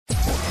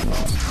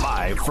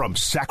Live from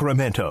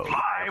Sacramento.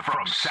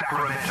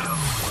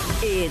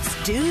 It's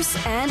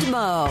Duece and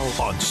Mo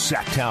On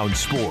Sacktown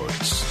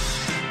Sports.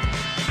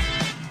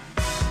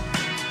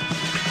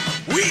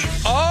 We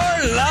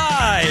are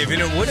live,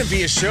 and it wouldn't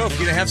be a show if you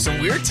didn't have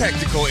some weird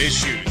technical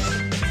issues.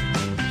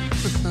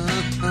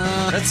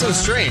 That's so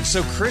strange.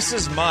 So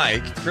Chris's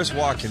mic, Chris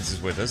Watkins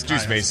is with us.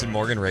 Duece Mason,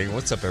 Morgan Reagan.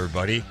 What's up,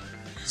 everybody?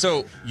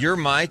 So your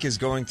mic is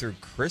going through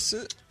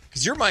Chris's?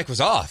 Because your mic was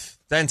off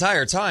the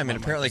entire time,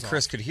 and apparently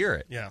Chris could hear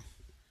it. Yeah.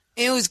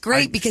 It was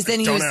great because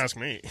then Don't ask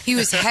me. he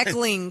was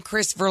heckling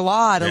Chris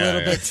Verlaud a little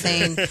bit,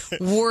 saying,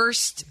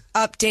 worst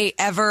update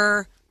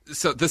ever.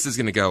 So this is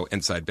going to go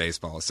inside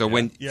baseball. So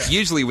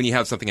usually when you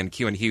have something in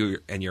Q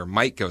and your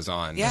mic goes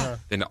on,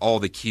 then all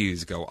the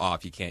cues go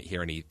off. You can't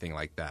hear anything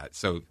like that.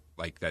 So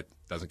like that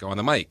doesn't go on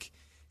the mic.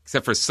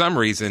 Except for some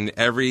reason,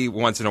 every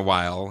once in a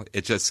while,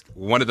 it just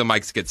one of the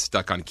mics gets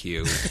stuck on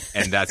cue,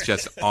 and that's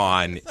just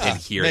on in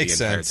here the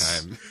entire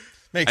time.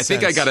 I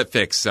think I got it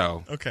fixed,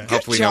 so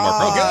hopefully no more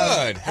problems.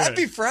 Good.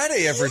 Happy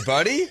Friday,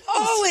 everybody.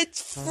 Oh,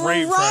 it's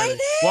Great Friday.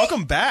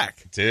 Welcome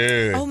back.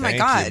 Dude, Oh, my thank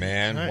God. you,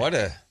 man. Right. What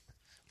a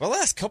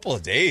last couple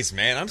of days,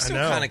 man. I'm still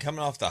kind of coming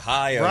off the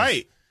high of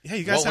Right. Yeah,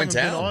 you guys what went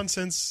haven't been down. on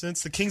since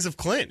the Kings have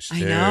clinched. I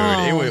Dude,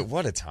 know.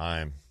 what a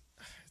time.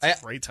 It's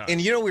a great time. And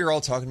you know, we were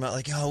all talking about,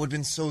 like, oh, it would have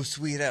been so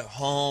sweet at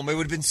home. It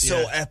would have been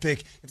so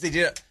epic if they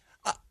did it.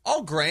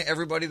 I'll grant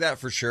everybody that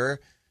for sure,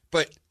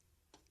 but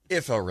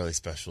it felt really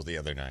special the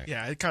other night.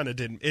 Yeah, it kind of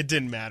didn't. It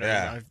didn't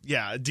matter.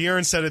 Yeah.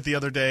 De'Aaron said it the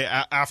other day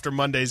after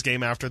Monday's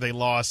game after they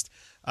lost.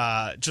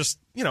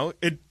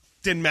 It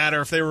didn't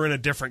matter if they were in a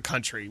different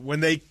country. When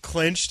they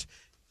clinched,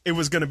 it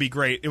was going to be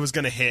great. It was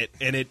going to hit,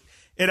 and it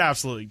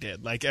absolutely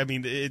did. Like, I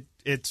mean,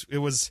 it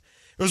was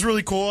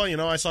really cool. You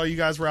know, I saw you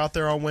guys were out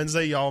there on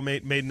Wednesday. Y'all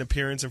made an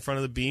appearance in front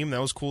of the beam.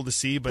 That was cool to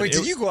see. But Wait,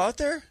 did you go out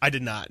there? I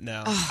did not.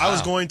 No, I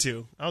was going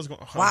to.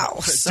 Wow,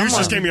 Duce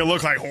just gave me a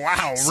look like,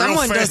 wow.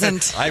 Someone real fan.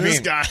 doesn't. I This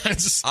mean, guy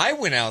just, I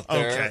went out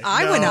there. Okay.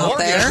 I went out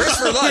Morgan, there. Chris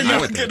Verlaud, We're you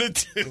not went there. gonna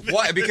do that.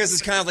 Why? Because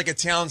it's kind of like a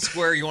town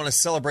square. You want to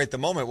celebrate the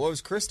moment. What was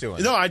Chris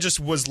doing? No, I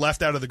just was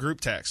left out of the group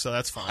text, so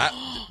that's fine.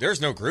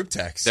 There's no group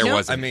text. There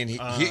wasn't. I mean,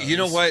 you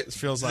know what? This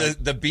feels like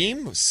the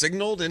beam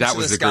signaled into That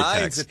was the the group sky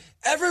and text. said,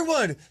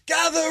 "Everyone,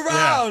 gather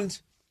around."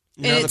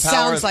 You know, And the it power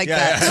sounds of- like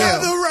that, too.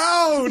 Gather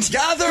round,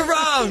 gather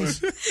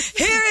round.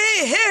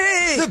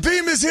 Harry! The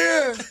beam is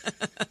here.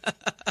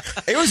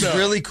 It was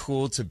really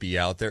cool to be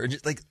out there.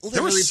 Just, like,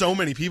 there were literally so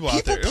many people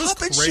out there. It was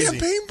popping crazy.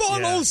 champagne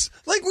bottles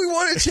like we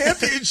won a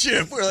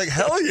championship. We're like,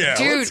 hell yeah,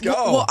 Dude, let's go.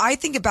 well, I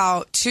think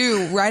about,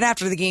 too, right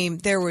after the game,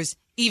 there was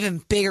even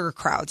bigger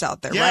crowds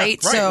out there, Yeah,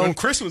 right? right, when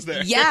Chris was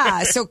there.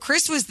 Yeah, so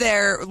Chris was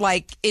there,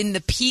 like, in the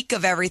peak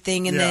of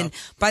everything, and then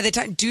by the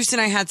time Duece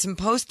and I had some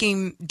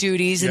post-game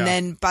duties, and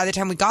then by the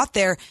time we got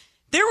there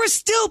was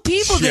still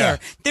people there.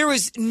 There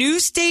was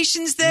news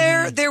stations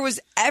there. There was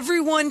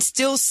everyone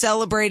still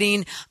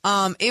celebrating.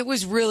 It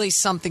was really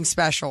something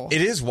special.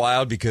 It is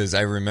wild because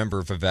I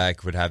remember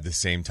Vivek would have the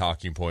same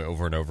talking point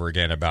over and over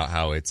again about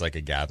how it's like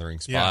a gathering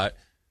spot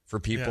for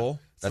people.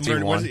 Yeah. That's what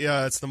he wanted.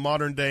 Yeah, it's the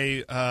modern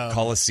day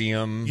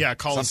Coliseum. Yeah,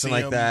 Coliseum.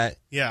 Something like that.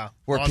 Yeah.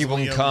 Where people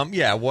can come.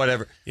 Yeah,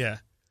 whatever. Yeah.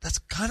 That's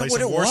kind of Place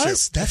what it of worship.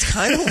 was. That's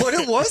kind of what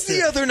it was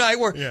the other night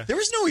where there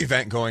was no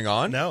event going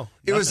on. No,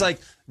 It was nothing.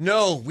 like,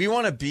 no, we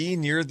want to be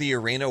near the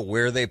arena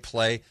where they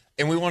play,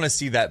 and we want to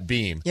see that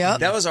beam.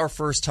 Yep. That was our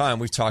first time.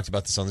 We've talked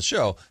about this on the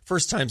show.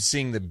 First time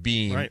seeing the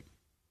beam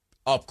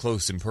up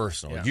close and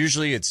personal. Yeah.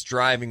 Usually it's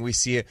driving. We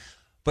see it.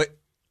 But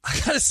I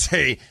got to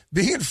say,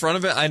 being in front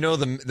of it, I know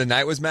the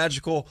night was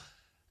magical.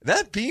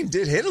 That beam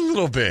did hit a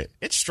little bit.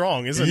 It's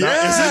strong, is it Yeah. not?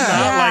 Is it not?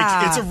 Yeah.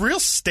 Like, it's a real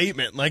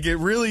statement. Like, it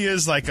really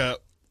is like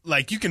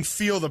you can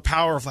feel the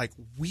power of, like,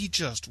 we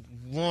just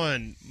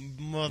won,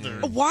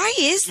 mother. Why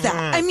is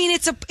that? I mean,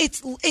 it's a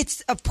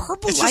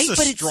purple It's light, just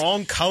but a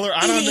strong color.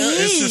 I don't know.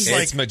 It's just It's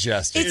like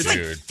majestic, it's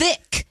dude. like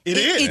thick. it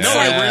is. It's No,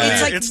 like, it really it's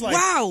is. like, It's like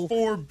wow.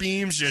 4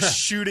 beams just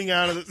shooting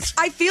out of the.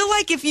 I feel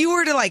like if you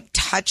were to like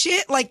touch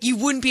it, like you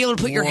wouldn't be able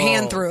to put your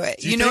hand through it.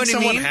 Do you know think what I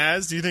someone mean?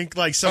 has? Do you think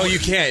like someone? you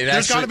can't. There's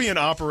actually- got to be an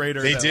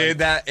operator. They that, did like,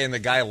 that, and the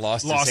guy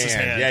lost his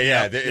hand.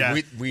 Yeah.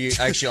 Yeah. We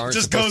actually aren't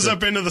just supposed goes to,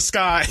 up into the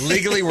sky.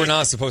 legally, we're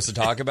not supposed to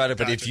talk about it,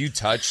 but if Gotcha. you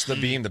touch the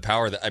beam, the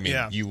power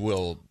that you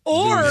will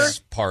Or- lose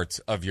parts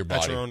of your At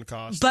body. your own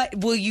cost. But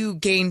will you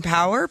gain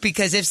power?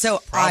 Because if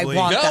so, Probably. I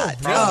want No,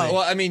 that. probably. Oh.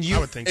 Well, I mean, I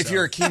would think if so.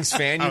 you're a Kings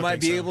fan, I you would might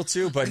think be so. able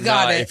to, but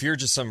Got not it. if you're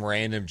just some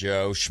random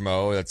Joe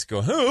Schmo that's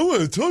going, "Hey, I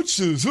want to touch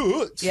this."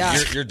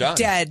 Yeah. You're done.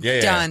 Dead.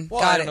 Yeah. Done.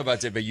 Well, Got I don't it. know about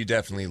dead, but you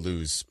definitely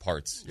lose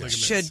parts. Yeah.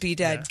 Should be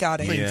dead. Yeah.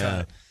 Got it. Clean Yeah.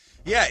 cut.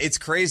 Yeah, it's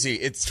crazy.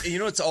 It's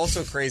it's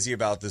also crazy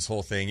about this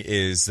whole thing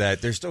is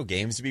that there's still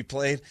games to be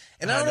played,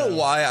 and I don't know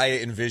why I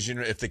envision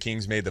if the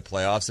Kings made the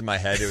playoffs in my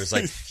head. It was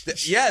like,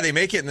 they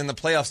make it, and then the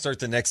playoffs start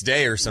the next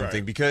day or something.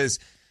 Right. Because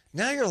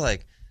now you're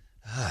like,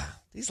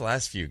 these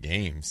last few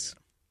games.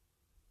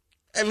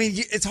 I mean,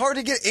 it's hard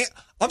to get.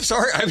 I'm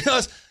sorry, I mean,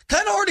 it's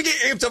kind of hard to get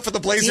amped up for the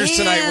Blazers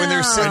tonight when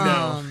they're sitting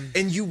Damn.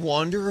 and you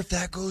wonder if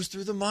that goes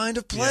through the mind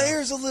of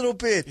players a little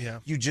bit. Yeah.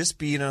 You just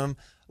beat them.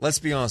 let's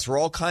be honest, we're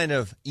all kind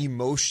of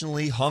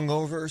emotionally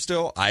hungover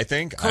still, I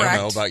think. Correct. I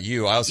don't know about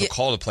you. I also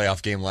called a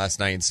playoff game last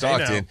night in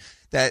Stockton.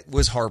 That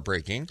was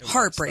heartbreaking.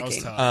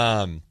 Heartbreaking.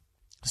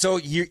 So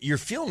you're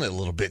feeling it a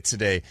little bit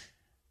today.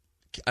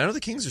 I know the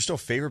Kings are still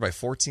favored by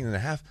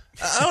 14.5.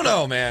 I don't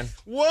know, man.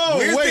 Whoa,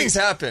 weird things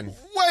happen.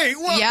 Wait,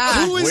 what?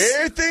 Yeah.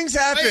 Weird things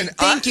happen.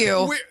 Thank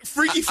you.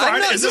 Freaky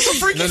Friday? Is this a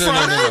Freaky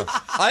Friday?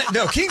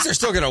 No, Kings are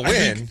still going to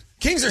win.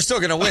 Kings are still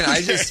going to win.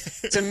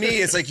 To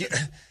me, it's like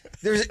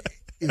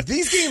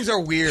these games are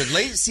weird.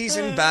 Late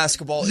season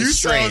basketball is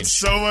strange. You sound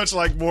so much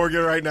like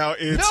Morgan right now.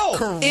 It's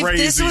crazy. If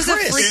this was a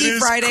Freaky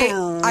Friday,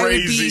 crazy. I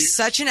would be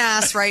such an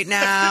ass right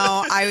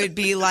now. I would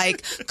be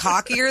like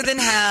cockier than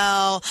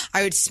hell.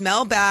 I would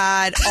smell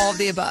bad. All of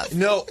the above.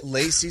 No,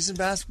 late season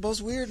basketball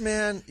is weird,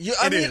 man.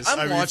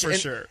 I'm watching. For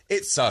sure.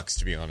 It sucks,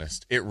 to be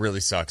honest. It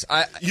really sucks.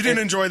 You didn't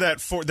enjoy that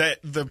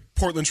the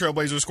Portland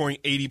Trailblazers scoring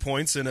 80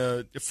 points in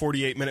a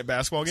 48-minute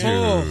basketball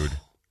game? Dude.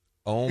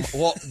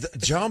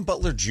 John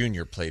Butler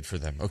Jr. played for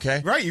them,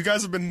 okay? Right, you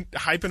guys have been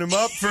hyping him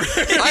up for...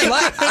 I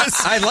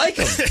like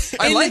him.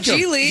 I like him.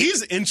 G League.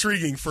 He's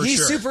intriguing for He's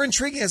sure. super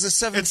intriguing as a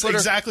 7-footer. It's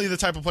exactly the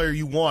type of player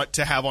you want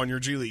to have on your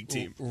G League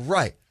team.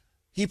 Right.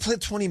 He played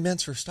 20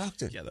 minutes for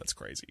Stockton. Yeah, that's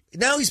crazy.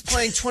 Now he's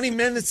playing 20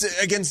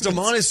 minutes against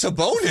Domantas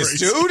Sabonis,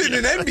 dude,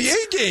 in an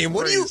NBA game.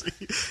 What do you...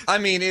 I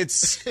mean,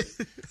 it's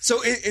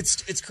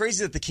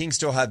crazy that the Kings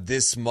still have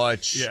this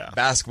much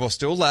basketball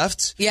still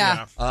left.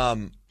 Yeah.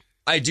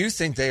 I do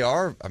think they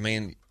are. I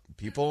mean,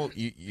 people,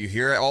 you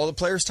hear all the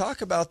players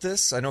talk about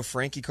this. I know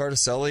Frankie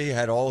Cardicelli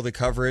had all the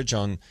coverage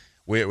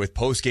with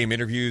post-game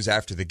interviews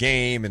after the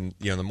game, and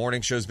the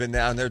morning show's been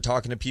down there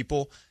talking to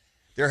people.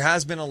 There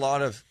has been a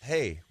lot of,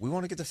 hey, we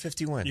want to get to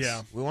 50 wins.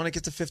 Yeah. We want to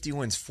get to 50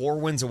 wins, 4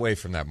 wins away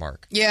from that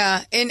mark.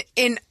 Yeah, and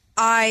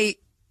I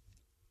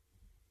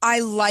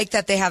like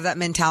that they have that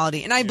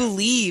mentality, and I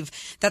believe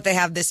that they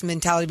have this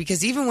mentality,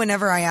 because even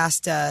whenever I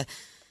asked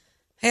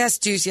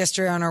Duece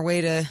yesterday on our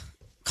way to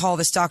call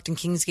the Stockton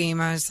Kings game,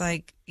 I was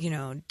like,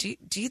 do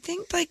you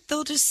think like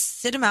they'll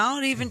just sit him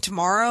out even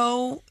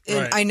tomorrow?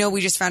 And I know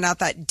we just found out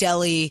that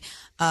Delhi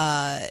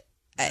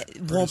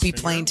won't be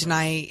playing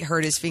tonight,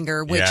 hurt his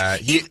finger. Which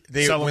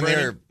when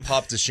they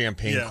popped the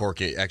champagne cork,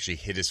 it actually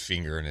hit his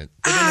finger in it.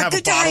 They didn't have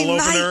a bottle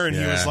opener, and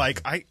he was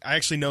like, I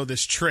actually know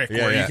this trick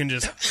where you can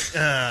just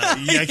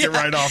yank it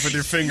right off with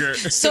your finger.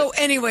 So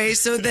anyway,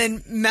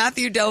 then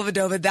Matthew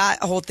Dellavedova,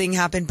 that whole thing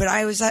happened. But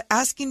I was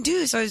asking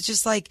Duece, I was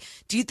just like,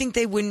 do you think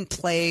they wouldn't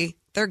play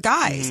their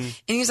guys? And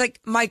he was like,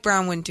 Mike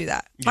Brown wouldn't do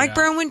that. Mike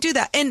Brown wouldn't do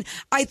that. And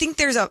I think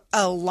there's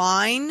a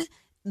line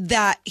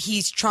that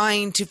he's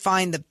trying to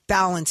find the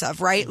balance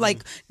of, right?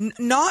 Like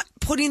not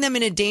putting them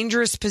in a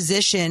dangerous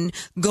position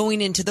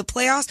going into the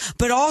playoffs,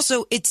 but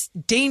also it's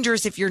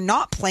dangerous if you're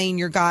not playing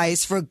your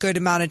guys for a good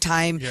amount of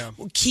time,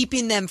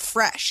 keeping them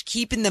fresh,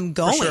 keeping them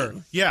going. For sure.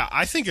 Yeah,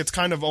 I think it's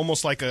kind of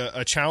almost like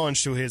a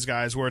challenge to his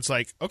guys where it's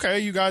like, okay,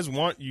 you guys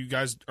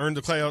earned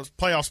the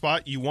playoff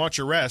spot. You want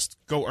your rest.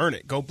 Go earn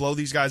it. Go blow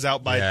these guys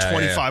out by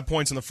 25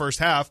 points in the first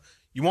half.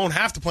 You won't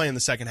have to play in the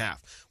second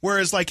half.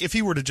 Whereas, like, if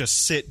he were to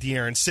just sit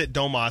De'Aaron, sit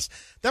Domas,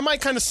 that might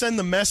kind of send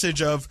the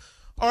message of,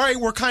 all right,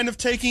 we're kind of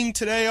taking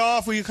today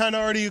off. We kind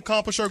of already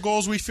accomplished our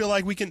goals. We feel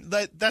like we can.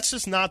 That's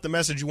just not the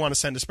message you want to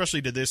send,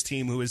 especially to this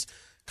team who is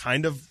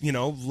kind of,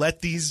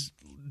 let these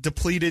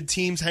depleted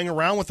teams hang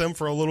around with them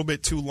for a little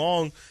bit too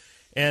long.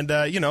 And,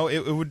 you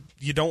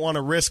don't want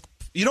to risk.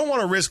 You don't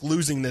want to risk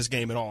losing this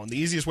game at all. And the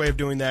easiest way of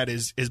doing that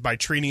is by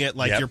treating it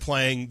like you're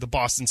playing the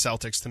Boston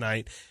Celtics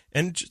tonight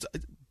and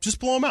just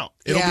blow them out.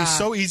 It'll be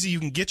so easy. You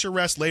can get your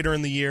rest later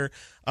in the year.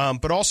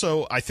 But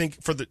also, I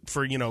think for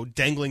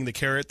dangling the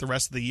carrot the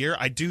rest of the year,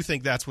 I do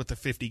think that's what the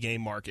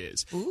 50-game mark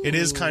is. Ooh. It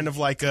is kind of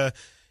like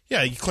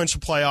you clinch the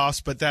playoffs,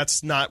 but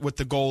that's not what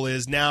the goal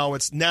is. Now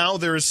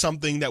there is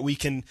something that we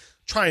can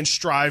try and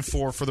strive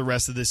for the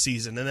rest of this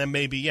season. And then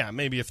maybe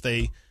if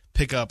they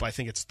pick up, I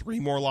think it's 3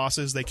 more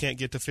losses, they can't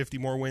get to 50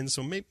 more wins.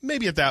 So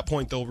maybe at that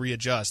point they'll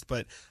readjust.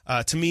 But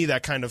to me,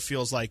 that kind of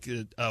feels like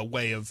a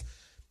way of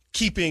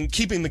keeping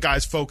the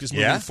guys focused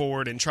moving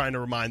forward and trying to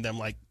remind them,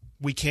 like,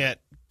 we can't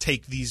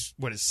take these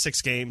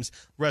 6 games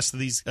rest of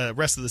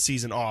the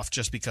season off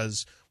just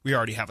because we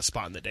already have a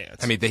spot in the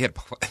dance. I mean, they had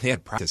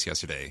practice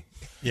yesterday.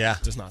 Yeah,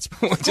 does not.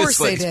 Of course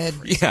they did.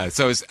 Yeah,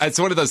 so it's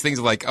one of those things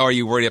of like, oh, are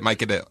you worried it might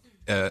get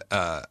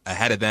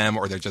ahead of them,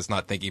 or they're just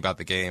not thinking about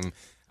the game?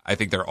 I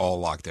think they're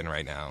all locked in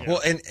right now. Well,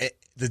 and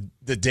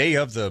the day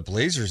of the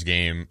Blazers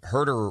game,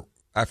 Herter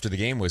after the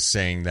game was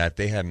saying that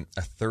they had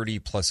a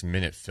 30-plus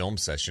minute film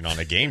session on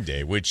a game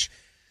day, which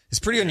is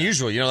pretty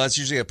unusual. That's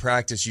usually a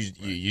practice.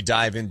 You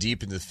dive in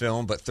deep into the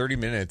film, but 30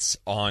 minutes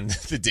on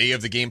the day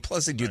of the game,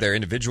 plus they do their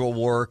individual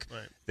work.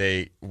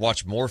 They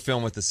watch more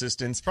film with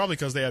assistants. Probably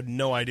because they have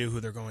no idea who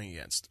they're going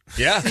against.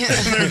 Yeah.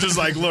 They're just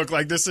like, look,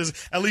 like this is,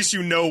 at least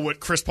you know what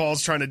Chris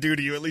Paul's trying to do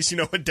to you. At least you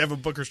know what Devin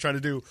Booker's trying to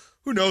do.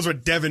 Who knows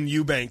what Devin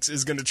Eubanks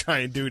is going to try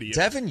and do to you?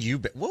 Devin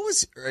Eubanks. What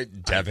was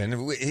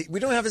Devin? We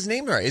don't have his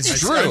name right. It's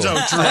Drew. Drew,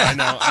 I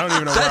know. I don't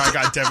even know where I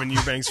got Devin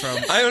Eubanks from.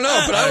 I don't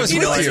know, but I was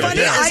You know with what's you. funny?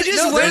 Yeah. I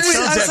just went with-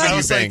 I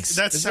was like- Eubanks.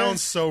 That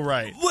sounds so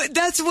right.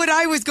 That's what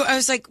I was going. I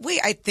was like, wait,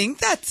 I think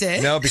that's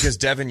it. No, because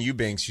Devin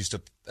Eubanks used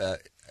to.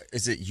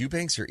 Is it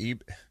Eubanks or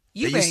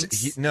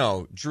Eubanks?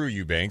 No, Drew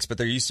Eubanks, but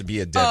there used to be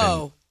a Devin.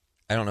 Oh.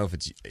 I don't know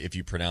if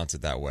you pronounce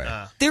it that way.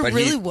 There But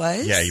really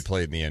was? Yeah, he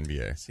played in the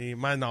NBA. See,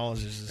 my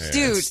knowledge is just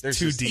Dude,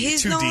 too deep.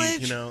 his Too knowledge-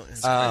 deep, you know.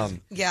 It's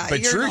Yeah, But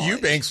your Drew knowledge.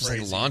 Eubanks was like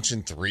Crazy.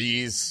 launching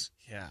threes.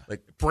 yeah.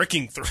 Like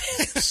Bricking through.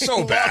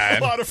 so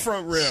bad. A lot of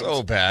front rims.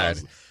 So bad.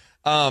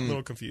 I was a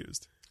little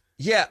confused.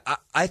 Yeah,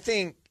 I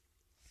think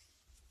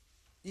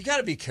you got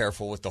to be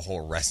careful with the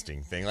whole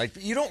resting thing. Like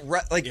you don't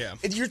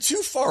you're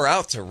too far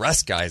out to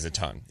rest guys a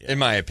ton, in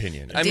my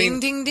opinion. I Ding, mean,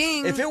 ding,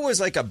 ding. if it was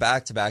like a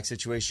back-to-back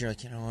situation, you're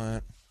like, you know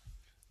what,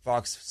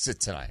 Fox, sit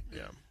tonight.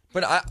 Yeah.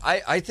 But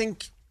I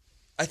think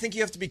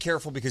you have to be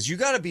careful because you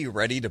got to be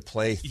ready to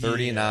play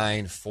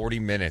 39, 40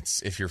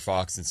 minutes if you're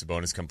Fox and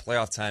Sabonis come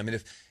playoff time. And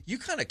if you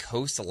kind of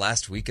coast the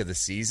last week of the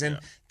season,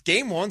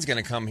 game one's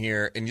going to come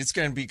here and it's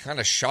going to be kind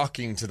of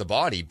shocking to the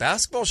body.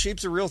 Basketball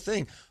shape's a real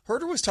thing.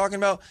 Herder was talking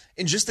about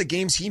in just the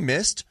games he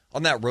missed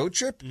on that road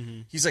trip.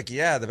 He's like,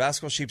 yeah, the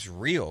basketball shape's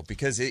real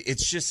because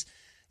it's just –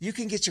 you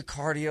can get your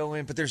cardio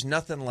in, but there's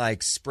nothing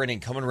like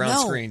sprinting, coming around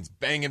screens,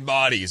 banging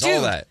bodies, Dude,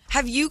 all that.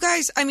 Have you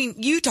guys, I mean,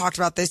 you talked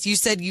about this. You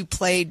said you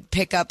played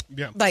pickup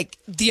like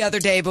the other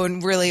day, but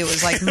when really it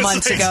was like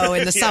months ago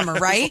in the summer,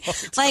 right?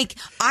 Like,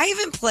 I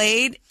haven't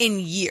played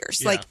in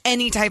years, like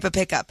any type of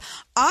pickup.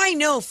 I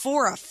know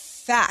for a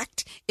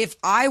fact, if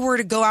I were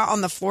to go out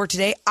on the floor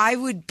today, I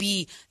would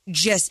be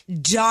just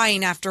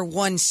dying after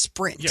one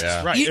sprint.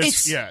 Yeah, right.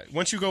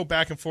 Once you go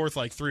back and forth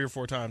like 3 or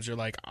 4 times, you're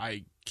like,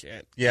 I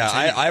can't. Yeah,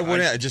 continue. I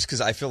wouldn't just because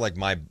I feel like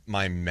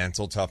my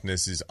mental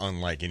toughness is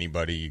unlike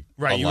anybody.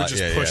 Right, you would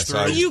just push through.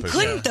 So You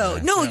couldn't though.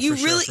 No, you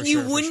for really sure,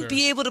 you for wouldn't sure.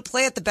 be able to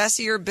play at the best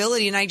of your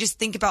ability. And I just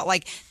think about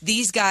like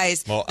these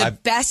guys, the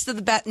best of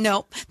the best.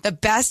 No, the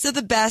best of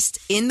the best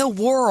in the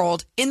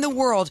world.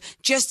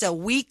 Just a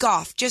week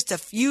off, just a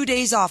few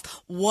days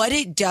off. What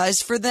it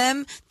does for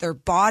them, their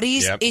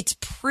bodies. Yep. It's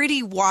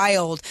pretty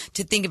wild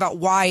to think about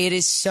why it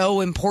is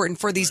so important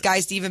for these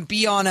guys to even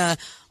be on a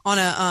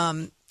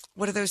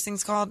what are those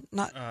things called?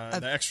 Not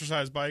the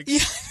exercise bike. Yeah,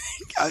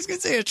 I was gonna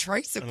say a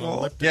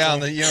tricycle. Yeah,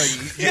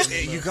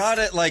 you got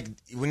it. Like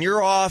when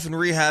you're off and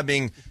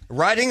rehabbing,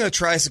 riding a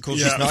tricycle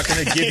is just not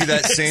going to give you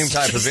that same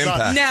type of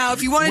impact. Now,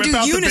 if you want to do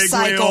Whip out the big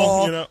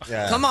unicycle,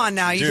 wheel, come on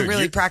now, you Dude, can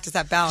really practice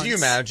that balance. Can you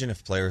imagine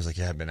if players like,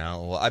 I've been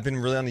out. Well, I've been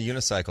really on the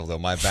unicycle though.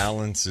 My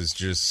balance is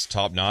just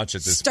top notch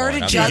at this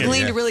Started point.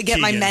 juggling to really get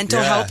my Keegan.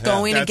 mental health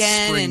going That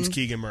again. screams And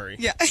Keegan Murray.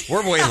 yeah,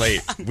 We're way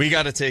late. We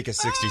got to take a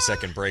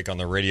 60-second break on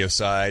the radio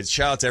side.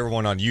 Shout out to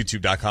everyone on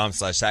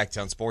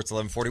YouTube.com/Sacktown Sports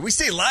 1140. We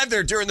stay live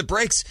there during the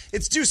breaks.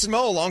 It's Duece and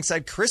Mo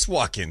alongside Chris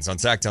Watkins on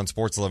Sacktown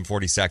Sports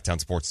 1140,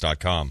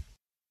 SacktownSports.com.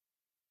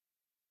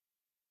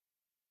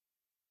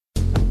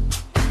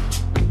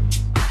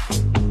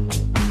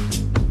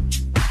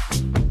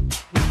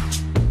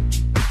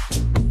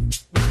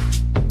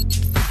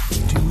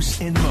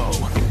 Duece and Mo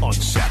on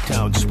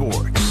Sacktown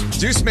Sports.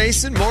 Deuce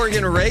Mason,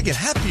 Morgan Reagan.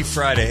 Happy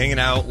Friday, hanging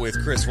out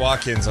with Chris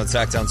Watkins on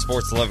Sacktown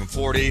Sports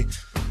 1140.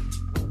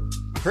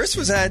 Chris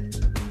was at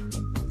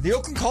the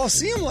Oakland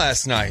Coliseum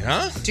last night,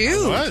 huh? dude,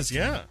 It was,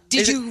 yeah.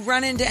 did you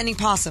run into any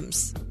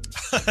possums?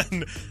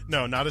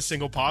 No, not a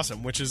single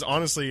possum, which is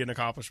honestly an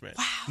accomplishment.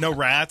 Wow. No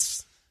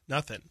rats,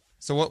 nothing.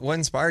 So what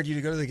inspired you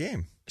to go to the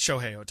game?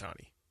 Shohei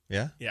Ohtani.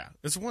 Yeah? Yeah,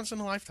 it's once in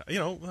a lifetime. You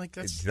know, like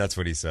That's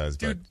what he says,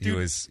 but Dude.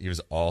 he was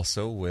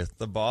also with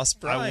the boss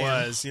Brian.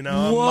 I was, you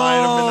know,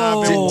 I might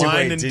have been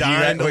wine and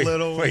dined a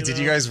little. Wait, did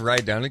you guys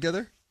ride down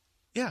together?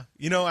 Yeah,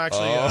 you know,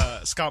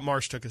 actually, Scott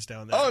Marsh took us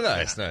down there. Oh,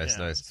 nice.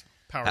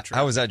 Power trip.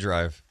 How was that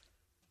drive?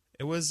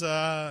 It was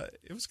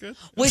good.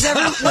 Was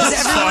everyone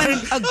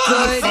a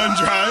good Fun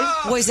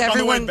drive. Was On the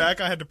everyone? way back,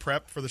 I had to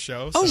prep for the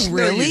show. Oh, so-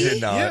 really? No, you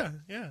did not.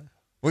 Yeah.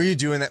 Were you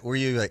doing that? Were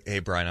you like, hey,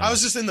 Brian? I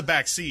was just in the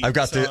back seat. I've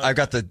got so-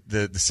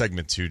 the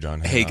segment 2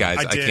 done. Hey guys,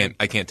 I did.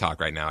 I can't talk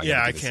right now. Yeah,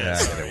 gotta I do this. can't. Yeah,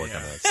 Sorry, they're working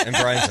on this. And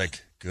Brian's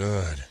like,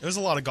 good. There was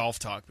a lot of golf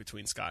talk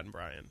between Scott and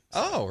Brian.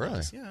 Oh,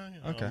 really? Yeah,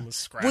 you know, Okay. I'm a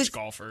scratch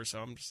golfer, so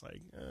I'm just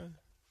like,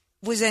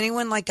 Was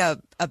anyone like a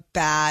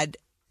bad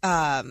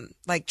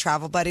like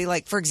travel buddy?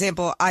 Like, for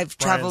example, I've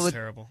traveled with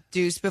terrible.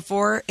 Deuce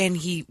before, and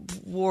he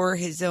wore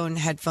his own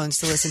headphones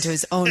to listen to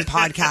his own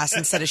podcast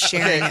instead of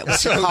sharing it with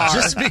So the car.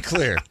 just to be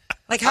clear,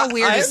 Like, how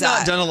weird I is have not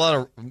that? done a lot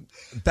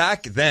of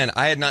back then.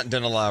 I had not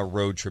done a lot of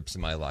road trips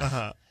in my life.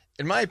 Uh-huh.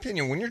 In my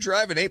opinion, when you're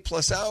driving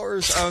 8+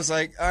 hours, I was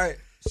like, all right,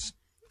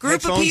 Group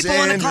of headphones people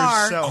in a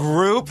car. yourself.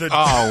 Group? The-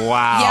 Oh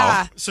wow.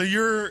 Yeah. So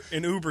you're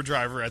an Uber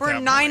driver at For that a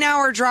point.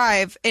 9-hour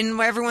drive, and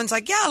everyone's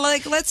like, "Yeah,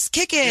 like let's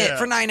kick it Yeah.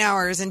 for 9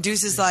 hours." And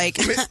Deuce is like,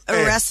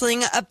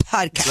 "Wrestling a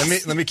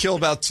podcast." let me kill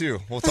about 2.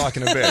 We'll talk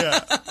in a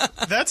bit.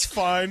 That's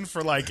fine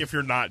for like if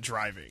you're not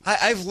driving.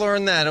 I've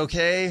learned that.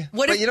 Okay,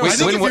 What but if- you know, I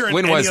think if when- you're in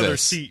when any was other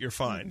this? seat, you're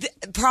fine.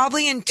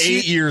 Probably in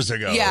 8 years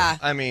ago. Yeah.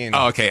 I mean,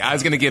 Oh, okay. I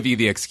was going to give you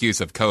the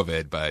excuse of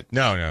COVID, but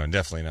no,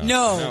 definitely not.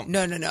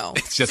 No.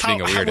 it's just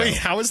being a weirdo. Wait,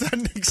 how is that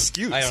an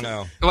excuse? I don't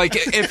know. Like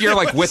if you're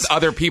like with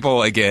other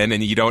people again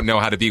and you don't know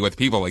how to be with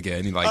people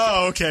again, you're like,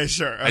 Oh, okay,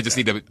 sure. I just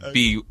need to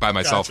be by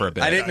myself for a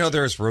bit. I didn't know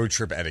there was road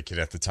trip etiquette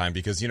at the time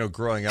because,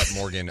 growing up,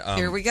 Morgan.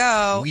 Here we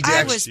go. We did I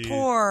actually- was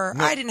poor.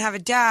 I didn't have a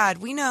dad.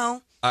 We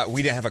know.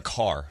 We didn't have a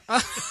car.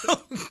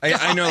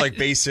 I know, like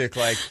basic,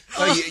 like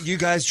you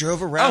guys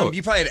drove around. Oh.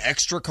 You probably had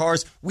extra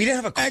cars. We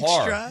didn't have a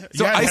car.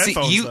 So You had I see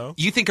headphones, you. though.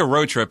 You think a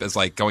road trip is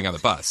like going on the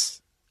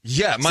bus?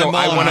 Yeah, my So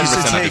I mom used to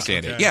 100% take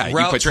understand it. Yeah, you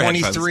Route put your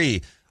headphones.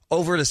 23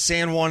 over to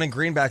San Juan and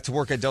Greenback to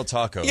work at Del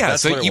Taco. Yeah,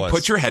 That's so what it you was.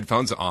 put your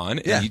headphones on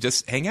and Yeah. you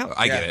just hang out.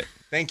 I get it.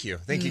 Thank you,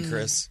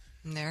 Chris.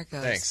 And there it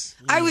goes. Thanks.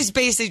 I was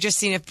basically just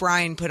seeing if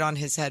Brian put on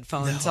his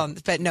headphones on,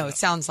 but no, it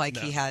sounds like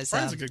he has.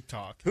 Brian's a good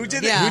talk. Who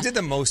did Yeah. Who did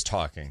the most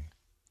talking?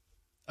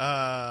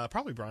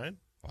 Probably Brian.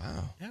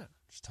 Wow. Yeah.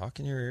 Just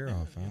talking your ear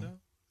off.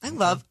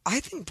 Huh? I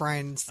think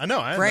Brian's I know.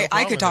 I have great. no I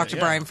problem could with talk it, to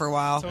yeah. Brian for a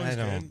while. So-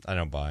 I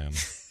don't buy them.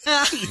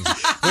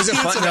 Was it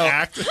fun? an No,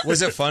 act.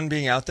 was it fun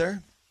being out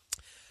there?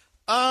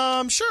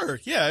 Sure.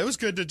 Yeah, it was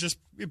good to just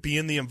be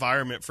in the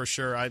environment for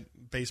sure.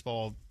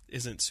 Baseball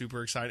isn't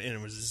super exciting, and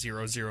it was a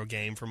 0-0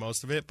 game for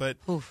most of it. But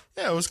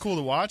yeah, it was cool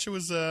to watch. It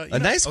was A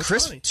nice it was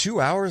crisp funny. 2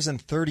 hours and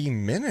 30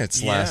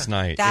 minutes Yeah. last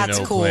night. That's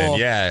in Oakland. cool.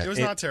 Yeah, It was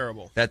not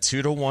terrible. That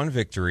 2-1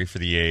 victory for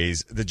the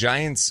A's. The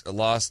Giants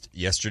lost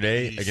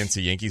yesterday against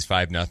the Yankees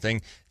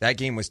 5-0. That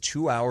game was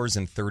 2 hours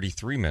and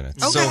 33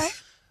 minutes. Okay.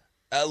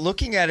 So,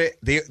 looking at it,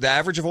 the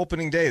average of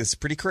opening day, this is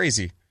pretty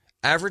crazy.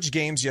 Average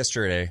games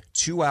yesterday,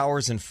 2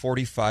 hours and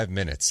 45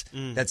 minutes.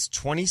 That's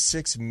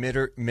 26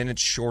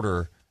 minutes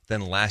shorter than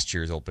last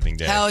year's opening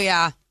day. Hell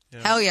yeah.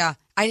 Hell yeah.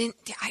 I didn't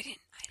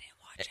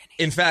watch any.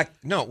 In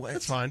fact, no,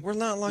 That's fine. We're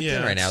not locked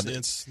in right now.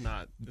 It's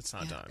not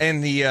done.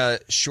 And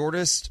the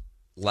shortest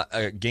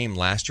game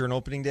last year on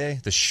opening day,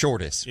 the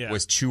shortest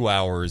was 2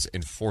 hours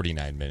and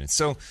 49 minutes.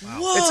 So it's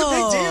a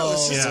big deal.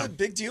 It's just a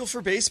big deal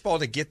for baseball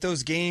to get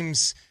those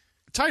games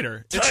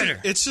tighter.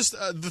 It's just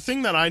the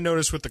thing that I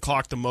noticed with the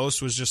clock the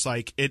most was just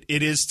like it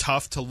is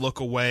tough to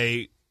look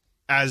away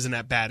as an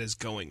at bat is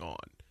going on.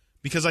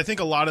 Because I think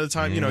a lot of the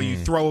time, you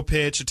throw a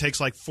pitch, it takes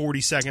like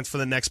 40 seconds for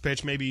the next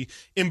pitch. Maybe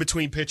in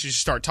between pitches, you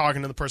start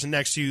talking to the person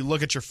next to you,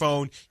 look at your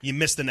phone, you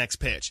miss the next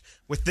pitch.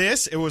 With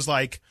this, it was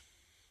like,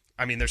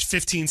 there's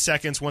 15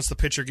 seconds once the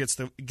pitcher gets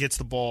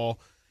the ball.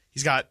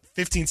 He's got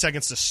 15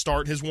 seconds to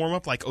start his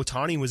warm-up. Like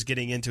Ohtani was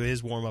getting into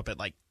his warm-up at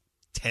like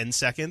 10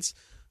 seconds.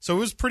 So it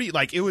was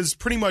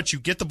pretty much you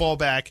get the ball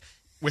back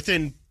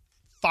within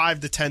 5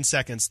 to 10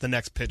 seconds, the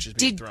next pitch is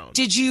being thrown.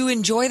 Did you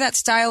enjoy that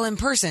style in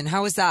person?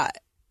 How was that?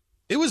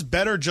 It was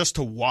better just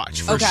to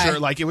watch for sure.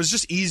 Like it was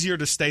just easier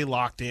to stay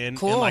locked in.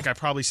 Cool. And like I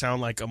probably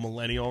sound like a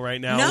millennial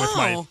right now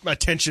with my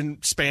attention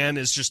span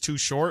is just too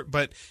short.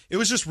 But it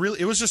was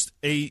just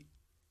a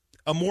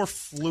more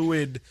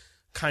fluid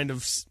kind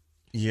of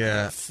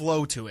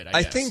flow to it.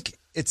 I guess. think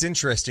it's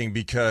interesting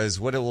because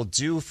what it will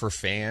do for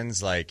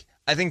fans, like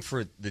I think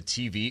for the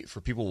TV,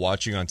 for people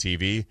watching on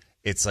TV,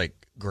 it's like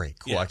great,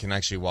 cool. I can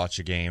actually watch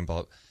a game,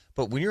 but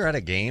when you're at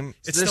a game,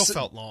 it still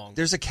felt long.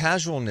 There's a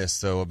casualness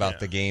though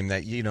about the game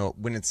that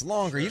when it's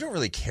longer, you don't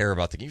really care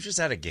about the game. You're just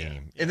at a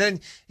game, and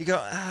then you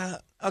go,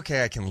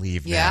 okay, I can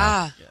leave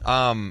now.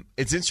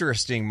 It's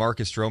interesting.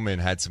 Marcus Stroman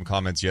had some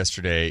comments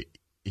yesterday.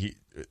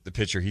 The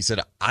pitcher, he said,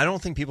 I don't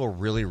think people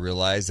really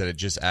realize that it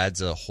just adds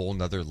a whole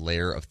nother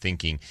layer of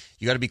thinking.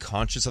 You got to be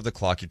conscious of the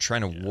clock. You're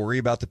trying to worry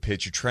about the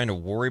pitch. You're trying to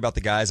worry about the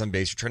guys on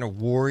base. You're trying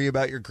to worry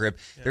about your grip.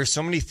 There's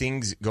so many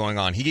things going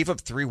on. He gave up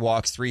 3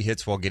 walks, 3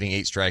 hits while getting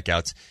 8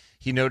 strikeouts.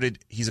 He noted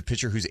he's a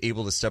pitcher who's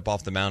able to step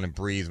off the mound and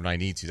breathe when I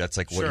need to. That's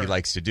like what he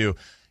likes to do.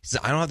 He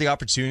said, I don't have the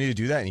opportunity to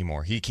do that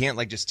anymore. He can't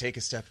just take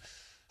a step.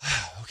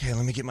 Okay,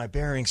 let me get my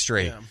bearings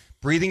straight. Yeah.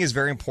 Breathing is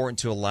very important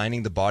to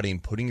aligning the body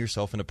and putting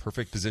yourself in a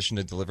perfect position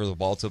to deliver the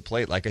ball to the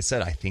plate. Like I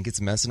said, I think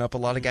it's messing up a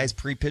lot of guys'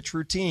 pre-pitch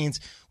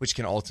routines, which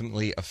can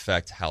ultimately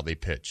affect how they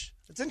pitch.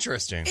 It's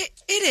interesting. It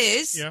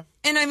is. Yeah.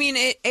 And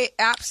it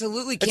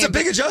absolutely can. It's a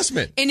big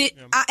adjustment. And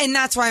and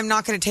that's why I'm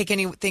not going to take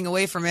anything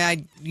away from it.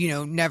 I,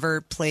 never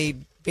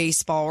played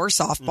baseball or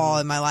softball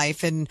in my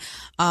life. And,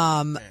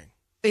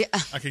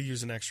 I could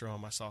use an extra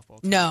on my softball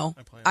team. No,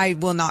 I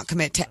will not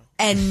commit to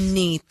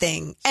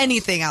anything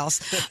else.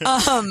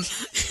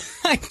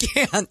 I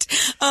can't.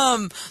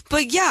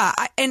 But yeah,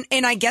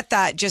 and I get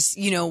that, just,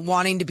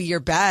 wanting to be your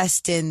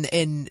best and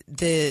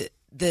the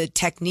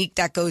technique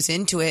that goes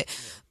into it.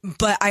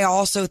 But I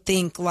also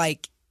think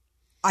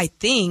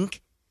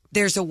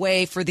there's a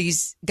way for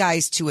these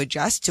guys to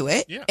adjust to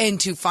it and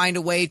to find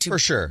a way to for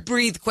sure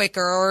breathe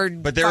quicker.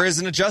 But there is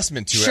an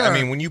adjustment to it. I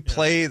mean, when you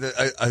play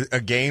a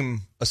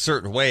game a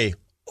certain way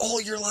all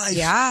your life,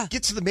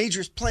 get to the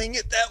majors playing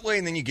it that way,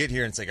 and then you get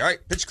here and it's like, all right,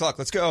 pitch clock,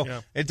 let's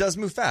go. It does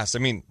move fast. I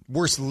mean,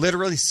 we're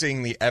literally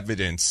seeing the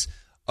evidence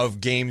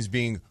of games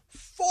being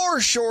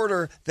far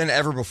shorter than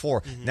ever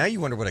before. Now you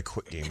wonder what a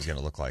quick game is going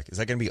to look like. Is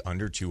that going to be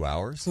under 2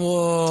 hours?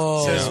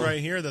 Whoa. It says right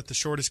here that the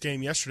shortest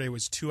game yesterday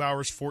was 2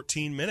 hours,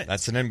 14 minutes.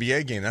 That's an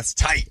NBA game. That's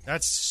tight.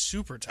 That's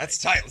super tight. That's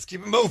tight. Let's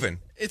keep it moving.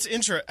 It's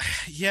interesting.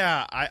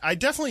 Yeah, I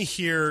definitely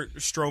hear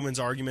Stroman's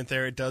argument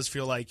there. It does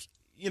feel like,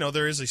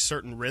 there is a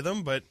certain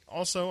rhythm, but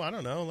also, I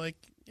don't know, like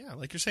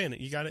you're saying,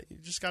 you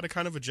just got to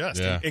kind of adjust.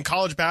 Yeah. In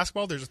college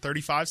basketball, there's a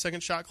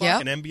 35-second shot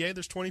clock. In NBA,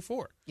 there's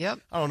 24. Yep.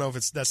 I don't know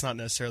if that's not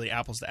necessarily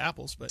apples to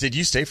apples, but Did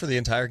you stay for the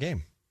entire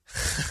game?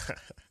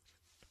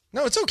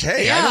 No, it's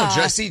okay. Yeah. I don't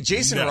judge. See,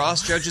 Jason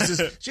Ross judges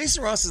this.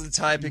 Jason Ross is the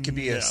type. It could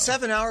be a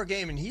 7-hour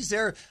game, and he's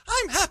there.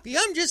 I'm happy.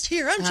 I'm just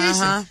here. I'm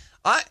Jason.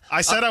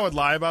 I said I would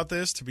lie about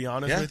this, to be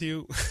honest with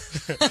you.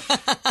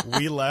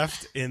 We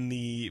left in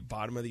the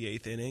bottom of the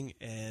 8th inning,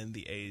 and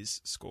the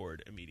A's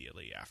scored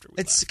immediately after we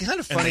It's left. kind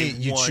of funny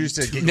you choose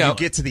to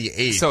get to the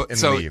 8th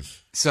and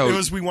leave. So it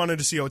was we wanted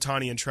to see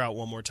Ohtani and Trout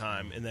one more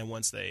time, and then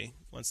once they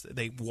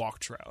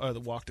walked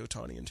walked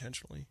Ohtani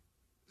intentionally.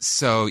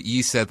 So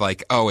you said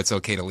it's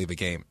okay to leave a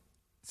game.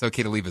 It's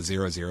okay to leave a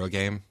 0-0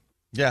 game.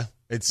 Yeah,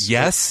 it's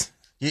Yes.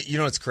 You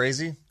know what's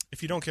crazy?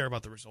 If you don't care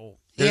about the result.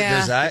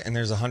 There's that, and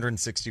there's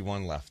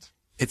 161 left.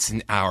 It's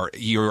an hour.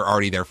 You're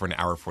already there for an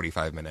hour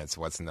 45 minutes.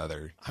 What's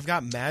another? I've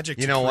got magic.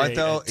 You know what create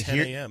though? at 10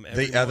 a.m.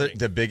 every The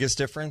morning. biggest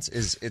difference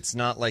is it's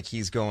not like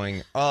he's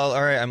going, oh,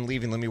 all right, I'm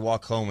leaving. Let me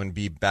walk home and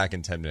be back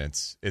in 10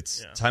 minutes.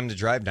 It's time to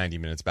drive 90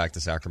 minutes back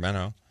to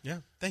Sacramento. Yeah,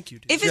 thank you,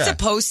 dude. If it's a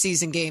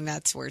postseason game,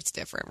 that's where it's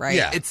different, right?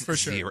 Yeah, It's for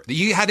sure. zero.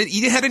 You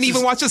hadn't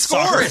even watched the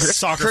score.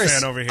 Soccer Chris,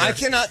 fan over here. I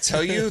cannot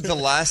tell you the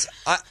last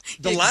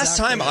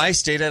time I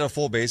stayed at a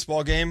full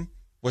baseball game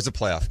was a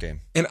playoff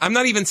game. And I'm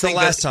not even saying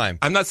last time.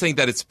 I'm not saying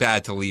that it's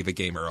bad to leave a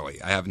game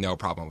early. I have no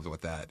problem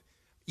with that.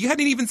 You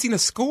hadn't even seen a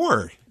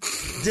score.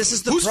 This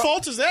is the Whose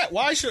fault is that?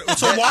 Why should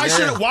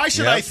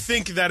I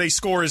think that a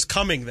score is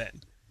coming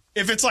then?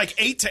 If it's like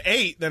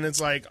 8-8, then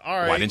it's like, all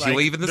right. Why didn't you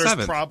leave in the there's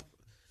 7th?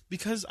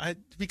 Because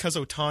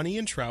Ohtani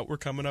and Trout were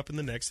coming up in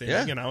the next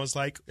inning, and I was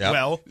like, Yep.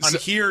 well, I'm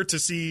here to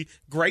see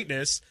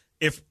greatness.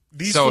 If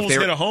these fools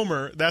hit a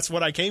homer, that's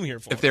what I came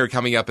here for. If they were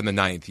coming up in the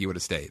 9th, you would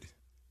have stayed.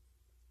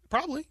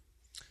 Probably.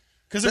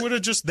 Because it would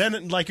have just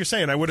then, like you're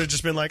saying, I would have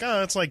just been like,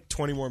 oh, it's like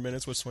 20 more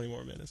minutes. What's 20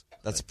 more minutes?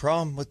 That's a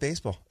problem with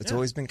baseball. It's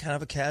always been kind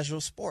of a casual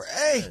sport.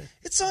 Hey,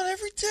 it's on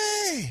every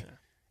day.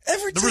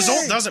 Every day. The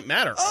result doesn't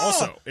matter.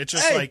 Also, it's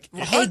just exactly.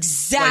 Like,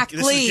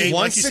 this is game,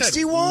 like you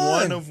said, 161.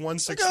 one of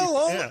 160.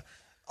 Yeah.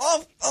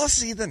 I'll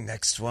see the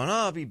next one.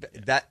 I'll be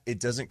that. It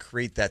doesn't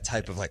create that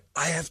type of like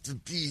I have to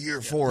be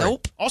here for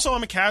it. Also,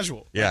 I'm a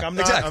casual. Yeah, like,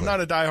 I'm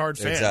not a diehard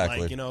fan.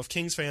 Exactly. Like, if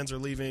Kings fans are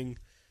leaving,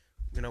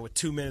 with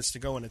 2 minutes to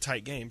go in a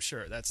tight game,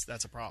 sure, that's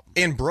a problem.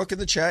 And Brooke in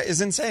the chat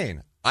is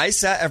insane. I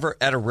sat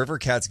at a River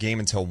Cats game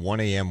until 1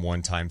 a.m.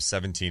 one time,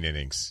 17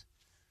 innings.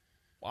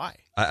 Why?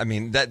 I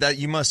mean that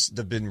you must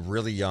have been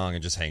really young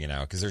and just hanging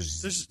out because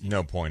there's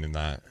no point in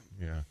that.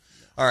 Yeah.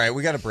 All right,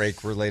 we got a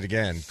break. We're late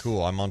again.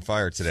 Cool. I'm on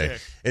fire today.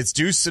 Sick. It's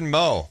Duece and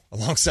Mo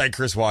alongside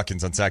Chris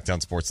Watkins on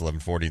Sacktown Sports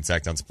 1140 and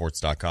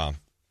SacktownSports.com.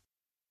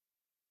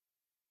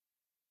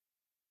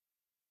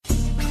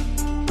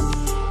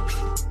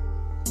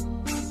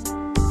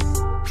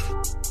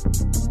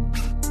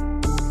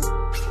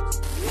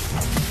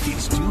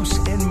 It's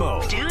Duece and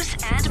Mo.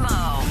 Duece and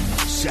Mo.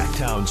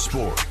 Sacktown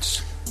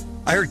Sports.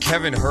 I heard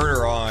Kevin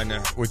Herter on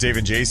with Dave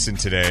and Jason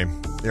today.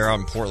 They're out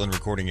in Portland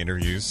recording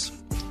interviews.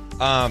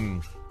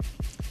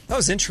 That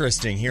was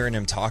interesting hearing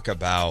him talk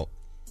about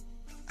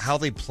how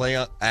they play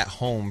at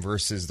home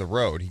versus the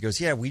road. He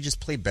goes, yeah, we just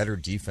play better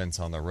defense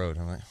on the road.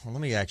 I'm like, well,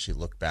 let me actually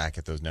look back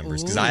at those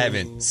numbers because I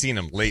haven't seen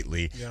them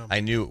lately. Yeah. I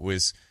knew it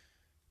was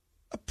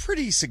a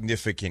pretty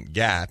significant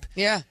gap.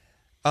 Yeah.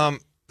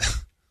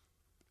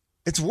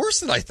 It's worse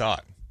than I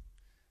thought.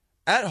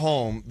 At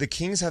home, the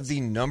Kings have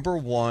the number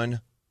 1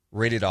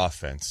 rated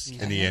offense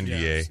in the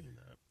NBA.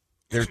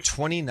 They're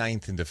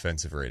 29th in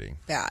defensive rating.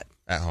 Bad.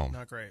 At home.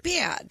 Not great.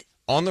 Bad.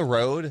 On the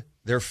road,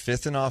 they're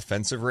 5th in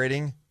offensive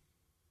rating,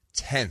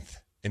 10th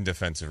in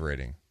defensive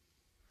rating.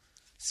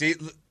 See,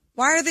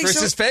 why are they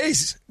Chris's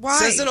face why?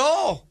 says it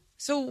all.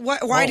 So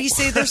why do you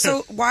say they're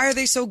so? Why are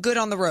they so good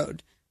on the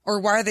road, or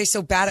why are they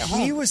so bad at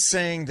home? He was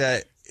saying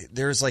that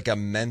there's like a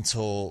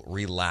mental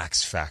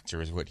relax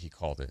factor, is what he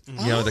called it.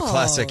 You know, the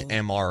classic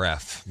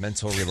MRF,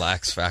 mental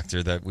relax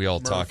factor that we all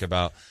talk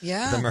about.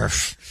 Yeah, the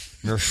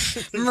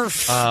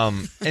Murph.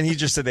 And he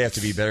just said they have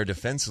to be better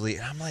defensively.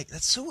 And I'm like,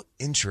 that's so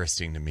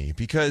interesting to me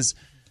because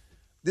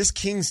this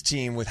Kings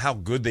team, with how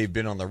good they've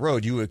been on the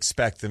road, you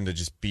expect them to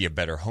just be a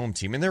better home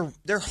team. And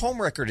their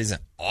home record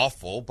isn't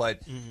awful,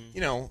 but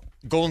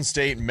Golden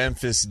State,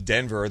 Memphis,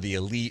 Denver are the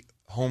elite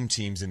home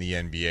teams in the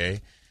NBA.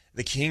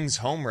 The Kings'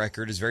 home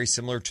record is very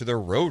similar to their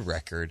road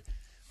record,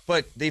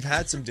 but they've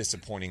had some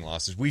disappointing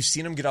losses. We've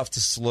seen them get off to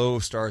slow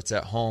starts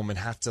at home and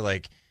have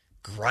to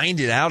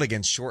grind it out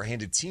against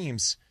shorthanded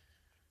teams.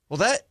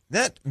 Well,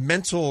 that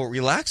mental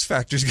relax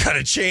factor's got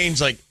to change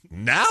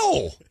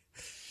now.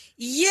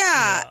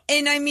 Yeah,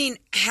 and I mean,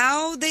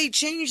 how they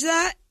change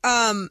that,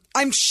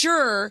 I'm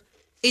sure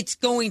it's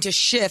going to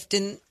shift.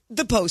 And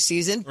the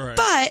postseason. Right.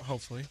 But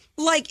hopefully,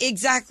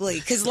 exactly,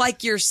 because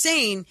like you're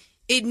saying,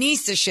 it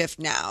needs to shift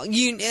now.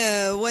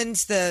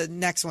 When's the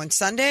next one?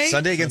 Sunday?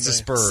 Sunday against the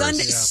Spurs.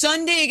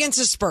 Sunday against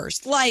the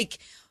Spurs.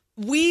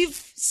 We've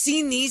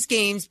seen these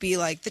games be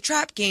like the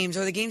trap games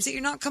or the games that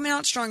you're not coming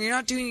out strong, you're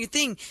not doing your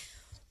thing.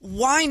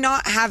 Why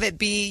not have it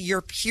be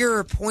your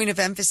pure point of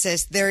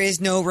emphasis? There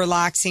is no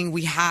relaxing.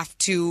 We have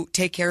to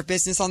take care of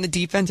business on the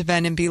defensive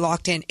end and be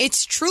locked in.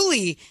 It's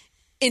truly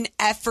an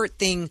effort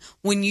thing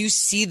when you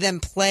see them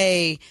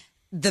play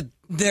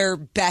their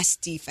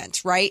best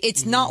defense, right?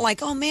 It's not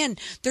like, oh man,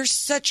 they're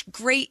such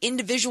great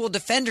individual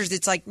defenders.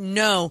 It's like,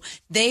 no,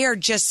 they are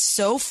just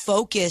so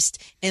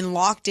focused and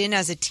locked in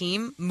as a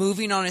team,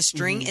 moving on a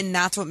string, and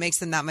that's what makes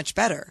them that much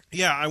better.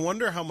 Yeah, I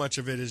wonder how much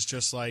of it is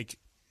just like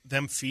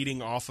them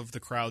feeding off of the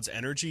crowd's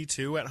energy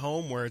too at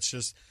home, where it's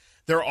just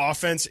their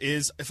offense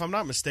is, if I'm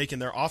not mistaken,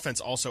 their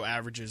offense also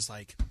averages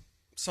like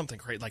something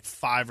great, like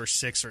 5 or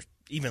 6 or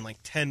even like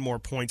 10 more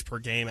points per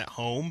game at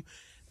home.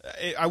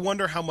 I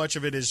wonder how much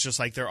of it is just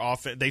like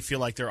they feel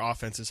like their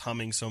offense is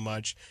humming so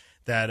much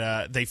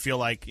that they feel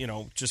like,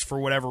 just for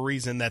whatever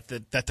reason that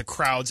the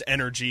crowd's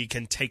energy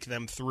can take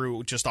them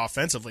through just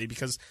offensively,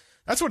 because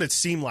that's what it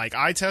seemed like.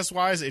 Eye test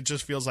wise, it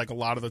just feels like a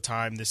lot of the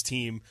time this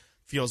team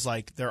feels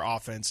like their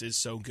offense is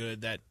so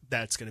good that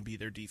that's going to be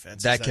their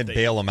defense. That can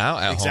bail them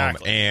out at home.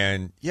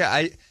 And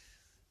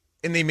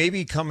and they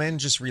maybe come in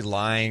just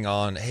relying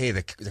on, hey,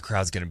 the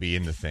crowd's going to be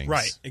into things.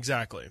 Right,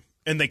 exactly.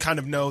 And they kind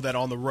of know that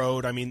on the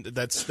road, I mean,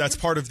 that's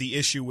part of the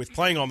issue with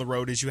playing on the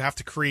road is you have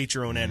to create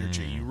your own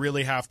energy. You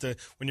really have to,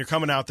 when you're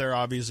coming out there,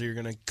 obviously you're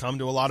going to come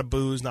to a lot of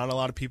boos. Not a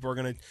lot of people are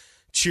going to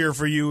cheer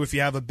for you if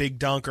you have a big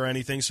dunk or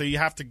anything. So you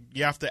have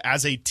to,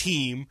 as a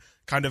team,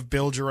 kind of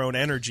build your own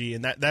energy.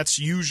 And that's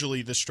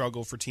usually the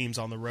struggle for teams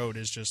on the road,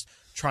 is just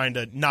trying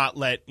to not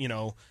let,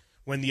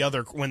 when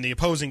the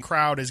opposing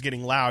crowd is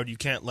getting loud, you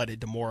can't let it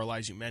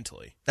demoralize you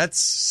mentally. That's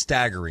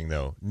staggering,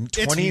 though. 29th.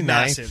 It's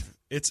massive.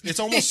 It's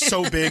almost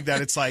so big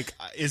that it's like,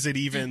 is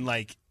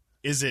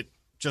it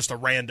just a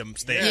random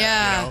thing?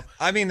 Yeah.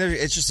 I mean,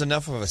 it's just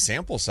enough of a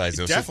sample size,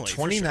 though. Definitely.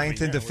 So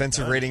 29th in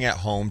defensive rating at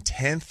home,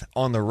 10th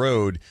on the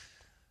road.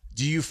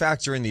 Do you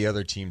factor in the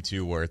other team,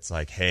 too, where it's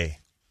like, hey,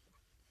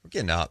 we're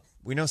getting up.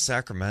 We know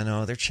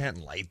Sacramento, they're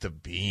chanting light the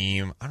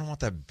beam. I don't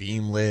want that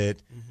beam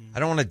lit. I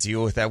don't want to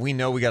deal with that. We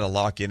know we got to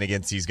lock in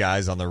against these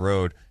guys on the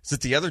road. So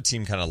that the other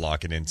team kind of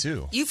lock it in,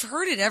 too. You've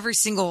heard it every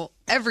single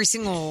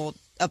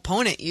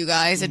opponent, you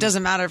guys. It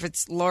doesn't matter if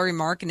it's Lauri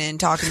Markkanen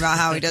talking about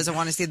how he doesn't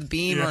want to see the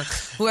beam or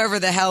whoever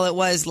the hell it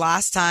was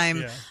last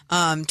time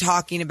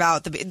talking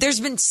about the beam. There's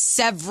been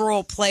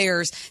several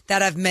players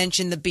that have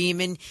mentioned the beam,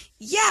 and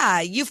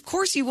of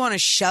course you want to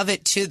shove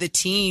it to the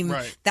team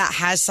that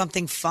has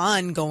something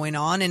fun going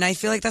on, and I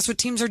feel like that's what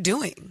teams are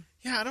doing.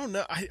 Yeah, I don't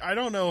know. I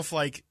don't know if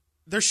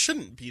there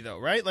shouldn't be, though,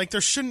 right? Like,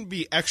 there shouldn't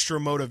be extra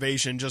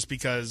motivation just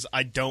because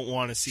I don't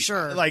want to see.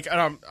 Sure. Like, I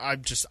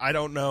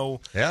don't know.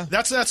 Yeah.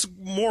 That's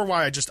more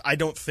why I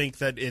don't think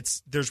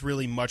that there's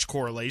really much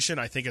correlation.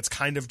 I think it's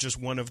kind of just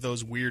one of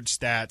those weird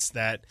stats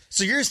that.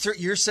 So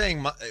you're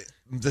saying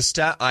the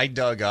stat I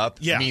dug up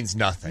means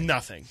nothing.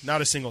 Nothing. Not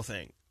a single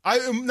thing. I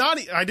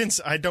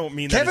don't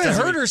mean Kevin that.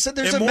 Herter said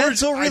there's a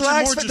mental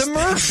relax for the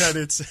Murph. That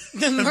it's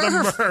the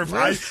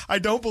Murph. I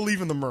don't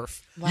believe in the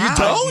Murph. Wow. You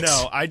don't?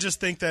 No, I just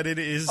think that it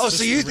is. Oh,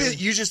 so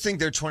you just think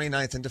they're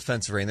 29th in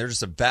defensive rating? They're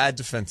just a bad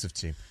defensive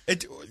team.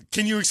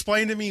 Can you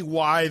explain to me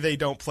why they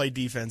don't play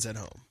defense at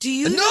home? Do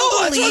you No,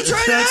 that's what I'm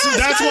trying to ask.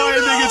 That's why I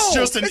think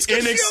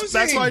it's just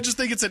That's why I just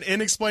think it's an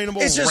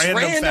inexplainable. It's just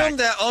random fact.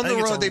 that on the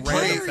road they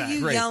play. Why are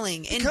you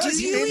yelling? And Because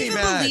do you you made me even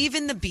mad. believe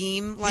in the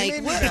beam? Like,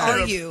 made me what mad.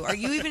 are you? Are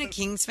you even a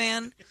Kings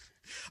fan?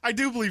 I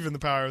do believe in the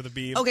power of the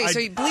beam. Okay, so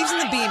he believes in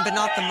the beam, but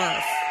not the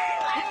Murph.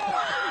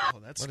 Oh,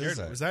 that's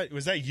scary.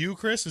 Was that you,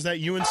 Chris? Was that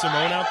you and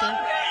Simone out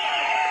there?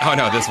 Oh,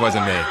 no, this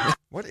wasn't me.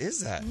 What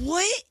is that?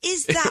 What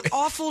is that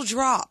awful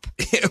drop?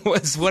 It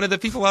was one of the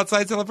people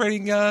outside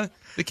celebrating the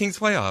Kings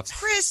playoffs.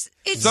 Chris,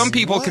 it's Some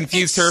people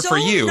confused her for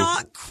you. It's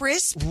not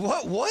crisp.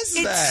 What was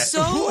that? It's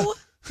so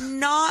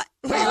not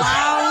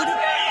loud.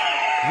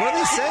 What are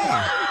they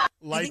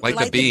saying? Like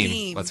the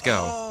beam. Let's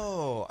go.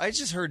 Oh, I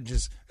just heard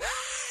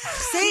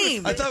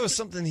Same. I thought it was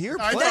something here.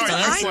 I playing.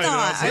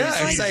 thought.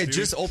 I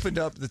just opened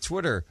up the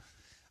Twitter.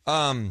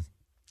 Can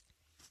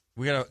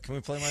we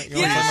play my? You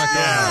Yeah. wanna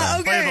play my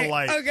call? Play the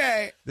light.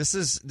 Okay. This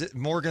is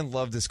Morgan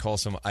loved this call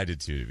so much. I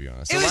did too, to be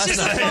honest. It was just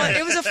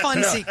a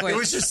fun sequence. It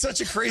was just such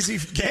a crazy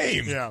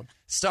game. Yeah.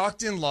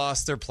 Stockton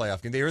lost their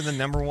playoff game. They were the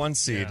number 1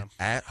 seed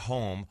at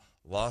home.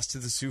 Lost to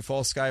the Sioux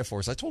Falls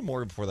Skyforce. I told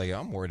Morgan before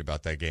I'm worried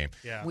about that game.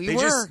 Yeah.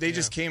 They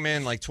just came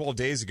in like 12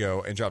 days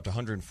ago and dropped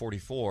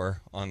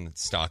 144 on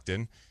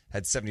Stockton.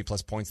 Had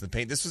 70-plus points in the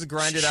paint. This was a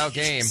grinded-out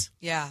game.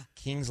 Yeah.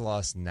 Kings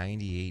lost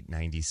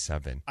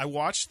 98-97. I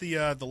watched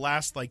the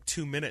last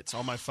 2 minutes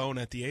on my phone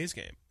at the A's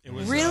game. It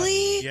was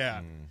Really? yeah.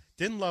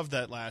 Didn't love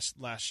that last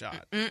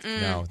shot.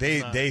 No,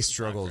 they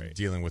struggled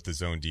dealing with the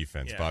zone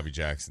defense. Yeah. Bobby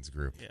Jackson's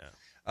group.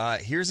 Yeah.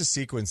 Here's a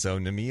sequence though.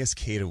 Neemias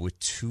Queta with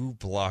 2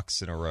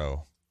 blocks in a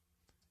row.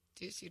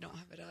 Dude, you don't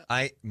have it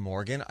up.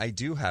 Morgan, I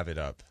do have it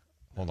up.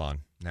 Hold on.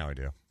 Now I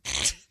do.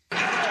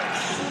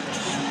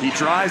 He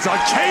drives on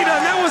Keita,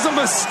 and that was a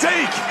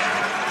mistake.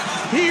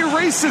 He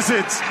erases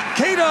it.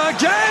 Keita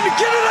again,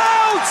 get it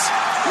out!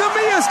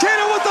 Namias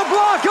Keita with the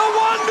block,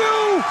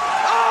 Awandu!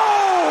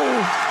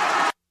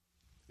 Oh!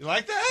 You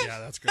like that? Yeah,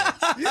 that's great.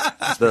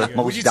 The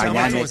most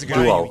dynamic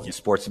duo in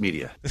sports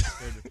media.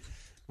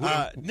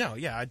 No,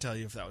 yeah, I'd tell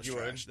you if that was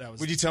trash.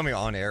 Would you tell me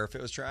on air if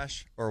it was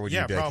trash? Or would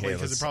you be probably, like, hey,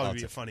 because it'd probably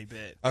be a funny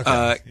bit.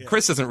 Okay.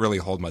 Chris doesn't really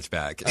hold much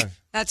back.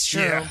 That's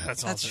true. Yeah,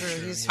 that's true.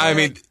 He's I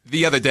mean,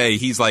 the other day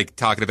he's like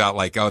talking about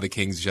like, oh, the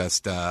Kings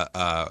just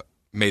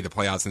made the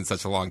playoffs in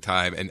such a long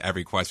time, and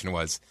every question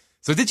was,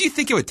 so did you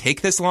think it would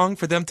take this long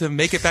for them to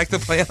make it back to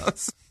the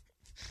playoffs?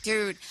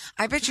 Dude,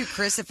 I bet you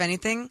Chris, if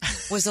anything,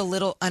 was a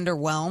little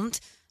underwhelmed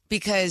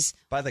because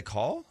by the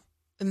call?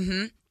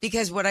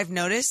 Because what I've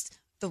noticed,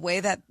 the way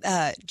that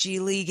G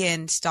League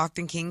and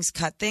Stockton Kings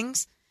cut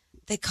things,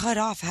 they cut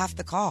off half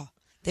the call.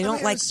 They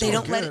don't let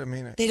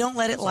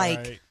it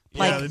like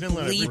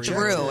bleed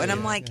through. And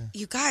I'm like,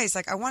 you guys,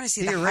 like I want to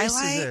see the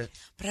highlight,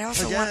 but I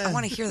also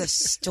want to hear the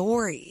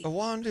story.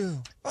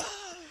 Awandu.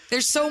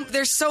 There's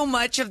so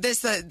much of this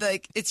that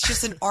like it's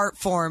just an art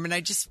form, and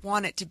I just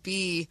want it to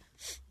be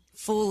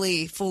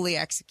fully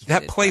executed.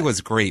 That play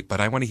was great, but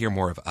I want to hear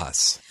more of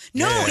us.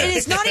 No, and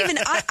it's not even.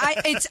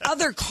 It's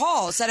other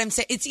calls that I'm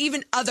saying. It's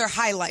even other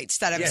highlights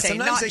that I'm saying,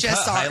 not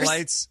just ours.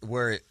 Highlights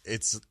where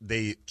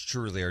they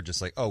truly are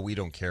just like, oh, we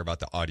don't care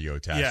about the audio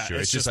attached to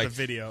it. It's just like the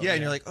video. Yeah,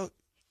 and you're like, oh.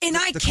 And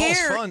I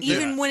care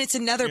even when it's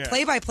another Yeah.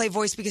 play-by-play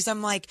voice because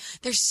I'm like,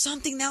 there's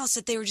something else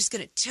that they were just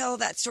going to tell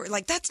that story.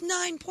 Like, that's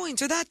 9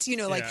 points, or that's,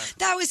 like,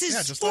 that was his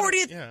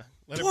 40th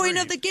point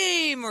of the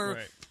game, or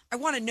I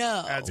want to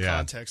know. Adds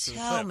context to the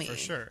Tell clip, me. for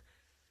sure.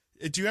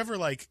 Do you ever,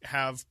 like,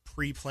 have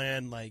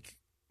pre-planned, like,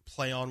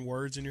 play on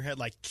words in your head?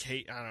 Like,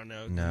 Kate, I don't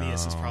know. No.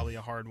 Nias is probably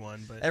a hard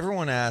one, but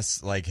Everyone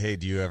asks, like, hey,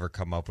 do you ever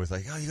come up with,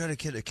 like, oh, you got to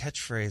get a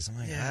catchphrase? I'm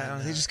like, I don't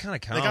know. They just kind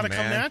of come, they got to man.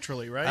 come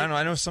naturally, right? I don't know.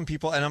 I know some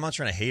people, and I'm not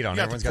trying to hate on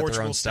You it. got Everyone's the got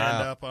their own Portugal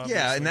style. stand-up, Yeah, and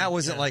obviously. that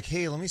wasn't like,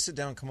 hey, let me sit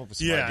down and come up with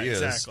some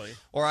ideas. Exactly.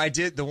 Or I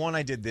did, the one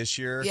I did this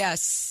year.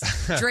 Yes.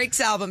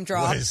 Drake's album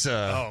dropped. Was,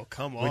 oh,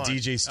 come on. with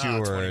DJ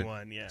Stewart.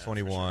 21,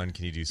 21, sure.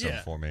 Can you do something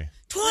for me?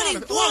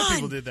 21. A lot of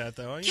people did that,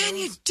 though. Can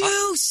you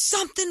do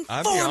something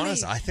I'll for be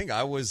honest, me? I think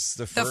I was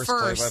the first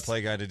first.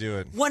 play-by-play guy to do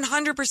it.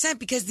 100%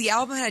 because the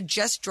album had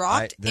just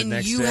dropped The and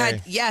next you day,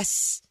 had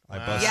yes. I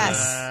busted Yes.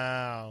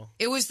 Wow.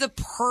 It was the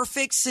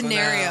perfect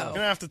scenario. I'm going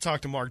to have to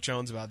talk to Mark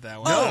Jones about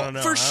that one. Oh, I don't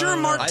know. for sure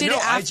Mark did it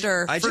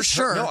after. I for just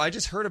sure. I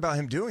just heard about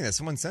him doing that.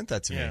 Someone sent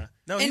that to me. Yeah.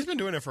 No, he's been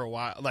doing it for a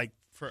while. Like,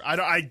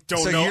 I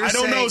don't So know. you're I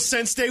don't know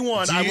saying- since day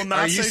one. I will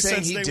not Are you say saying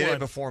since he day did one. it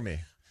before me?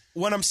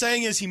 What I'm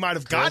saying is he might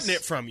have gotten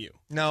it from you.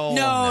 No.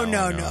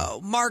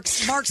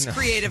 Mark's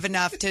creative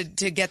enough to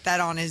get that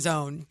on his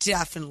own,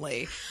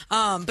 definitely.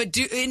 But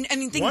think One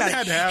about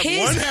had it. to have-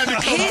 one had to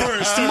come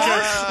first,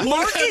 okay? Mark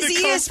One had is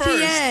to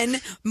come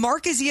ESPN.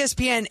 Mark is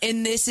ESPN,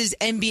 and this is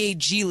NBA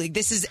G League.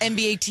 This is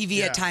NBA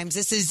TV at times.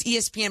 This is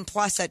ESPN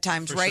Plus at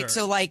times, For right? sure.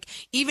 So, like,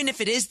 even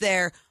if it is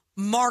there,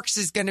 Mark's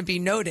is going to be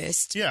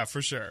noticed. Yeah,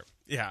 for sure.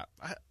 Yeah.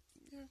 I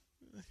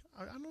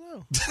don't know.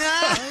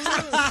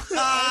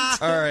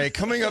 All right,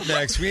 coming up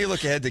next, we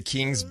look ahead to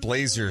Kings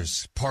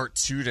Blazers Part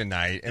 2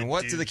 tonight. And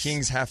what do the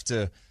Kings have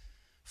to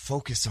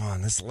focus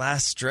on this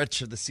last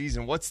stretch of the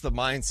season? What's the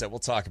mindset? We'll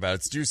talk about it.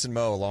 It's Duece and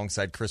Mo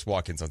alongside Chris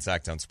Watkins on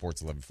Sacktown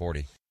Sports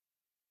 1140.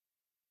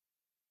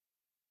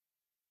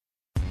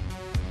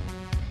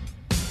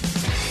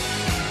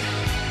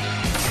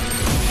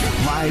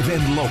 Live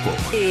and local.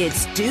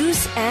 It's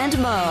Duece and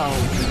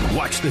Mo.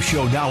 Watch the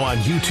show now on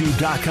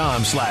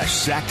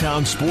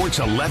youtube.com/Sacktown Sports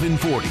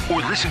 1140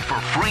 or listen for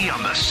free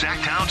on the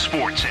Sacktown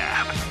Sports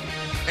app.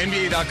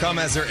 NBA.com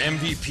has their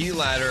MVP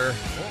ladder.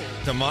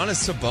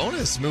 Domantas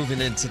Sabonis moving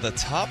into the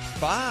top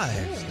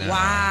 5 now.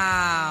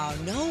 Wow.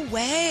 No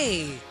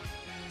way.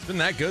 It's been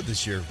that good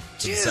this year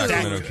for the Dude.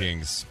 Sacramento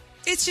Kings.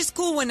 It's just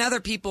cool when other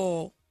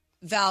people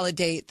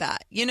validate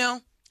that, you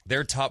know?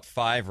 Their top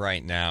 5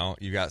 right now,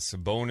 you got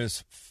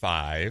Sabonis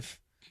 5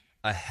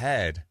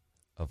 ahead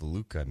of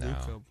Luka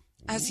now.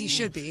 As he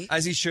should be.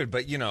 As he should,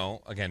 but,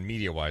 again,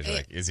 media-wise,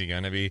 like, is he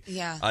going to be?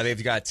 Yeah.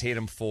 They've got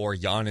Tatum 4,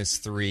 Giannis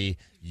 3,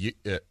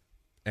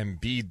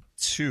 Embiid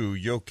 2,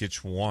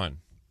 Jokic 1.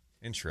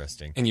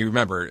 Interesting. And you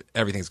remember,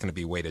 everything's going to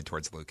be weighted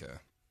towards Luka.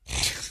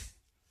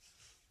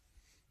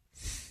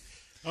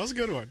 That was a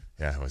good one.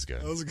 Yeah, that was good.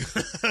 That was a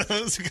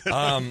good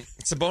one.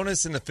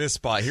 Sabonis in the 5th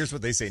spot. Here's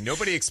what they say.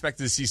 Nobody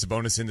expected to see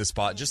Sabonis in this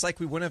spot, just like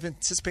we wouldn't have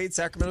anticipated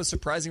Sacramento's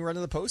surprising run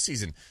in the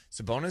postseason.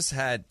 Sabonis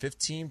had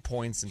 15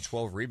 points and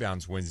 12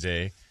 rebounds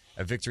Wednesday,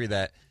 a victory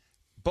that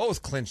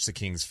both clinched the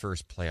Kings'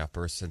 first playoff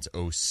berth since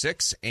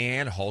 2006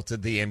 and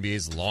halted the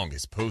NBA's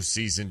longest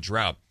postseason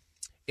drought.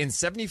 In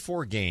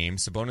 74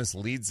 games, Sabonis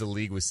leads the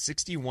league with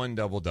 61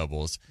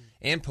 double-doubles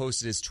and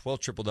posted his 12th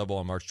triple-double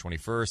on March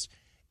 21st.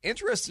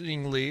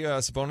 Interestingly,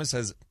 Sabonis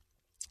has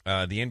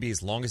the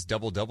NBA's longest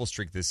double-double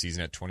streak this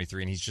season at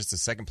 23, and he's just the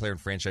second player in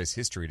franchise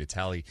history to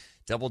tally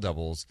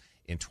double-doubles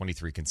in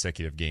 23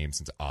 consecutive games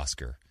since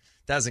Oscar.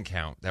 That doesn't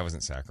count. That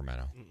wasn't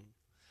Sacramento.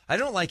 I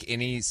don't like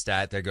any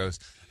stat that goes,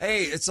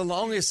 hey, it's the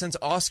longest since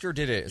Oscar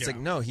did it. It's like,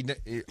 no,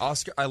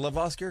 Oscar. I love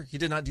Oscar. He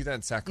did not do that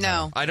in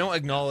Sacramento. No. I don't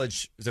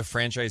acknowledge the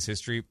franchise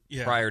history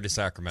prior to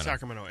Sacramento.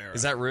 Sacramento era.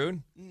 Is that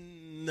rude?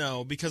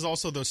 No, because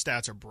also those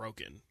stats are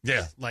broken.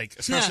 Yeah. Like,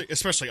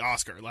 especially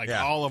Oscar. Like,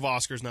 all of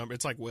Oscar's numbers.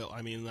 It's like Will.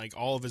 I mean, like,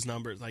 all of his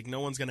numbers. Like, no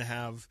one's going to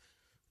have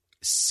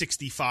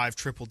 65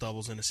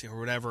 triple-doubles in a season or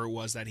whatever it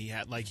was that he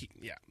had. Like,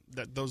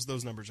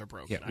 those numbers are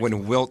broken. Yeah,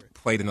 when Wilt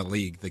played in the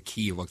league, the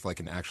key looked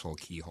like an actual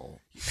keyhole.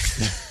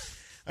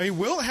 I mean,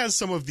 Wilt has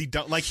some of the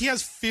like he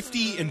has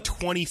 50 and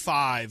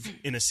 25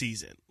 in a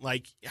season.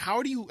 Like,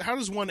 how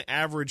does one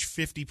average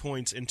 50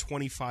 points and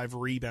 25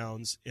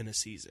 rebounds in a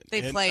season?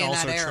 They and play in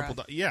also that era.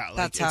 Like,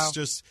 that's it's how.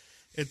 just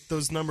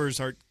those numbers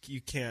are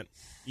you can't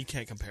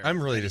compare.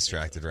 I'm really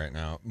distracted right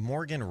now.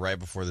 Morgan, right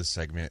before this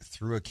segment,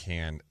 threw a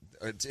can.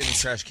 It's in the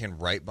trash can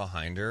right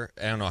behind her.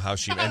 I don't know how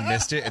she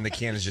missed it, and the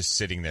can is just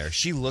sitting there.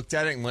 She looked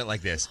at it and went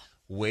like this,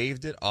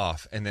 waved it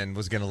off, and then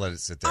was going to let it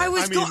sit there. I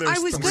was going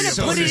to put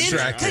it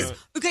in.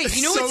 Okay,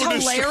 you know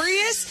what's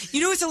hilarious? You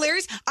know what's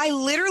hilarious? I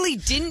literally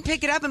didn't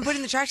pick it up and put it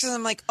in the trash can.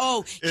 I'm like,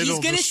 oh, he's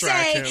going to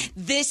say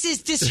this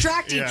is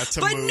distracting.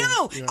 But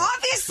no,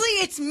 obviously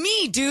it's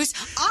me, Deuce.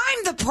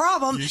 I'm the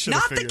problem,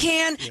 not the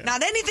can,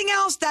 not anything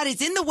else that is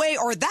in the way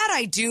or that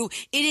I do.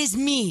 It is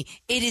me.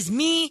 It is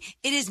me.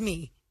 It is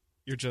me.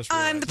 You're just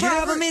I'm the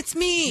problem. It's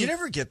me. You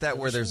never get that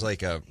where there's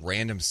like a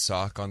random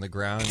sock on the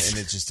ground and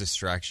it just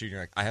distracts you. You're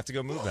like, I have to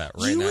go move that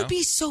right now. You would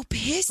be so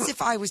pissed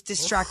if I was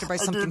distracted by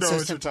something so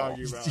simple.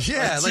 You're talking about.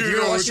 Yeah, like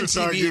you're watching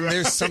TV and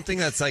there's something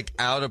that's like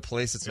out of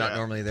place that's not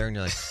normally there, and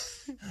you're like,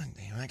 oh,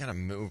 damn, I gotta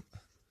move.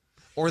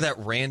 Or that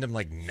random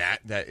like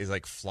gnat that is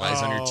like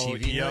flies on your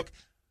TV. You're like,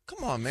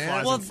 come on,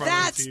 man. Well,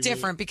 that's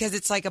different because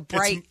it's like a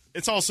bright.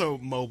 It's also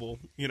mobile,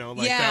 that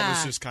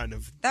was just kind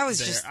of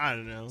just I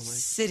don't know,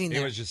 sitting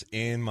there. It was just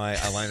in my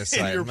line of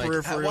sight. your I'm like,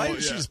 peripheral, why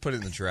didn't you just put it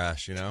in the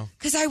trash?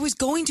 Because I was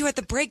going to at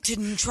the break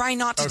to try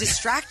not to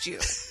distract you,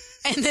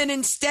 and then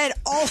instead,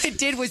 all it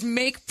did was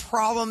make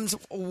problems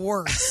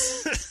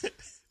worse.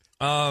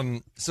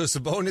 So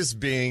Sabonis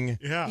being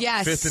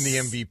fifth in the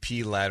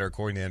MVP ladder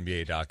according to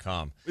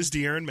NBA.com. Is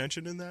De'Aaron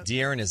mentioned in that?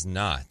 De'Aaron is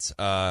not.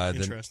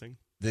 Interesting.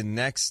 The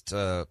next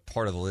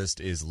part of the list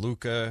is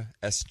Luka,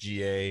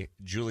 SGA,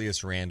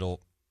 Julius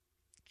Randle,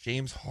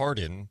 James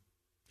Harden,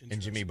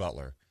 and Jimmy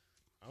Butler.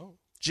 Oh.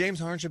 James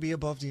Harden should be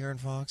above De'Aaron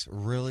Fox?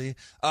 Really?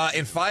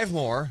 And 5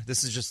 more.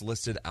 This is just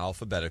listed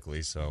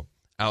alphabetically, so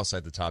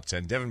outside the top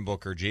 10. Devin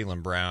Booker,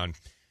 Jaylen Brown,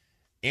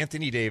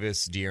 Anthony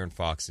Davis, De'Aaron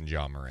Fox, and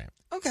John Morant.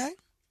 Okay.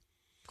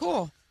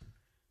 Cool.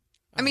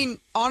 I mean,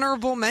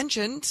 honorable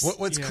mentions.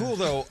 What's cool,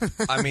 though,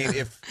 I mean,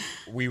 if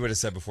we would have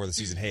said before the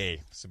season,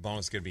 hey, Sabonis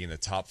is going to be in the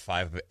top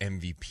 5 of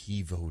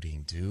MVP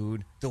voting,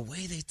 dude. The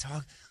way they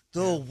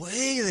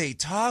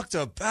talked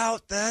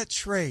about that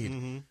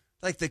trade.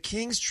 Like the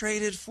Kings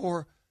traded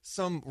for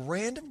some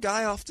random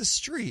guy off the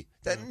street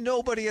that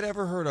nobody had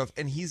ever heard of,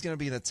 and he's going to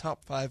be in the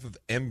top 5 of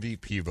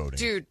MVP voting.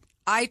 Dude,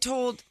 I'm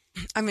going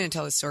to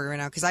tell this story right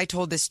now because I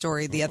told this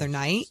story the other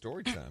night.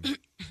 Story time.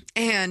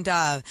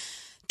 And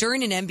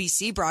during an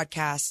NBC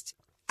broadcast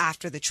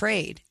after the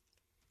trade,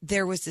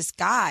 there was this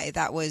guy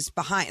that was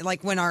behind,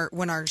 like when our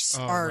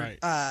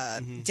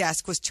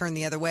desk was turned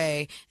the other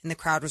way and the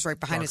crowd was right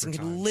behind us and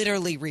could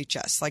literally reach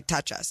us, like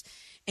touch us.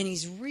 And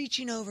he's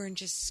reaching over and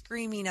just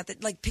screaming at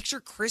picture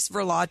Chris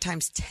Verlaud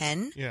times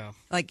 10. Yeah.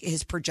 Like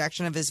his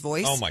projection of his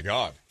voice. Oh my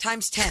God.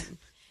 Times 10.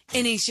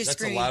 And he's just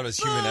screaming. That's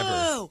the loudest human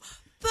ever.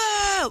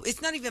 Boo!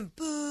 It's not even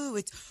boo,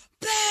 it's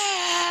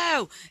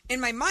boo!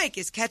 And my mic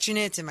is catching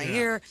it in my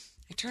ear.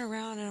 I turn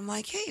around and I'm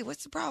like, hey,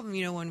 what's the problem?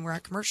 When we're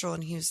at commercial,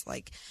 and he was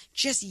like,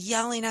 just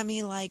yelling at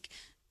me like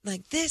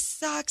this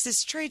sucks,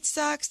 this trade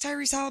sucks,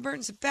 Tyrese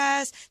Halliburton's the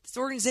best, this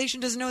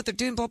organization doesn't know what they're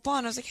doing, blah, blah.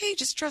 And I was like, hey,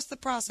 just trust the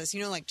process,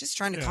 just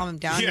trying to calm him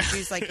down. And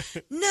he's like,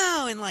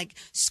 no, and like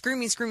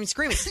screaming.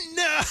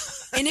 No.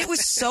 And it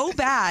was so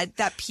bad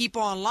that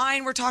people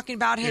online were talking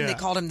about him. They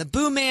called him the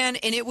Boo Man.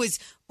 And it was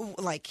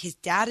like his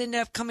dad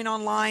ended up coming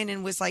online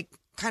and was like,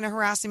 kind of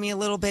harassing me a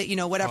little bit,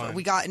 whatever. Fine.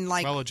 We got in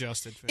like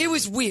well-adjusted. It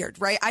was weird,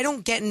 right? I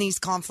don't get in these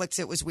conflicts.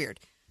 It was weird.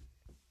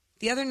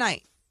 The other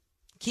night,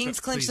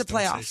 Kings clinched the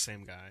playoffs.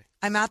 Same guy.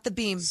 I'm at the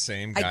beam.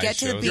 Same guy. I get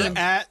to the beam. You're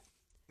at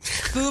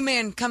Boo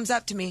Man comes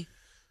up to me,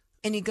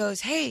 and he goes,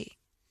 "Hey,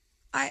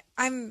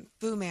 I'm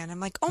Boo Man."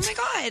 I'm like, "Oh my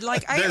God!"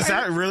 Like, is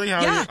that really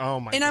how? Yeah.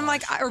 Oh my. And I'm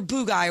like, or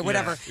Boo Guy or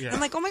whatever. Yeah.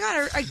 I'm like, "Oh my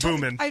God!" I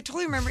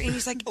totally remember. And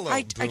he's like, Hello,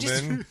 I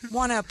just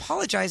want to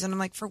apologize. And I'm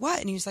like, "For what?"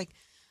 And he was like,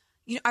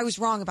 I was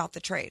wrong about the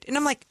trade. And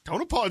I'm like,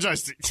 don't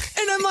apologize to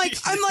and I'm like,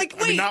 wait.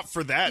 I mean, not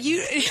for that.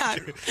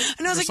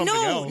 And I was like,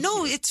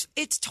 no,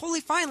 it's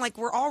totally fine. Like,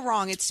 we're all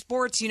wrong. It's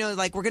sports,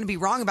 like we're going to be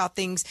wrong about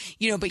things,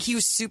 but he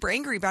was super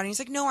angry about it. He's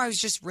like, no, I was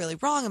just really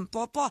wrong and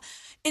blah, blah.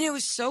 And it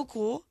was so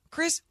cool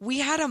Chris, we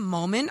had a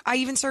moment. I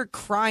even started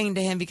crying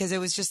to him because it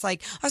was just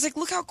like, I was like,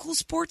 look how cool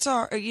sports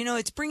are.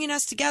 It's bringing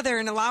us together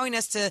and allowing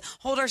us to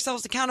hold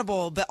ourselves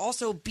accountable, but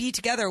also be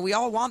together. We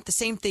all want the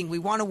same thing. We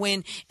want to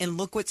win. And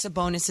look what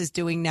Sabonis is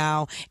doing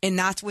now. And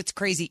that's what's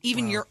crazy.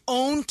 Even your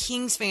own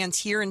Kings fans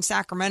here in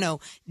Sacramento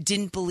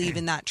didn't believe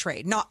in that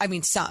trade.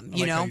 Some,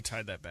 you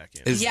tied that back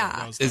in.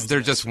 Is there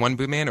just one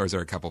Boo Man or is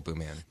there a couple Boo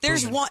Man?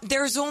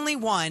 There's only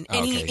one.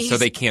 And so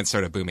they can't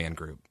start a Boo Man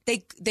group.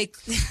 They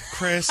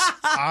Chris,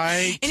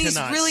 and he's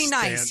really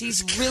nice.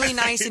 He's really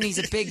nice, and he's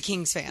a big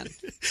Kings fan.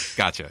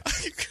 Gotcha.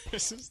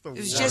 Chris is the It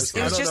was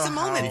just a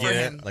moment for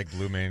him. Like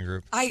Blue Man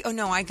Group.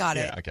 I got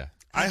it. Okay.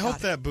 I hope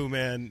that Boo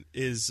Man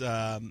is.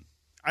 I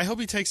hope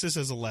he takes this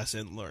as a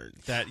lesson learned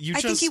that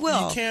I think he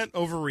will. You can't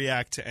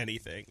overreact to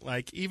anything.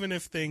 Like even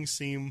if things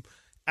seem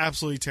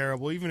absolutely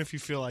terrible, even if you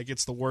feel like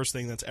it's the worst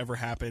thing that's ever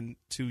happened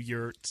to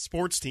your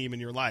sports team in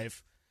your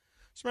life.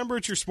 Just remember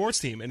it's your sports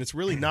team, and it's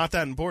really not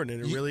that important,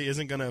 and it really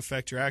isn't going to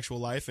affect your actual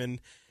life, and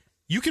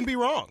you can be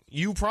wrong.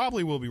 You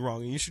probably will be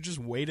wrong, and you should just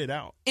wait it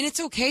out. And it's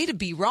okay to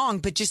be wrong,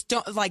 but just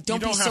don't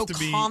be so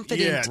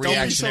confident.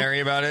 Reactionary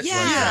about it?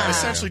 Yeah.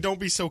 Essentially,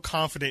 don't be so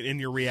confident in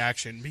your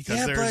reaction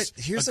because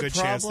there's a good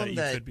chance that you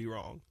could be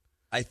wrong.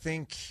 I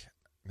think...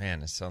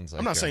 Man, it sounds like...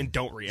 I'm not saying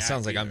don't react. It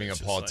sounds like I'm being a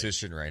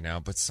politician right now,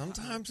 but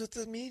sometimes with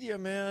the media,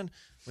 man,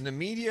 when the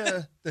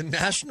media, the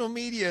national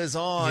media is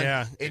on,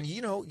 and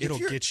it'll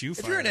get you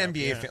fired if you're an up,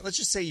 NBA fan, let's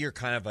just say you're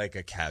kind of like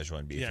a casual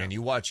NBA fan,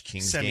 you watch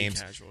Kings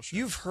games,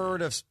 you've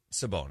heard of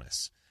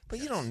Sabonis, but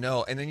you don't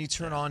know, and then you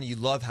turn on, you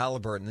love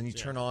Halliburton, and then you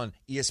turn on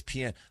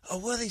ESPN,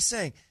 what are they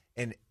saying?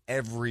 And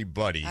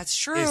everybody That's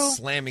true. is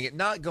slamming it,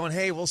 not going,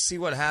 hey, we'll see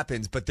what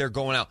happens, but they're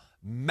going out,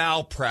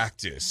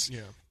 malpractice.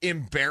 Yeah.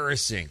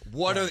 Embarrassing.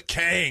 What are the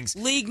Kangs?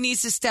 League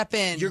needs to step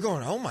in. You're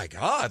going, oh my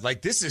God,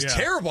 like this is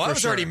terrible. I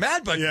was already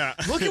mad, but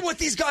look at what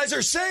these guys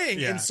are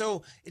saying. And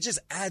so it just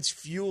adds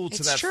fuel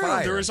to that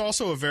fire. There is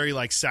also a very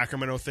like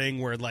Sacramento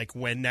thing where like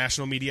when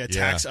national media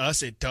attacks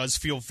us, it does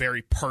feel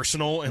very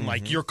personal and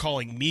like you're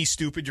calling me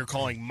stupid, you're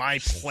calling my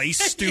place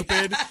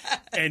stupid,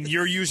 and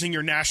you're using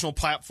your national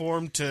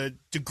platform to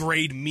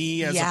degrade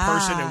me as a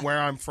person and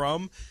where I'm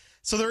from.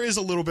 So there is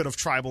a little bit of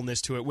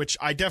tribalness to it, which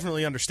I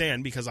definitely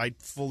understand because I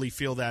fully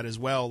feel that as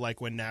well, like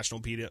when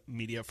national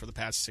media for the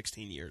past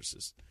 16 years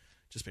has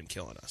just been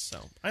killing us. So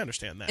I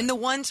understand that. And the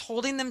ones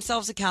holding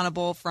themselves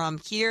accountable from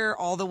here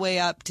all the way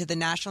up to the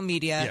national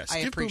media, I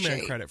appreciate. Give Boo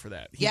Man credit for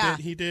that.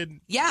 He did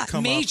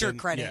come major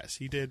credit. Yes,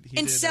 he did.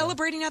 And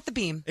celebrating at the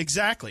beam.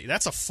 Exactly.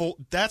 That's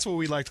what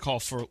we like to call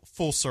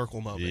full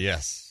circle moment.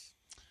 Yes.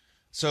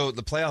 So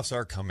the playoffs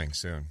are coming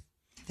soon.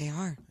 They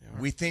are.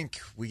 We think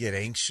we get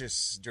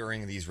anxious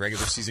during these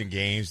regular season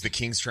games. The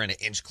Kings trying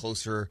to inch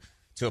closer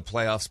to a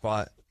playoff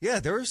spot. Yeah,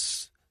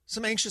 there's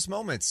some anxious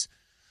moments.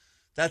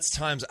 That's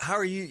times.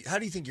 How do you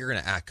think you're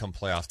going to act come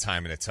playoff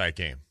time in a tight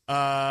game?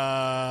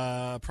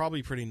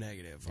 Probably pretty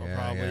negative.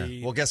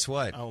 Well, guess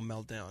what? I'll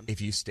melt down.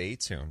 If you stay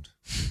tuned,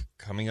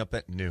 coming up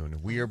at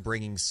noon, we are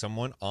bringing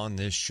someone on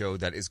this show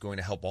that is going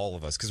to help all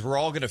of us because we're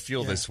all going to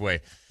feel this way.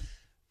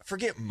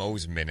 Forget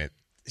Mo's Minute.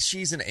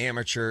 She's an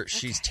amateur.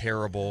 She's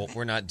terrible.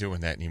 We're not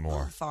doing that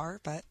anymore. Far,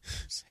 but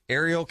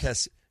Ariel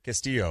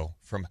Castillo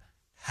from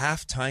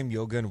Halftime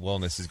Yoga and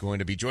Wellness is going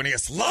to be joining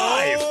us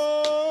live,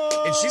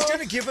 and she's going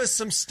to give us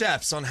some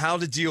steps on how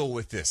to deal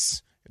with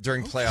this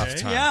during playoff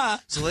time. Yeah.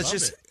 So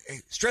let's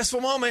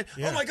stressful moment.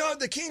 Yeah. Oh my God,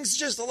 the Kings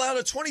just allowed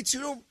a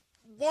 22-1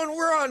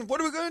 we're on.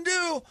 What are we going to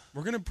do?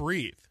 We're going to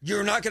breathe.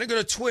 You're not going to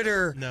go to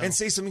Twitter and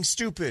say something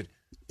stupid.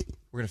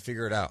 We're going to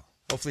figure it out.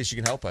 Hopefully she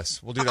can help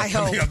us. We'll do that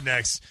coming up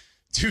next.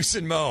 Duece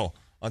and Mo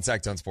on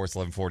Sacktown Sports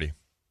 1140.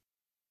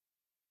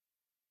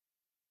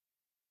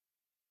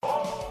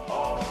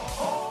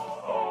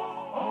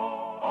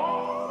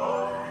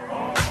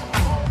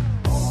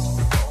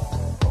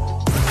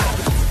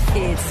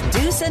 It's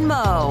Duece and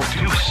Mo.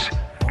 Duece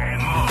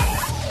and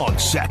Mo on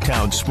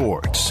Sacktown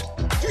Sports.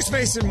 Deuce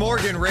Mason,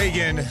 Morgan,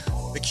 Reagan.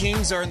 The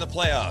Kings are in the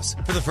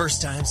playoffs for the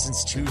first time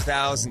since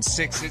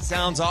 2006. It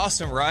sounds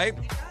awesome, right?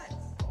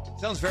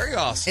 Sounds very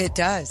awesome. It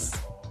does.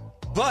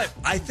 But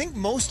I think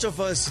most of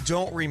us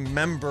don't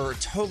remember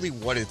totally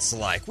what it's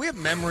like. We have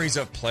memories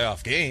of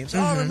playoff games.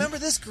 Oh, remember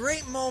this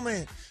great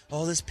moment.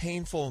 Oh, this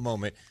painful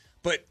moment.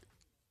 But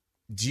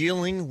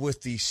dealing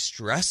with the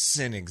stress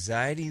and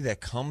anxiety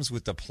that comes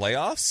with the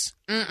playoffs?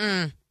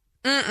 I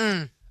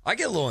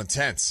get a little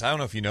intense. I don't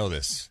know if you know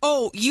this.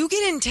 Oh, you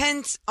get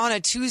intense on a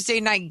Tuesday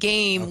night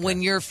game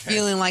when you're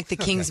feeling like the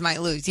Kings might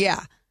lose.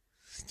 Yeah.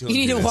 You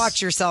need to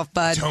watch yourself,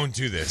 bud. Don't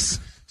do this.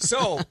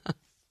 So...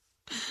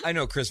 I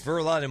know Chris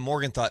Verlat and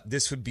Morgan thought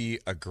this would be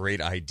a great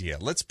idea.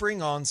 Let's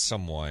bring on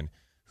someone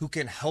who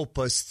can help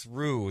us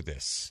through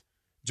this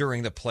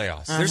during the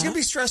playoffs. There's going to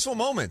be stressful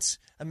moments.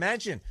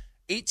 Imagine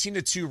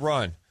 18-2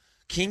 run.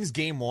 Kings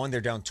game 1,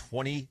 they're down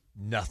 20-0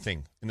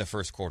 in the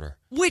first quarter.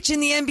 Which in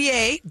the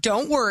NBA,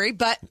 don't worry,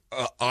 but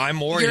I'm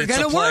worried you're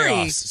going to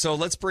worry. So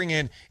let's bring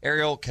in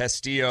Ariel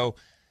Castillo.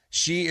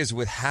 She is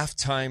with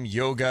Halftime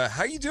Yoga.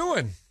 How you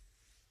doing?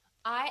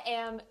 I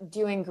am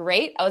doing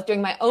great. I was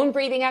doing my own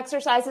breathing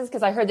exercises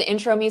because I heard the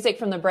intro music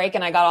from the break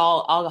and I got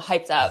all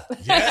hyped up.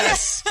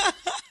 Yes.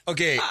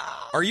 Okay.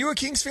 Are you a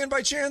Kings fan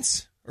by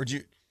chance? Or do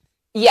you?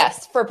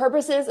 Yes. For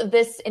purposes of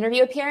this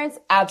interview appearance,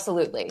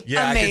 absolutely.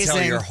 Yeah, Amazing. I can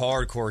tell you're a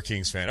hardcore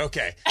Kings fan.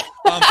 Okay.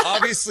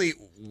 Obviously,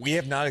 we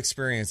have not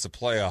experienced the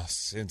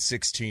playoffs in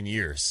 16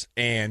 years.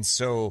 And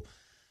so,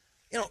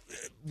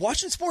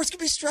 watching sports can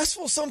be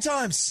stressful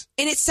sometimes.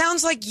 And it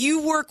sounds like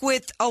you work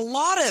with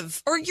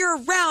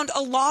you're around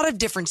a lot of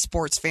different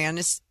sports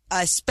fans,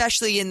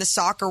 especially in the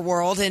soccer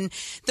world. And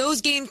those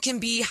games can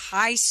be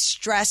high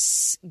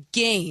stress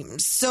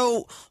games.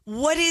 So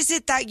what is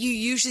it that you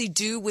usually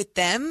do with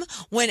them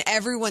when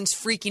everyone's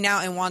freaking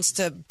out and wants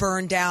to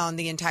burn down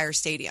the entire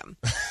stadium?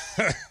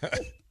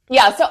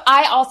 Yeah, so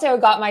I also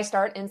got my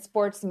start in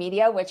sports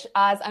media, which,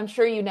 as I'm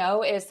sure you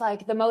know, is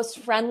like the most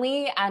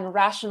friendly and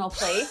rational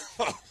place.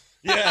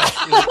 Yeah,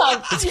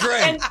 it's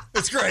great.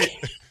 It's great.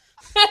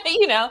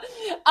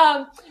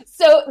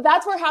 So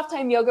that's where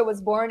Halftime Yoga was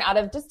born, out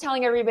of just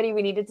telling everybody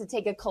we needed to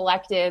take a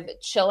collective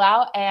chill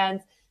out. And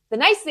the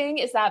nice thing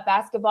is that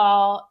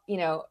basketball,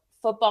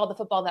 football, the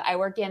football that I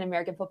work in,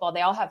 American football,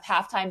 they all have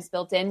halftimes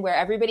built in where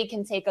everybody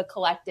can take a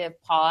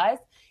collective pause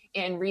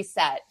and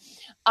reset.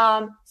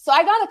 So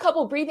I got a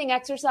couple breathing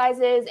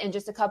exercises and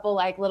just a couple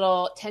like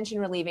little tension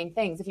relieving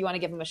things if you want to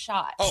give them a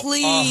shot. Oh,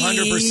 please.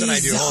 100% I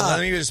do. Hold on,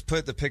 let me just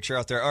put the picture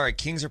out there. All right,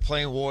 Kings are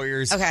playing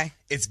Warriors. Okay.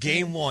 It's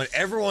game 1.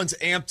 Everyone's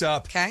amped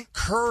up. Okay.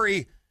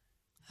 Curry.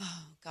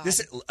 Oh, God.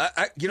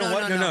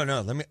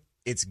 No.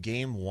 It's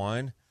game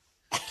 1.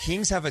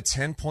 Kings have a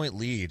 10-point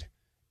lead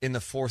in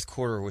the fourth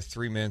quarter with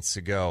 3 minutes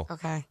to go.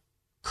 Okay.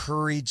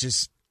 Curry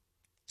just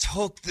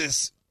took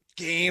this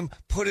game,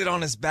 put it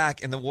on his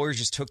back, and the Warriors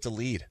just took the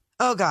lead.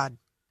 Oh, God.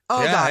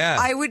 Oh, Yeah, God. yeah.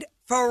 I would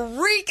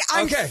freak.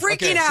 I'm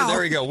freaking out. So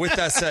there we go. With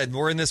that said,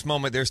 we're in this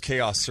moment. There's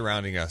chaos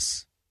surrounding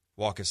us.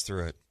 Walk us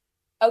through it.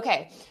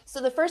 Okay.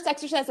 So the first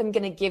exercise I'm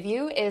going to give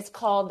you is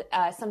called,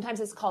 sometimes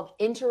it's called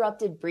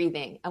interrupted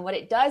breathing. And what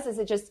it does is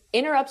it just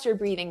interrupts your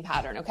breathing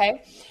pattern.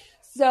 Okay.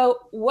 So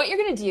what you're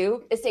going to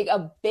do is take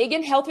a big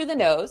inhale through the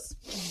nose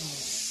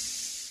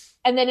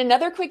and then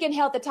another quick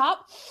inhale at the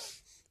top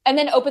and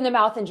then open the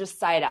mouth and just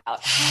sigh it out.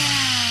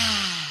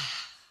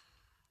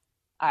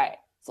 All right.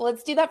 So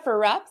let's do that for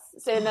reps.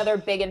 So another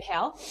big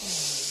inhale.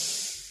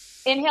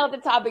 Inhale at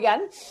the top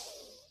again.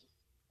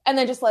 And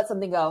then just let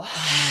something go.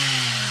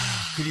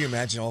 Could you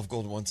imagine all of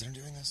Golden One Center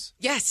doing this?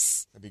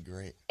 Yes. That'd be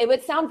great. It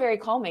would sound very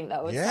calming,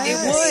 though.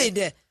 It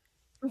would.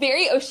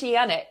 Very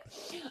oceanic.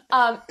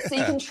 So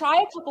you can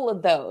try a couple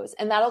of those,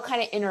 and that'll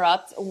kind of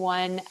interrupt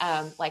one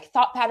like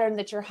thought pattern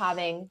that you're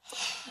having.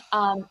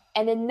 And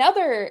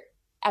another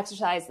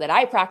exercise that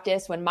I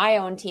practice when my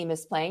own team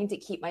is playing to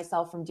keep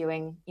myself from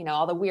doing,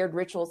 all the weird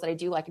rituals that I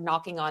do, like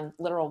knocking on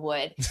literal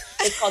wood.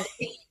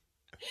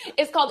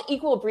 It's called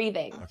equal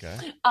breathing. Okay.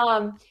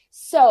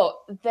 So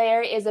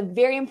there is a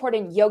very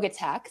important yoga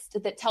text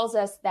that tells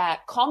us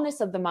that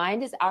calmness of the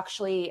mind is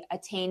actually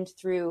attained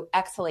through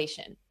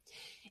exhalation.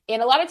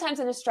 And a lot of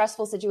times in a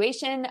stressful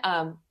situation,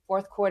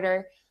 fourth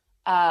quarter,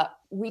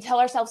 we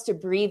tell ourselves to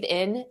breathe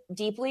in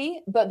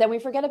deeply, but then we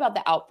forget about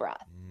the out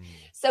breath.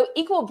 So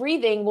equal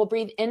breathing, we'll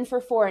breathe in for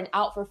 4 and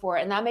out for 4.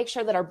 And that makes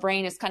sure that our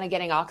brain is kind of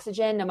getting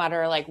oxygen no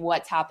matter like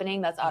what's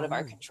happening that's out of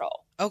our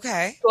control.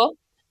 Okay. Cool.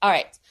 All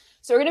right.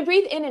 So we're going to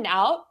breathe in and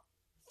out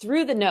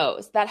through the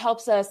nose. That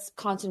helps us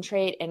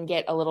concentrate and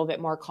get a little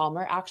bit more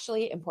calmer,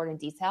 actually. Important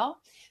detail.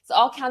 So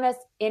I'll count us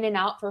in and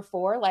out for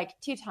 4, like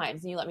 2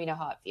 times, and you let me know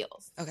how it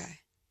feels. Okay.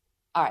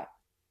 All right.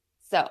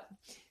 So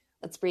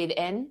let's breathe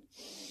in.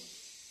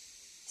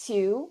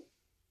 2,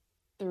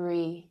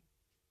 3,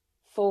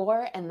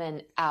 4, and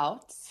then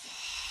out.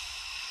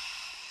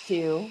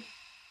 2,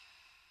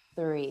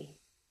 3,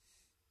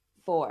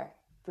 4.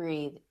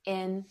 Breathe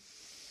in.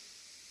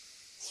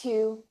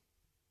 2,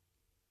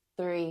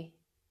 3,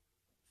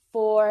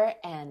 4,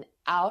 and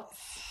out.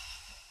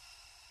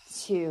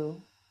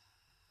 2,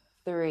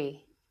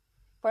 3,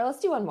 4. Let's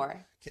do one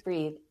more.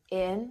 Breathe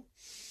in.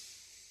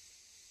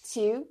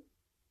 2,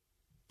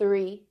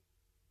 3,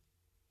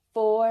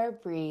 4.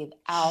 Breathe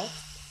out.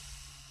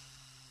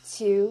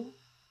 2,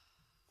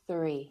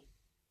 3,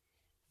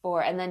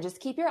 4. And then just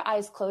keep your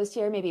eyes closed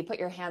here. Maybe put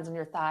your hands on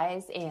your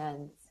thighs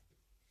and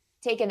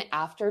take an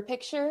after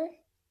picture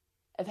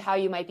of how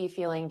you might be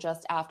feeling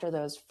just after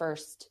those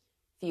first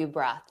few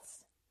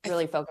breaths,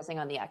 really focusing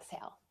on the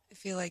exhale. I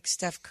feel like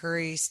Steph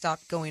Curry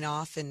stopped going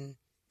off and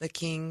the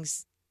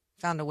Kings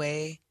found a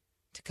way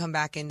to come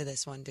back into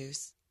this one,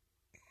 Duece.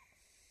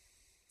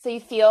 So you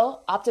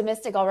feel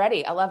optimistic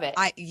already. I love it.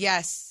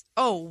 Yes.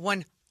 Oh,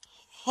 100%.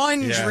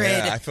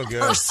 Yeah, I feel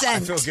good. I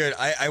feel good.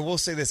 I will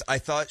say this. I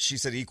thought she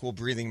said equal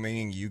breathing,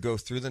 meaning you go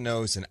through the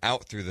nose and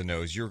out through the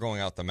nose. You're going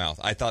out the mouth.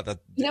 I thought that.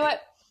 You know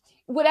what?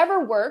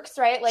 Whatever works,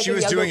 right? Like she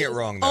was doing it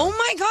wrong, though. Oh,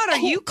 my God. Are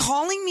you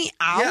calling me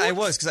out? Yeah, I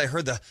was, because I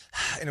heard and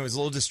it was a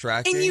little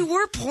distracting. And you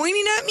were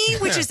pointing at me,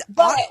 which is,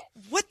 but,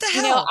 what the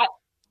hell?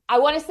 I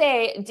want to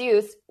say,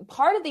 Duece,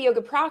 part of the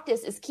yoga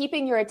practice is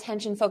keeping your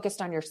attention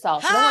focused on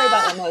yourself. So don't worry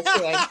about what Mo's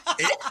doing.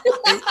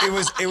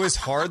 It was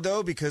hard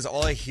though, because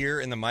all I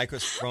hear in the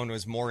microphone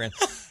was Morgan.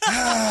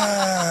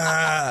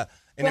 And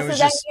it was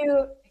so just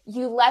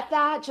you let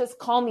that just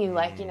calm you,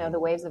 like the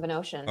waves of an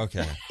ocean.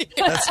 okay.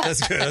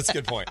 That's good. That's a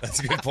good point.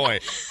 That's a good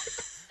point.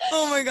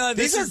 Oh my God,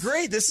 these are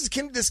great. This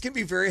can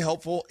be very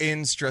helpful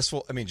in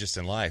stressful. I mean, just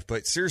in life,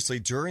 but seriously,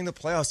 during the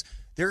playoffs,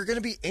 there are going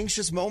to be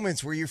anxious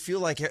moments where you feel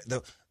like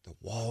the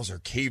walls are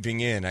caving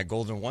in at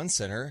Golden One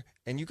Center,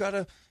 and you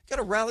gotta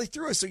rally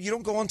through it so you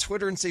don't go on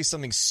Twitter and say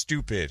something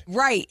stupid.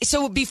 Right.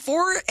 So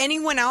before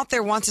anyone out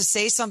there wants to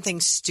say something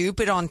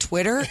stupid on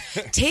Twitter,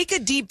 take a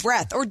deep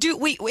breath or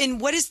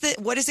and what is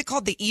it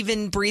called? The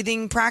even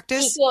breathing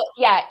practice?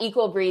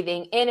 Equal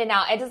breathing in and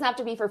out. It doesn't have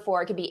to be for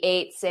 4. It could be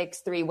 8, 6,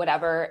 3,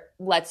 whatever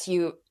lets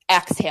you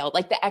exhale.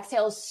 Like the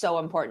exhale is so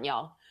important,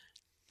 y'all.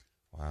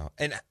 Wow.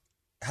 And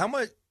how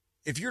much,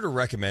 if you're to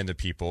recommend to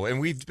people, and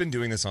we've been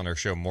doing this on our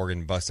show,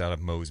 Morgan busts out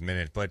of Mo's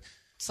Minute, but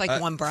it's like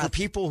one breath. For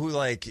people who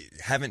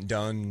haven't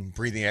done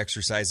breathing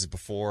exercises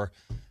before,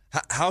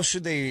 how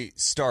should they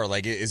start?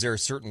 Like, is there a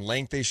certain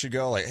length they should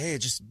go? Like, hey,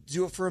 just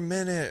do it for a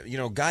minute,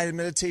 guided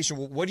meditation.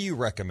 What do you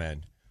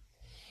recommend?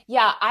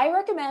 Yeah, I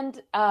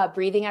recommend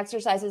breathing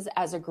exercises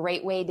as a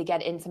great way to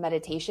get into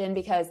meditation,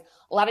 because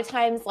a lot of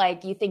times,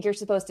 you think you're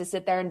supposed to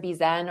sit there and be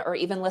zen or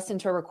even listen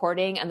to a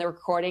recording, and the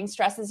recording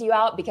stresses you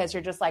out because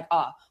you're just like,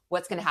 oh,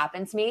 what's going to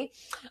happen to me?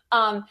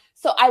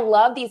 So I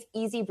love these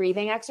easy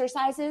breathing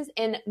exercises.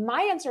 And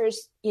my answer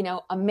is,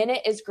 a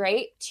minute is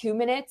great, 2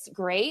 minutes,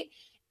 great.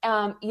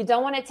 You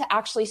don't want it to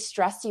actually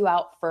stress you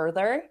out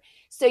further.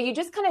 So you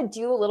just kind of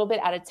do a little bit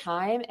at a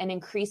time and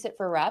increase it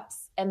for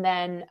reps. And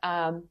then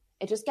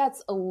it just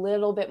gets a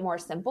little bit more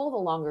simple the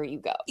longer you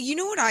go. You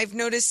know what I've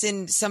noticed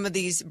in some of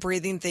these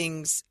breathing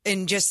things,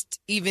 and just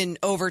even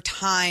over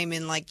time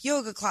in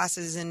yoga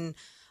classes and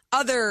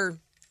other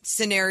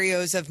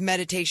scenarios of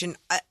meditation,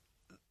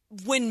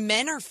 when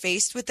men are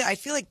faced with it, I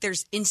feel like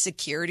there's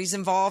insecurities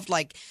involved.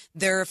 Like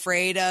they're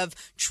afraid of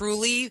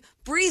truly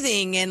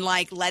breathing and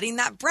letting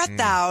that breath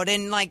out,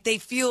 and they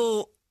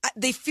feel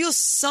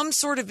some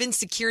sort of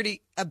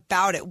insecurity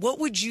about it. What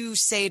would you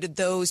say to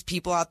those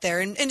people out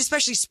there, and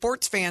especially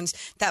sports fans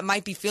that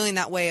might be feeling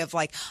that way of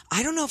I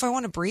don't know if I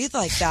want to breathe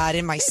like that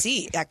in my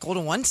seat at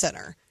Golden One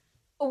Center?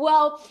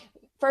 Well,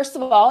 first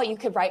of all, you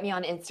could write me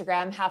on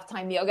Instagram,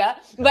 Halftime Yoga.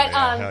 But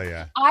hell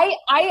yeah.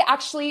 I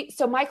actually,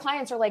 so my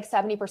clients are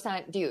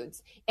 70%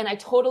 dudes, and I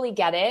totally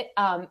get it.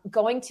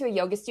 Going to a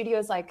yoga studio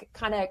is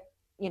kind of,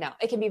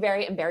 it can be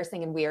very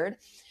embarrassing and weird.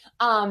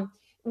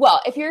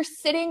 Well, if you're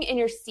sitting in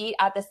your seat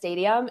at the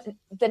stadium,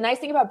 the nice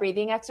thing about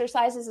breathing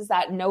exercises is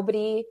that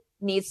nobody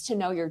needs to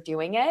know you're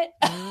doing it.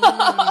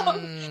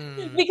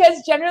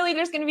 Because generally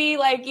there's going to be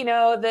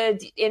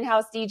the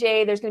in-house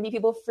DJ, there's going to be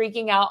people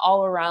freaking out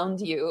all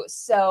around you.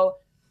 So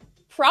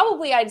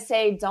probably I'd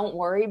say don't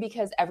worry,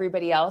 because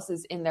everybody else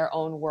is in their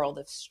own world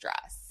of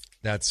stress.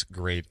 That's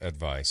great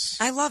advice.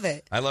 I love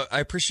it. I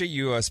appreciate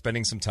you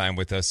spending some time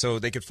with us. So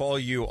they could follow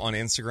you on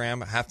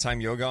Instagram,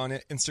 Halftime Yoga on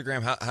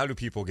Instagram. How do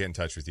people get in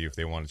touch with you if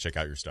they want to check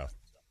out your stuff?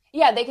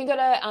 Yeah, they can go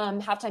to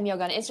Halftime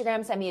Yoga on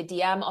Instagram, send me a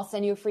DM. I'll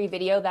send you a free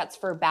video that's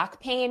for back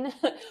pain,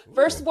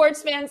 for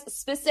sports fans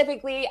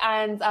specifically.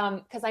 And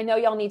because I know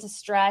y'all need to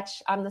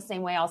stretch. I'm the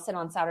same way. I'll sit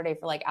on Saturday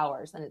for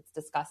hours, and it's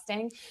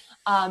disgusting.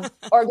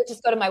 Or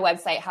just go to my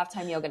website,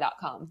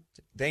 halftimeyoga.com.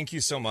 Thank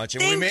you so much.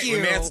 And we may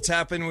have to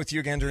tap in with you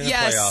again during the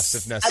playoffs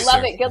if necessary. I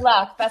love it. Good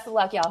luck. Best of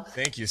luck, y'all.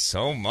 Thank you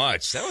so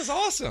much. That was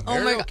awesome.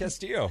 Oh my God.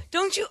 Castillo.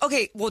 Don't you?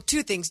 Okay, well,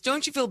 2 things.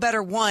 Don't you feel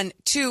better? 1,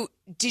 2,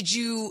 did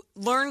you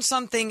learn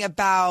something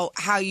about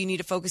how you need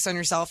to focus on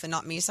yourself and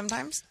not me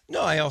sometimes?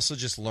 No, I also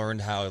just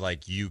learned how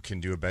you can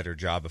do a better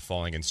job of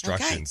following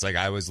instructions. Okay.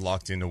 I was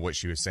locked into what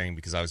she was saying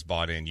because I was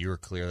bought in. You were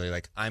clearly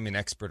I'm an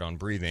expert on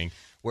breathing,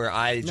 where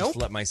I just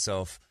let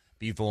myself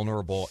be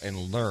vulnerable and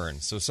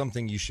learn. So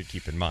something you should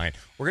keep in mind.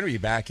 We're going to be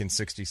back in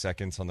 60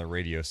 seconds on the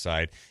radio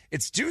side.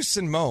 It's Duece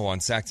and Mo on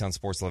Sacktown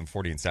Sports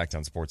 1140 and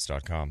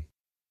SacktownSports.com.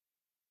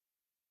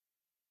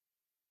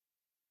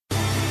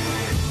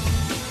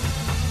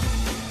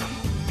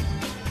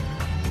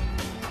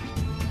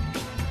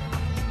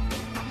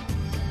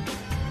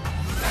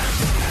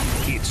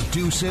 It's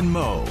Duece and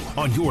Mo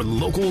on your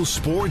local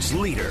sports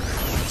leader.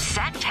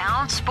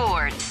 Sacktown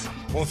Sports.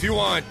 Well, if you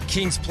want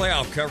Kings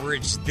playoff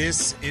coverage,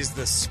 this is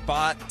the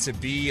spot to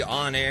be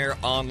on air,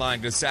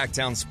 online. Go to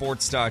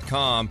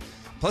SacktownSports.com.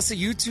 Plus a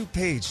YouTube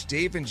page.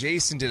 Dave and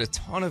Jason did a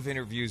ton of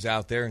interviews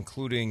out there,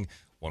 including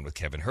one with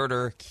Kevin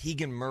Herter.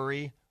 Keegan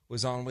Murray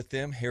was on with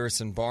them.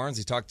 Harrison Barnes.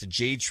 He talked to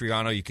Jade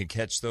Triano. You can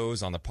catch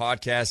those on the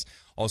podcast,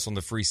 also on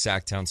the free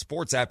Sacktown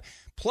Sports app.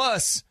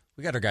 Plus,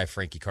 we got our guy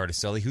Frankie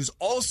Cardicelli, who's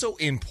also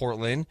in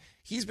Portland.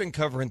 He's been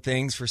covering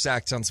things for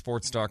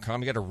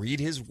SacktownSports.com. You got to read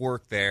his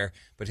work there,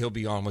 but he'll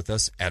be on with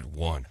us at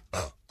 1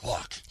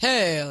 o'clock.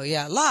 Hell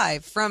yeah.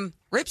 Live from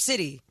Rip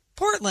City,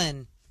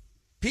 Portland.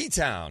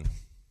 P-Town.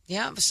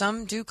 Yeah,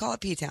 some do call it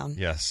P-Town.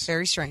 Yes.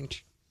 Very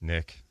strange.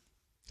 Nick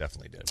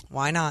definitely did.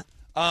 Why not?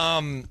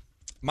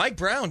 Mike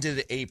Brown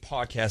did a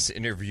podcast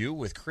interview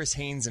with Chris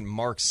Haynes and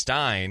Mark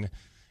Stein,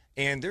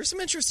 and there's some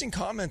interesting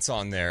comments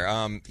on there.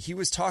 He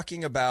was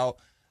talking about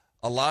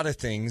a lot of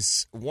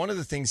things. One of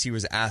the things he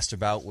was asked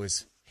about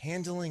was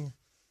handling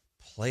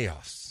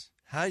playoffs.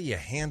 How do you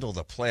handle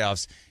the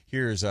playoffs?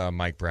 Here's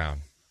Mike Brown.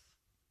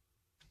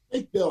 I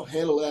think they'll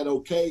handle that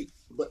okay,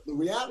 but the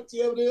reality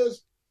of it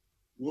is,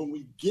 when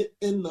we get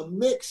in the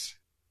mix,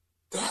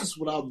 that's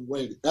what I'm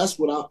waiting. That's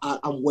what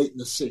I'm waiting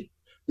to see,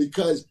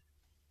 because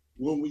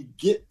when we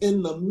get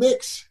in the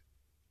mix,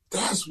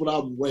 that's what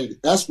I'm waiting.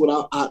 That's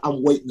what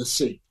I'm waiting to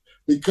see,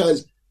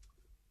 because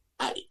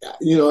I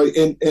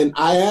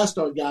asked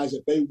our guys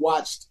if they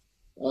watched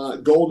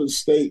Golden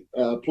State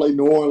play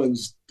New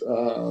Orleans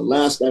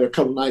last night or a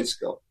couple nights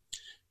ago.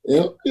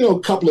 A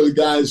couple of the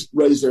guys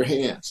raised their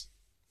hands,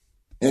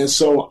 and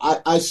so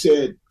I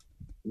said,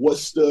 "What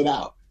stood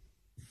out?"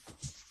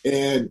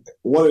 And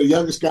one of the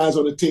youngest guys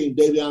on the team,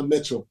 Davion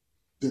Mitchell,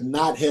 did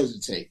not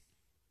hesitate.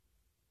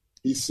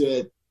 He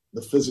said,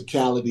 "The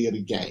physicality of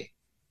the game."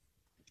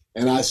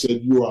 And I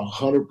said, "You are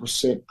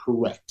 100%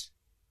 correct."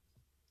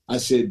 I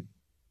said,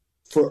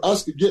 for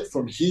us to get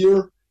from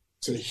here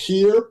to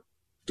here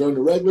during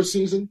the regular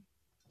season,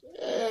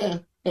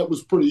 that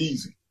was pretty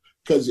easy.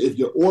 Because if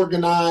you're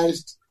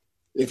organized,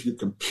 if you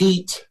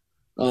compete,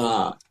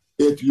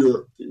 if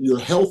you're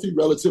healthy,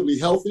 relatively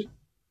healthy,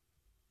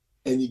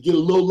 and you get a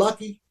little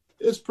lucky,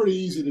 it's pretty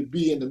easy to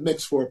be in the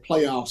mix for a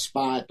playoff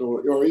spot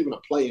or even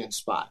a play-in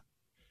spot.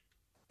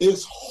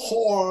 It's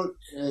hard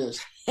as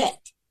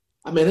heck.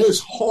 I mean, it's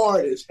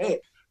hard as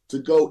heck to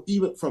go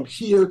even from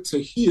here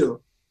to here,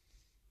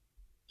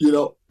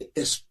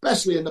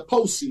 especially in the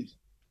postseason.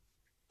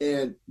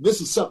 And this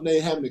is something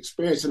they haven't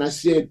experienced. And I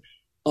said,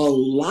 a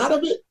lot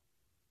of it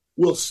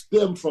will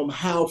stem from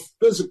how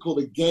physical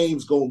the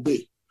game's going to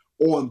be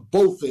on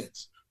both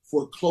ends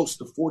for close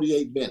to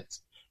 48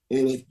 minutes.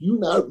 And if you're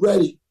not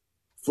ready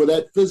for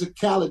that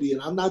physicality,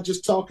 and I'm not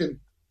just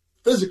talking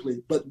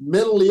physically, but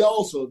mentally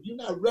also, if you're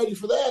not ready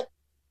for that,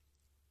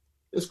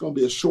 it's going to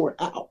be a short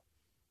out.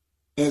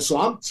 And so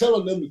I'm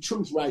telling them the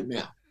truth right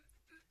now.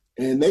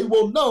 And they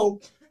will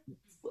know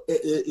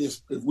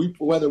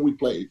whether we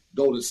play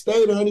Golden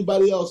State or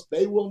anybody else,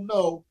 they will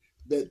know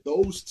that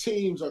those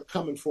teams are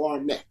coming for our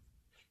neck.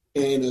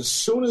 And as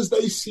soon as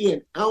they see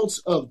an ounce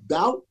of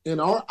doubt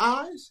in our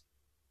eyes,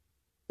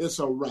 it's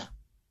a wrap.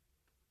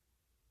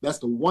 That's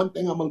the one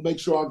thing I'm going to make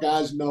sure our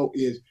guys know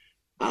is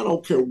I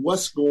don't care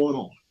what's going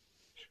on.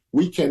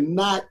 We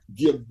cannot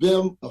give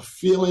them a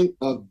feeling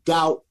of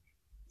doubt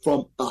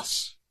from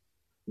us.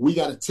 We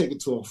got to take it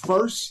to them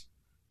first,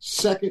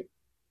 second,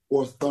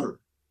 or third,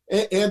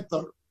 and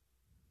third.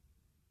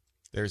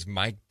 There's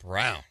Mike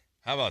Brown.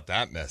 How about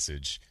that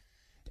message?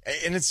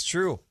 And it's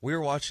true. We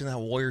were watching that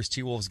Warriors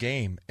T-Wolves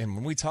game, and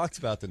when we talked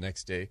about the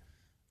next day,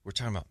 we're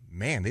talking about,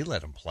 man, they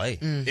let them play.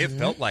 Mm-hmm. It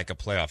felt like a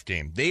playoff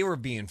game. They were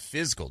being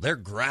physical. They're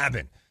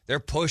grabbing.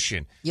 They're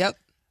pushing. Yep.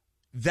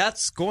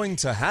 That's going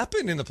to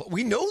happen in the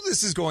we know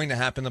this is going to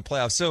happen in the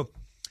playoffs. So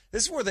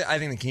this is where I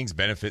think the Kings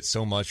benefit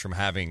so much from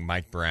having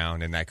Mike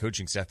Brown and that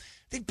coaching staff.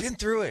 They've been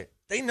through it.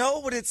 They know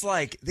what it's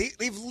like.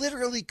 They've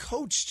literally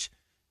coached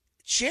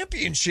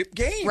championship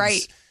games.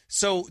 Right.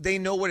 So they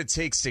know what it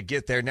takes to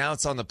get there. Now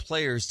it's on the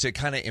players to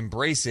kind of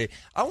embrace it.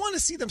 I want to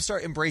see them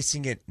start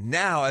embracing it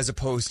now as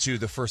opposed to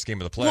the first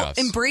game of the playoffs.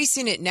 Well,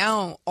 embracing it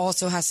now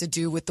also has to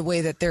do with the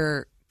way that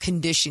they're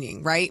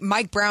conditioning, right?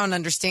 Mike Brown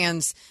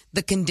understands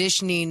the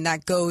conditioning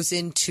that goes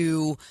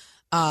into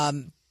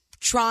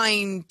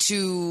trying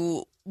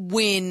to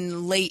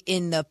win late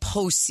in the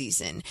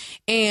postseason.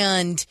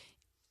 And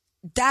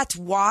that's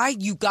why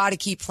you got to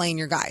keep playing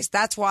your guys.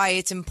 That's why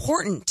it's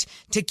important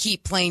to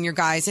keep playing your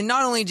guys. And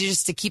not only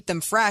just to keep them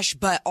fresh,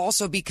 but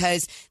also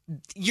because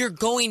you're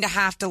going to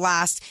have to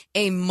last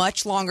a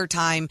much longer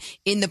time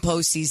in the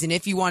postseason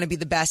if you want to be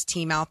the best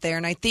team out there.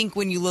 And I think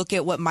when you look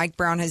at what Mike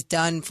Brown has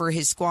done for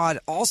his squad,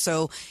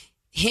 also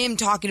him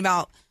talking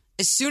about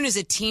as soon as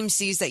a team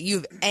sees that you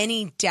have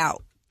any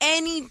doubt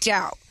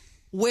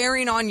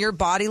wearing on your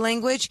body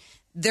language,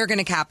 they're going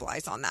to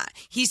capitalize on that.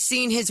 He's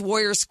seen his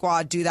Warrior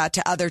squad do that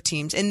to other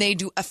teams, and they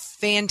do a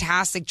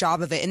fantastic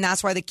job of it. And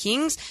that's why the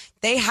Kings,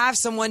 they have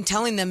someone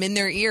telling them in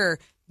their ear,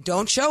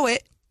 don't show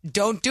it,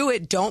 don't do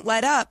it, don't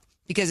let up,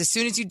 because as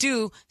soon as you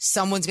do,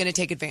 someone's going to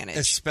take advantage.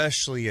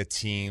 Especially a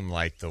team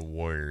like the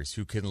Warriors,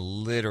 who can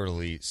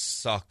literally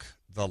suck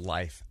the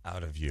life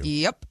out of you.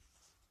 Yep.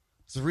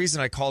 It's the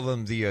reason I call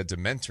them the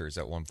Dementors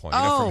at one point.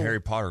 From Harry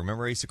Potter.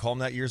 Remember I used to call them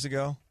that years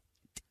ago?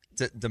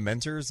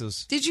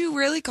 Dementors? Did you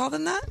really call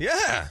them that?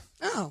 Yeah.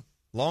 Oh.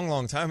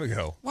 Long time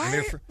ago.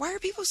 Why are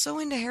people so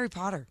into Harry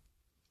Potter?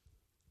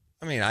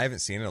 I mean, I haven't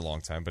seen it in a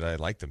long time, but I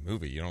like the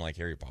movie. You don't like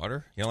Harry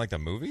Potter? You don't like the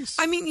movies?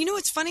 I mean, you know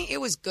what's funny? It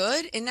was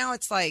good, and now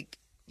it's like,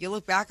 you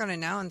look back on it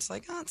now, and it's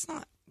like, oh, it's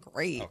not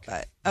great,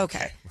 but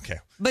okay.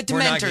 But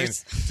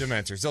Dementors.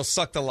 Dementors. They'll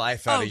suck the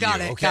life out of you,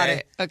 okay? Got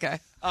it. Okay.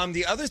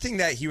 The other thing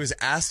that he was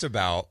asked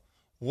about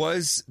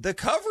was the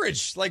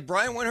coverage. Like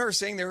Brian Windhorst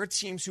saying there are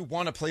teams who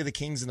want to play the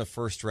Kings in the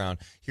first round.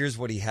 Here's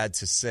what he had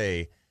to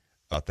say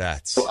about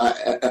that. So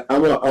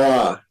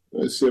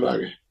Let's see if I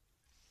can.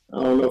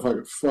 I don't know if I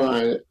can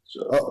find it.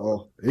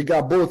 So. He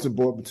got bulletin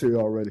board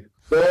material already.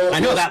 I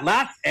know that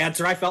last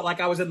answer. I felt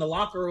like I was in the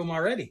locker room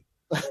already.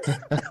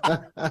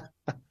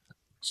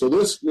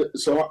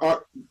 So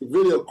our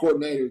video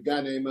coordinator, a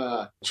guy named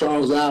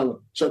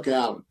Chuck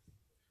Allen,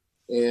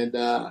 and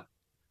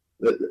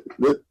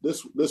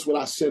this is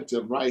what I sent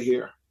him right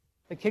here.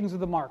 The Kings are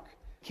the mark.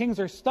 Kings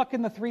are stuck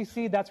in the 3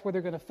 seed. That's where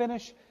they're going to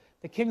finish.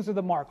 The Kings are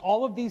the mark.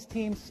 All of these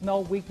teams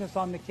smell weakness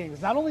on the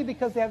Kings, not only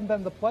because they haven't been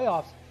in the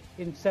playoffs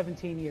in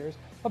 17 years,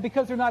 but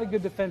because they're not a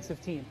good defensive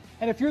team.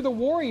 And if you're the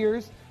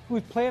Warriors,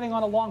 who's planning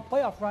on a long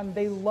playoff run,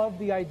 they love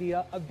the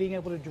idea of being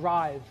able to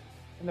drive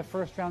in the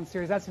first round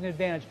series. That's an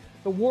advantage.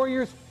 The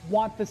Warriors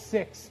want the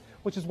 6,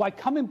 which is why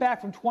coming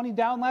back from 20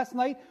 down last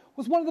night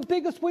was one of the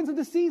biggest wins of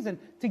the season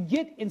to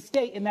get and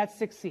stay in that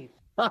 6th seed.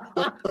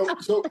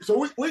 So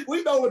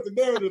we know what the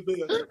narrative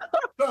is.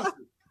 Trust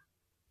me.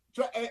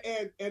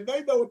 And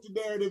they know what the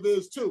narrative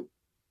is too.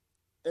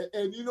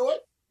 And you know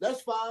what?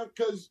 That's fine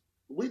because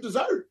we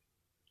deserve it.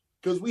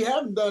 Because we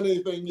haven't done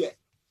anything yet.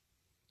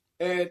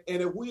 And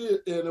if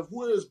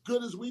we're as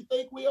good as we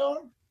think we are,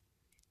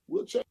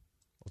 we'll change.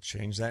 We'll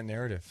change that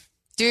narrative.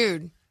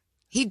 Dude,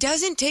 he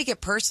doesn't take it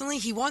personally.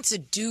 He wants to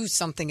do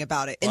something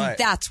about it. And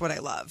that's what I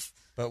love.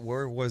 But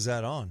where was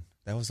that on?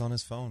 That was on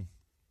his phone.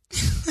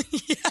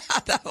 Yeah,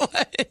 that was.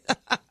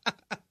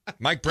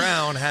 Mike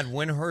Brown had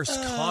Windhorst's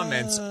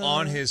comments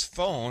on his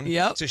phone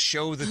to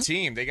show the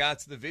team. They got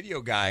to the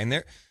video guy,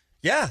 and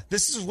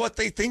this is what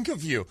they think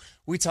of you.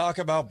 We talk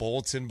about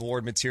bulletin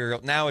board material.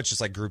 Now it's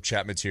just like group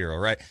chat material,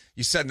 right?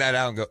 You send that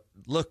out and go,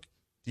 look,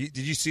 did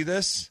you see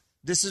this?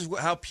 This is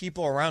how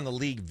people around the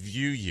league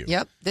view you.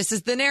 Yep, this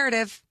is the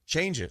narrative.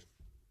 Change it.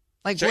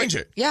 Change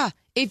it. Yeah,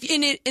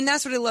 and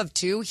that's what I love,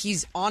 too.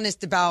 He's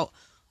honest about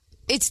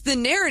it's the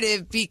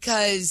narrative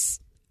because,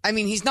 I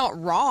mean, he's not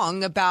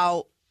wrong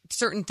about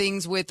certain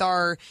things with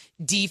our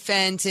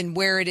defense and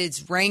where it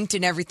is ranked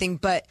and everything,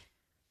 but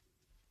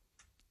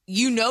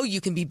you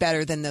can be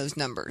better than those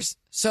numbers.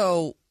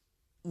 So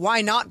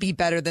why not be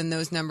better than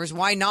those numbers?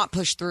 Why not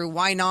push through?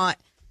 Why not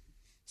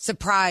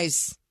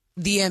surprise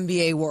the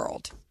NBA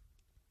world?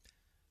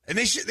 And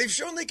they've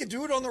shown they can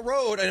do it on the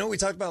road. I know we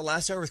talked about it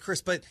last hour with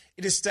Chris, but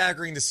it is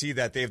staggering to see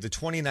that they have the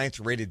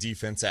 29th rated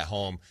defense at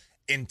home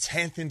and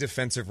 10th in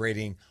defensive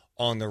rating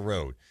on the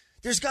road.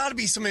 There's got to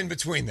be some in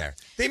between there.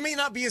 They may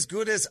not be as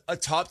good as a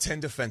top 10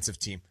 defensive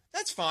team.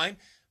 That's fine,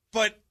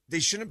 but they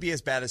shouldn't be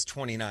as bad as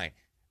 29.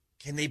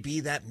 Can they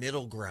be that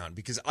middle ground?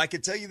 Because I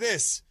could tell you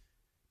this,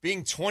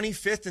 being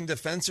 25th in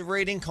defensive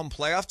rating come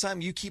playoff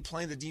time, you keep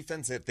playing the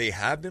defense that they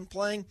have been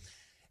playing,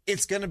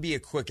 it's going to be a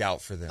quick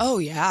out for them. Oh,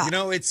 yeah.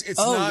 It's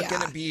not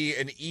going to be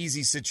an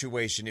easy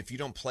situation if you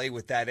don't play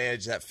with that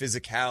edge, that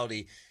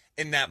physicality,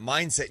 and that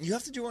mindset. And you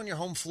have to do it on your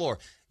home floor.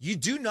 You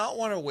do not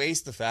want to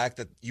waste the fact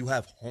that you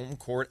have home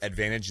court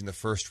advantage in the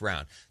first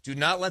round. Do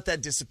not let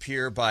that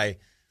disappear by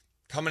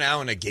coming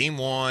out in a game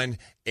 1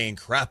 and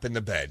crap in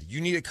the bed. You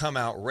need to come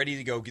out ready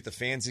to go, get the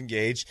fans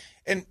engaged.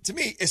 And to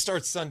me, it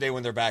starts Sunday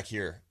when they're back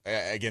here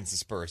against the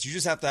Spurs. You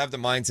just have to have the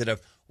mindset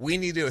of, we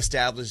need to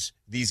establish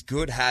these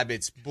good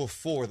habits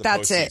before the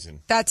postseason.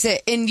 That's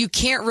it. And you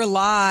can't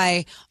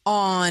rely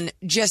on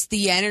just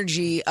the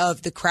energy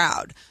of the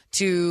crowd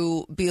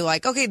to be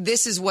like, okay,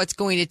 this is what's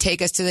going to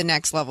take us to the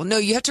next level. No,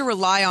 you have to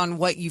rely on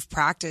what you've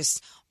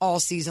practiced all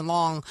season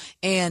long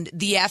and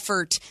the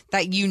effort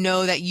that you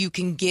know that you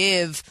can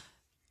give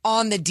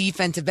on the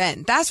defensive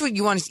end. That's what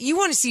you want to see. You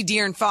want to see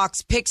De'Aaron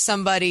Fox pick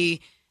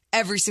somebody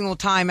every single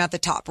time at the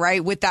top,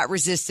 right? With that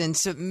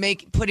resistance,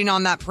 putting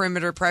on that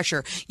perimeter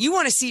pressure. You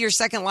want to see your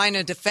second line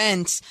of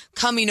defense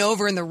coming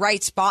over in the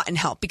right spot and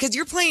help because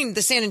you're playing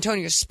the San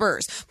Antonio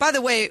Spurs. By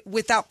the way,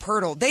 without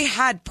Pirtle, they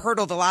had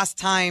Pirtle the last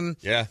time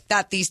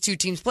that these two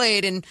teams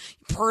played, and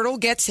Pirtle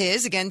gets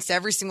his against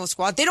every single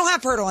squad. They don't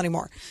have Pirtle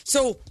anymore.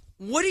 So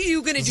what are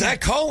you going to do?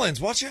 Zach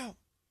Collins, watch out.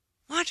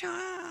 Watch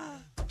out.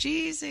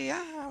 Jeezy.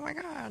 Oh, my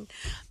God.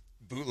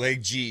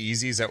 Bootleg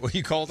G-Eazy, is that what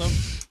you called him?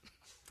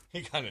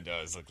 He kind of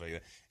does look like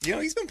that.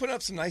 He's been putting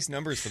up some nice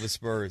numbers for the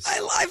Spurs.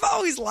 I've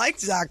always liked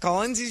Zach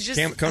Collins. He's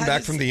just coming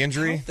back from the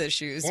injury. Health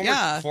issues.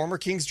 Former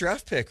Kings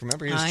draft pick.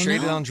 Remember, he was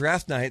traded on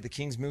draft night. The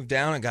Kings moved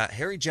down and got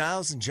Harry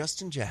Giles and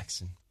Justin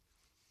Jackson.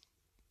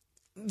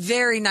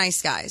 Very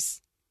nice guys.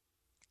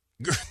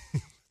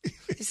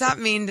 Is that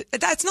mean?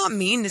 That's not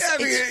mean.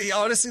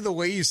 Honestly, the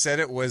way you said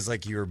it was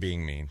like you were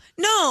being mean.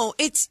 No,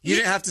 you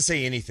didn't have to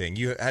say anything.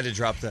 You had to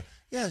drop the.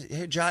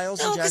 Yeah, Giles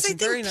and Jackson,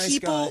 very nice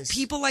guys.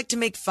 People like to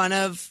make fun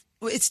of.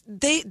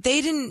 They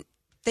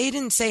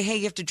didn't say, hey,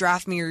 you have to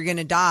draft me or you're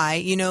gonna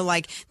die.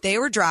 They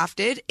were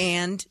drafted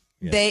and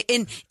they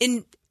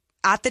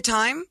at the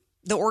time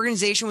the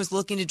organization was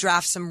looking to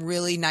draft some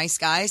really nice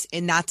guys,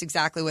 and that's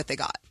exactly what they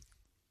got.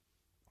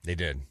 They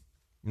did.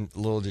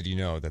 Little did you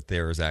know that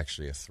there was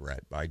actually a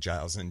threat by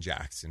Giles and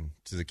Jackson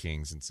to the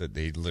Kings, and said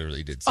they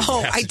literally did.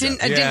 I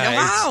didn't know.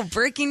 Wow,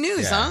 breaking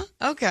news, huh?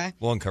 Okay.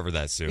 We'll uncover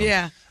that soon.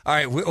 Yeah. All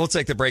right, we'll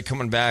take the break.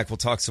 Coming back, we'll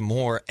talk some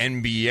more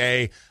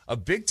NBA. A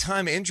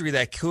big-time injury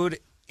that could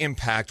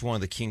impact one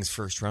of the Kings'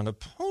 first-round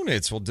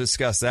opponents. We'll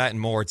discuss that and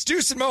more. It's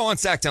Duece and Mo on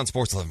Sacktown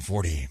Sports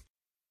 1140.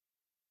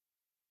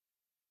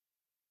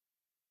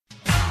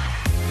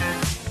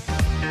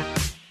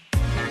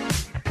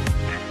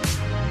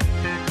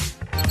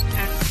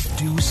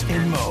 Duece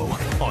and Mo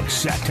on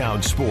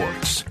Sacktown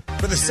Sports.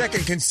 For the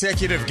second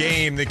consecutive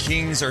game, the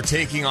Kings are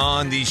taking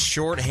on the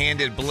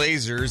shorthanded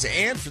Blazers.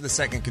 And for the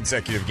second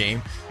consecutive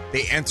game,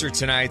 they enter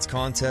tonight's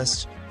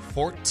contest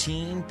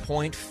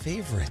 14-point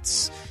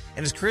favorites.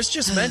 And as Chris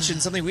just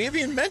mentioned, something we haven't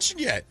even mentioned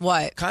yet.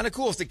 What? Kind of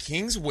cool. If the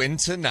Kings win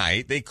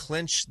tonight, they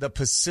clinch the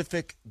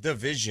Pacific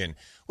Division.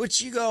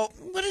 Which you go,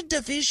 what do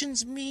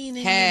divisions mean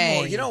anymore?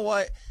 Hey. You know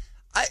what?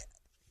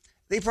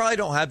 They probably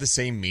don't have the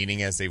same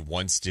meaning as they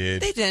once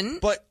did. They didn't.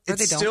 But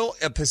it's still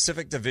a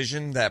Pacific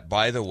Division that,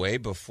 by the way,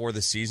 before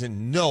the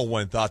season, no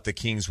one thought the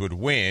Kings would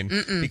win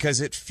because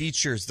it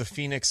features the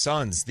Phoenix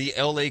Suns, the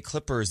LA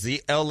Clippers,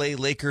 the LA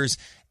Lakers,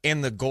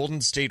 and the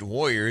Golden State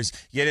Warriors.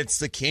 Yet it's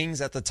the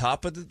Kings at the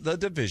top of the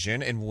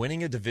division, and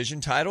winning a division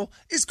title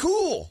is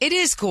cool. It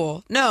is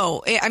cool.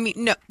 No,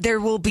 there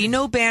will be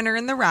no banner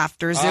in the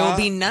rafters. There will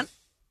be none.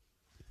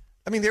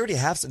 I mean, they already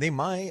have some. They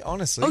might,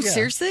 honestly. Oh, yeah.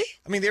 Seriously?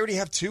 I mean, they already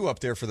have 2 up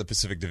there for the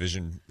Pacific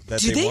Division. Do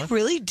they won.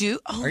 really do?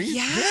 Oh,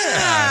 yeah.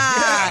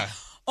 Yeah.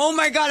 Oh,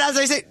 my God. As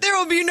I say, there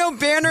will be no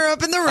banner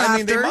up in the rafters. I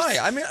mean, they might.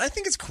 I mean, I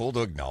think it's cool to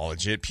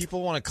acknowledge it.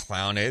 People want to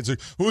clown it. It's like,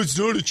 oh, it's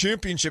not a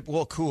championship.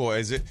 Well, cool.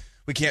 Is it?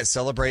 We can't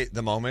celebrate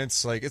the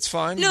moments. Like, it's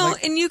fine. No,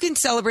 and you can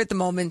celebrate the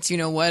moments,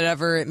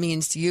 whatever it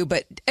means to you.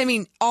 But, I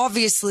mean,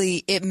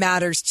 obviously it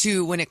matters,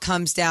 too, when it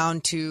comes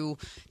down to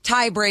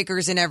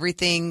tiebreakers and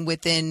everything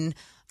within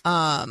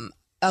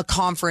a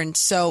conference.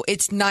 So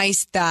it's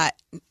nice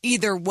that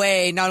either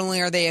way, not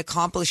only are they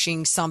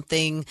accomplishing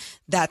something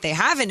that they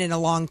haven't in a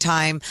long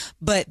time,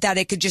 but that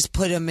it could just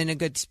put them in a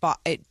good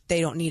spot.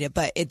 They don't need it,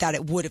 but that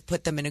it would have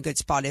put them in a good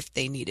spot if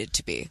they needed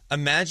to be.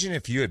 Imagine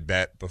if you had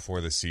bet before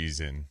the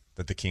season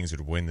that the Kings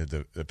would win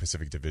the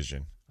Pacific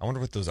Division. I wonder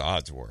what those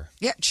odds were.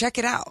 Yeah, check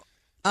it out.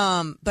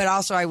 But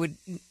also I would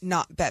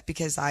not bet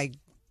because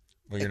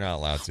well, you're not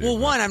allowed to. Well,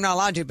 one, I'm not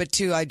allowed to, but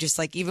 2, I just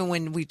even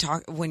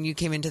when you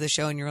came into the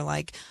show and you were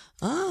like,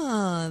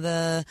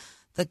 the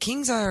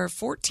Kings are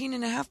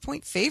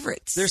 14.5-point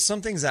favorites. There's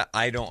some things that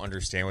I don't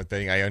understand with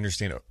betting. I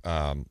understand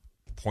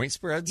point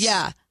spreads.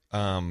 Yeah.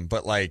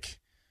 But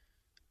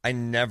I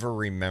never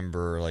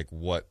remember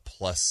what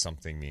plus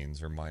something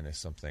means or minus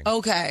something.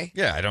 Okay.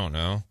 Yeah, I don't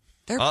know.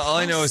 All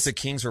I know is the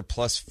Kings were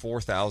plus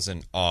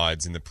 4,000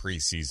 odds in the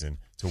preseason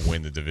to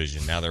win the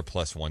division. Now they're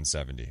plus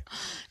 170.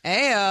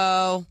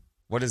 Ayo.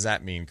 What does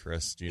that mean,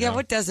 Chris? Do you know?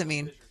 What does it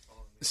mean?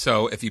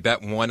 So if you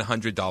bet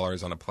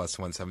 $100 on a plus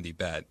 170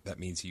 bet, that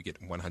means you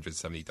get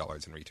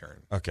 $170 in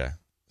return. Okay.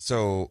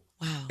 So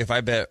if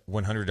I bet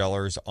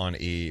 $100 on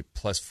a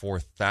plus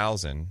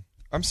 4,000,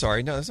 I'm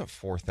sorry, no, that's not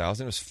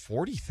 4,000. It was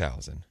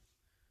 40,000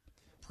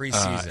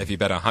 preseason. If you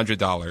bet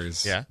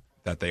 $100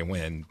 that they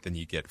win, then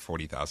you get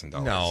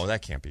 $40,000. No,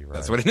 that can't be right.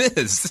 That's what it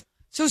is.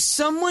 So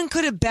someone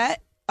could have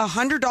bet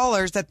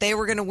 $100 that they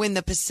were going to win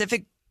the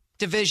Pacific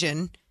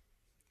Division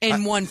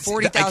and won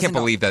 $40,000. I can't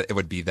believe that it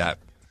would be that.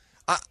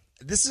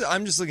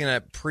 I'm just looking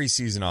at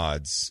preseason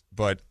odds,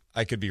 but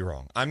I could be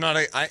wrong. I'm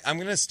going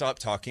to stop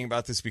talking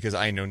about this because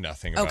I know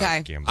nothing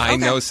about gambling. I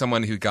know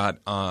someone who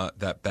got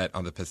that bet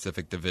on the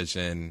Pacific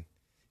Division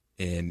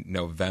in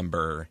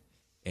November,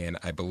 and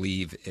I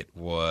believe it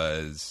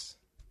was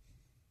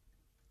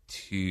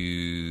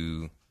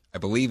I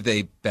believe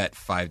they bet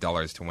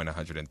 $5 to win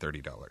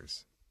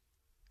 $130.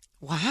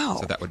 Wow.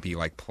 So that would be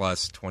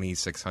plus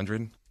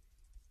 2,600.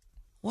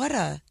 What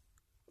a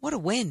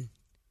win.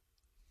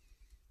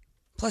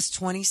 Plus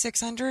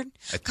 2,600?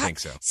 I think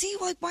so. See,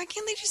 why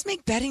can't they just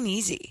make betting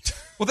easy?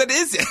 Well, that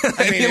is.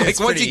 I mean,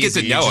 once you get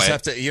to know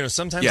have to,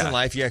 sometimes in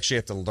life you actually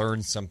have to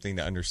learn something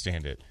to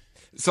understand it.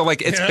 So,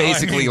 it's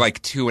basically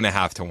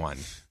 2.5 to 1.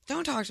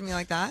 Don't talk to me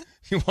like that.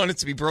 You want it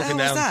to be broken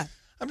down? That?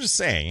 I'm just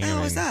saying.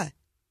 What was that?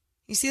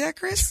 You see that,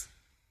 Chris?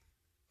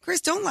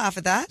 Chris, don't laugh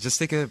at that. Just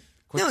take a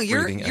quick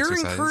breathing exercise.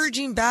 You're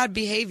encouraging bad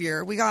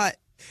behavior. We got.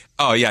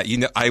 Oh yeah,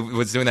 I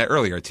was doing that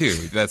earlier too.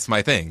 That's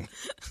my thing.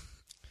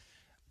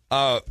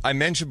 I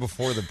mentioned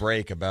before the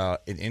break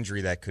about an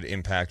injury that could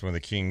impact one of the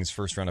Kings'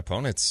 first-round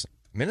opponents.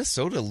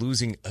 Minnesota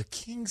losing a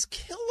Kings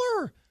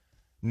killer,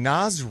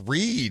 Naz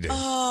Reid.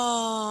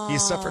 Oh. He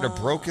suffered a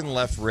broken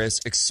left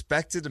wrist,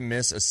 expected to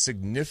miss a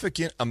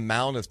significant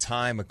amount of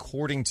time,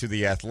 according to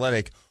The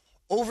Athletic.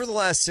 Over the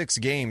last 6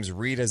 games,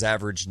 Reid has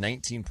averaged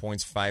 19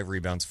 points, 5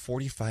 rebounds,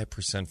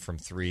 45% from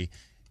 3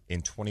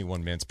 in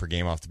 21 minutes per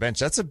game off the bench.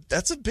 That's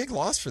a big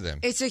loss for them.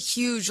 It's a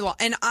huge loss.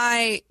 And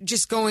I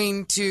just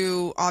going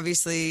to,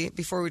 obviously,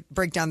 before we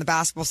break down the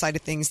basketball side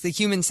of things, the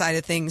human side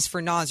of things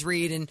for Naz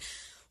Reid and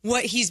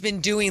what he's been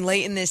doing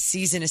late in this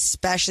season,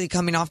 especially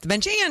coming off the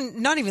bench,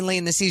 and not even late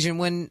in the season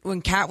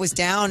when Kat was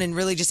down and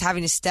really just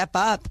having to step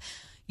up.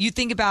 You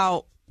think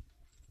about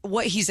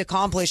what he's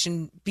accomplished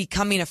and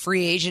becoming a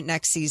free agent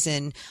next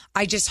season.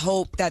 I just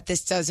hope that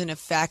this doesn't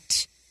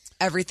affect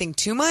everything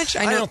too much.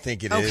 I don't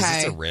think it is.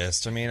 It's a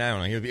wrist. I mean, I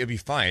don't know. It'll be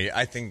fine.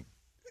 I think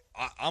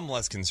I'm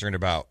less concerned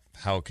about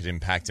how it could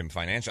impact him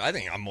financially. I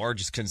think I'm more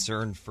just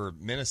concerned for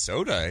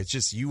Minnesota. It's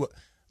just you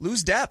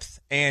lose depth,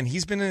 and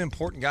he's been an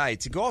important guy.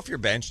 To go off your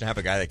bench and have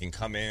a guy that can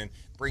come in,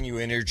 bring you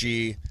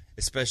energy,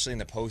 especially in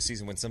the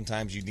postseason when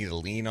sometimes you need to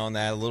lean on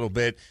that a little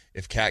bit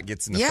if Cat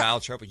gets in the foul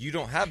trouble. You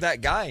don't have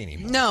that guy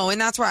anymore. No, and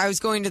that's why I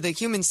was going to the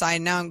human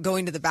side. Now I'm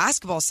going to the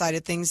basketball side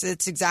of things.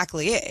 It's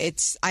exactly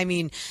it.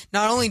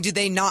 Not only do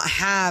they not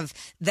have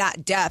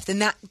that depth,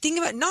 and that think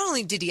about, not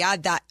only did he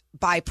add that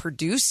by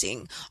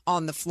producing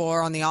on the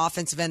floor, on the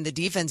offensive end, the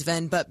defensive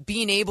end, but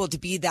being able to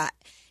be that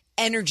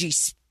energy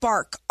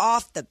spark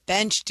off the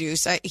bench,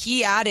 Deuce.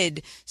 He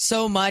added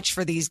so much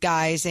for these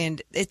guys,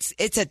 and it's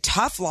a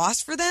tough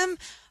loss for them.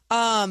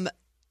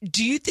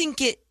 Do you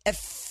think it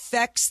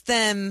affects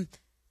them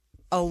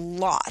a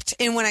lot?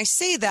 And when I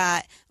say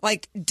that,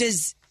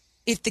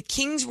 if the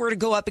Kings were to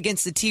go up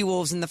against the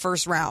T-Wolves in the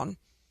first round,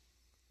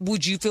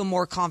 would you feel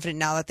more confident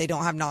now that they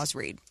don't have Naz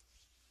Reid?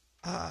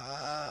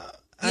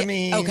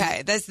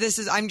 Okay.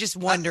 I'm just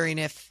wondering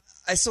if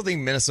I still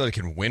think Minnesota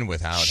can win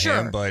without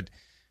him, but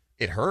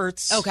it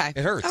hurts. Okay.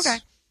 It hurts. Okay.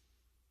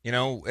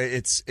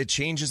 It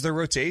changes their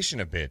rotation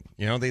a bit.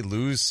 They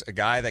lose a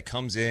guy that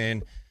comes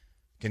in,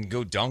 can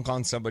go dunk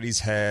on somebody's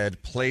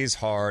head, plays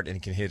hard,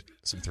 and can hit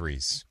some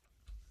threes.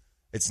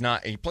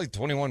 He played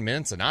 21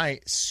 minutes a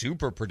night,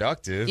 super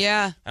productive.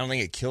 Yeah. I don't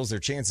think it kills their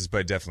chances, but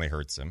it definitely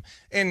hurts them.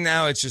 And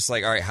now it's just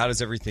all right, how does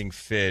everything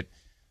fit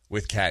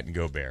with Cat and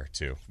Gobert,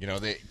 too?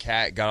 The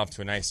Cat got off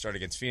to a nice start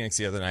against Phoenix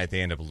the other night.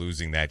 They end up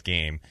losing that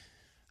game.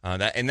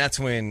 That's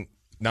when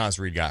Naz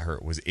Reid got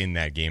hurt, was in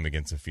that game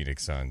against the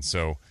Phoenix Suns.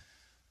 So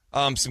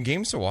some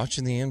games to watch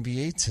in the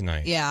NBA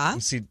tonight. Yeah. You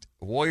see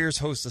Warriors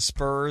host the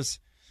Spurs.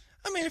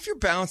 If you're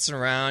bouncing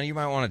around, you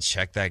might want to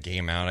check that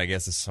game out, I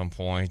guess, at some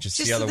point. Just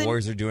see how the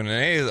Warriors are doing.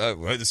 Hey,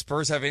 the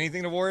Spurs have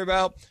anything to worry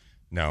about?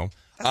 No.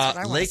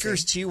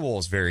 Lakers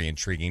T-Wolves, very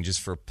intriguing just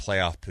for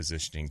playoff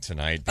positioning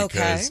tonight.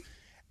 Because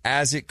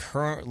as it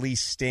currently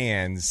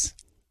stands,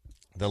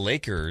 the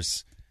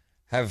Lakers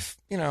have,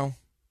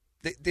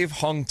 they've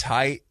hung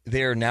tight.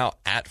 They're now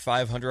at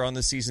 500 on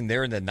the season.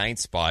 They're in the 9th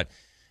spot.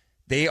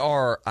 They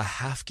are a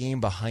half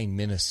game behind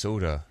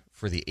Minnesota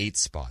for the 8th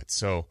spot.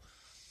 So,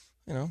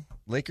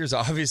 Lakers,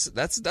 obviously,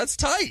 that's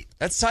tight.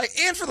 That's tight.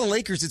 And for the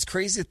Lakers, it's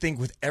crazy to think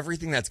with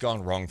everything that's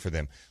gone wrong for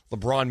them.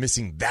 LeBron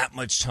missing that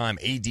much time,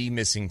 AD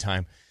missing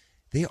time.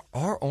 They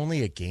are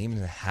only a game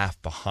and a half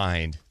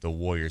behind the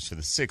Warriors for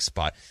the 6th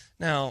spot.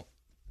 Now,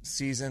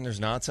 season, there's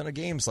not a ton of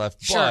games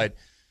left, but,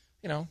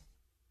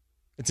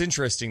 it's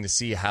interesting to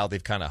see how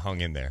they've kind of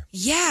hung in there.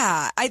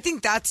 Yeah, I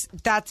think that's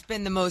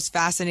been the most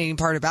fascinating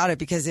part about it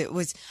because it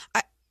was,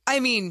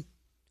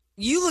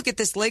 you look at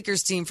this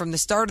Lakers team from the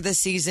start of the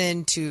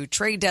season to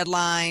trade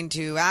deadline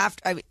to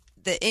after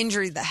the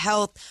injury, the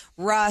health,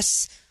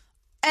 Russ,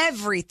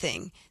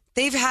 everything.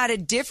 They've had a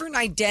different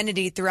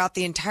identity throughout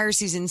the entire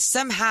season.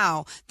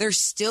 Somehow they're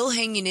still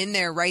hanging in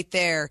there right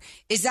there.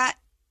 Is that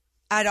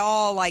at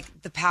all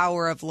like the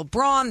power of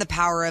LeBron, the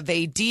power of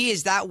AD?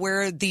 Is that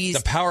where the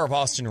power of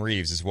Austin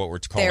Reeves is what we're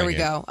calling it. There we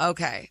go.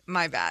 Okay,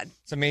 my bad.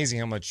 It's amazing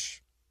how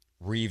much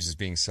Reeves is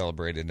being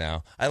celebrated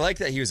now. I like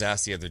that he was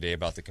asked the other day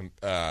about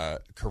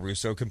the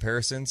Caruso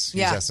comparisons. He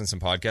was asked in some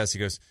podcasts. He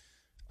goes,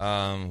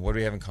 what do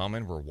we have in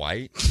common? We're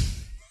white.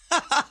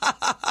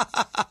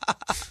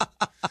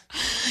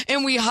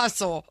 And we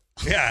hustle.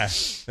 Yeah.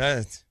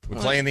 We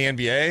play in the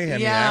NBA. I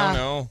don't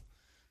know.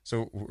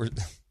 So,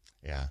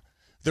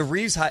 The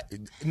Reeves,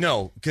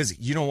 no, because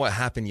you know what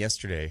happened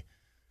yesterday?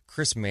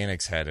 Chris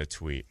Mannix had a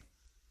tweet.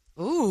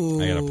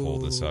 Ooh. I got to pull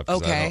this up.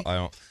 Okay.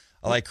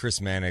 I like Chris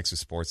Mannix of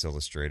Sports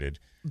Illustrated.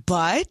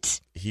 But?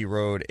 He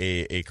wrote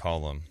a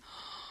column.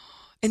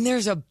 And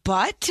there's a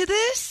but to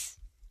this?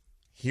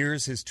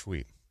 Here's his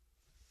tweet.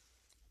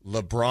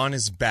 LeBron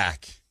is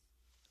back.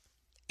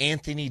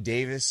 Anthony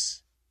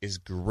Davis is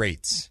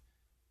great.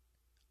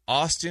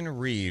 Austin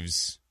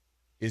Reeves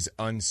is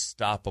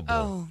unstoppable.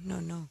 Oh,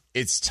 no.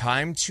 It's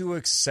time to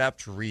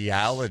accept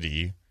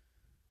reality.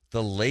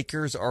 The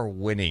Lakers are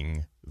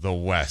winning the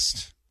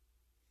West.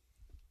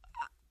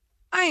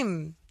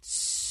 I'm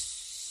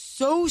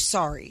so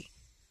sorry.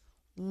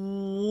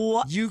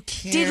 What? You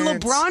can't. Did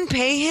LeBron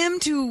pay him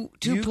to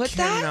put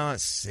that? You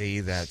cannot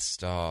say that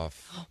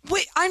stuff.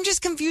 Wait, I'm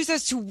just confused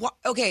as to what.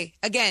 Okay,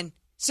 again.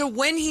 So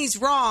when he's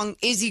wrong,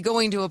 is he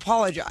going to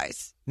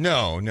apologize?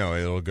 No,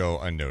 it'll go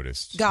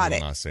unnoticed. Got he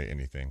it. Will not say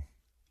anything.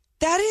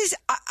 That is,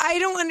 I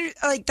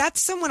don't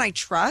that's someone I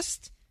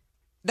trust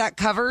that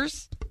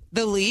covers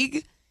the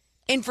league.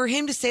 And for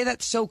him to say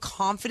that so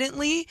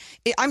confidently,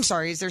 I'm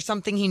sorry, is there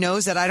something he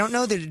knows that I don't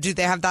know? Do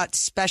they have that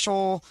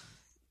special,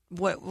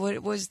 what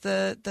was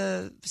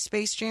the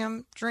Space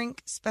Jam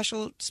drink?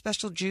 Special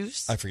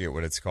juice? I forget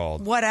what it's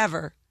called.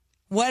 Whatever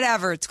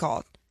it's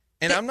called.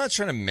 And I'm not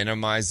trying to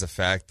minimize the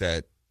fact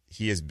that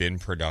he has been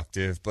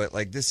productive, but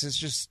this is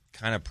just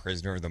kind of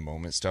prisoner of the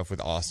moment stuff with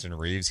Austin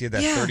Reeves. He had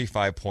that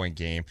 35-point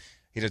game.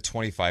 He had a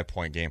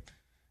 25-point game.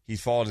 He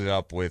followed it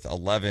up with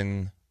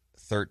 11,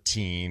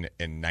 13,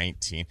 and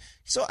 19.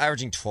 He's still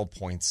averaging 12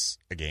 points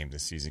a game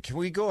this season. Can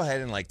we go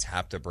ahead and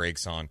tap the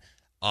brakes on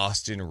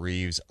Austin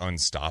Reeves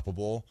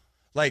unstoppable.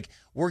 Like,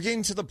 we're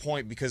getting to the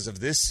point because of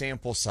this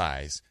sample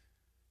size.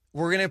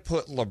 We're going to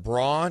put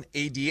LeBron,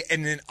 AD,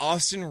 and then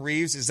Austin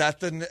Reeves. Is that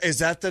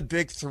the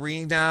big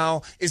three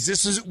now?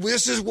 This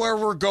is where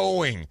we're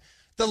going.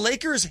 The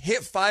Lakers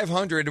hit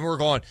 500, and we're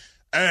going,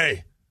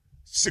 hey,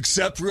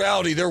 accept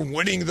reality. They're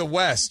winning the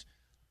West.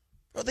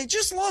 Bro, they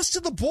just lost to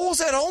the Bulls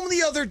at home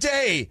the other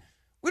day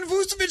when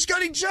Vucevic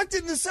got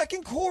ejected in the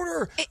second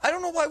quarter. I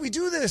don't know why we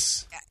do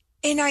this.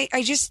 And I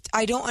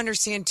don't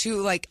understand,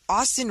 too, like,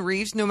 Austin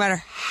Reeves, no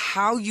matter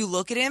how you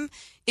look at him,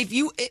 if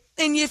you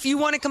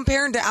want to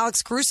compare him to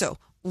Alex Caruso,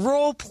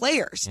 role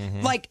players,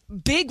 like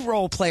big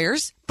role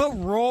players, but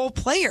role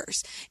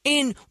players.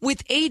 And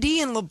with AD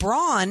and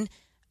LeBron,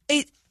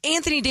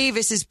 Anthony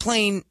Davis is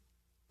playing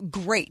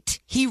great.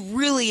 He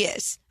really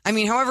is. I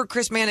mean, however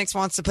Chris Mannix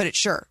wants to put it,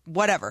 sure,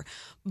 whatever.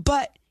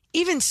 But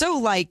even so,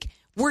 like,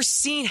 we're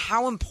seeing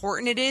how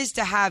important it is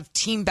to have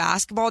team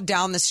basketball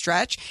down the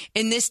stretch.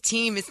 And this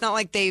team, it's not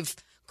like they've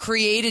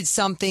created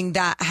something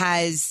that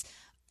has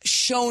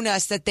shown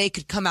us that they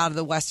could come out of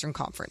the Western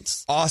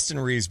Conference. Austin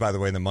Reeves, by the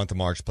way, in the month of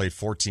March, played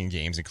 14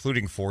 games,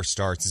 including 4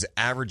 starts, is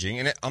averaging,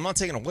 and I'm not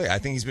taking away, I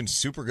think he's been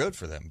super good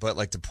for them, but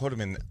like to put him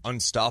in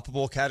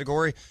unstoppable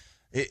category,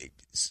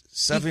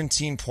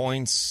 17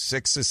 points,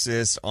 6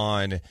 assists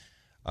on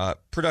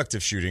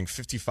productive shooting,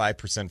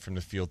 55% from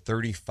the field,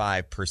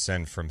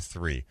 35% from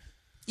 3.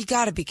 You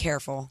got to be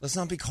careful. Let's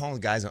not be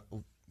calling guys,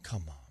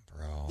 come on.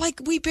 Like,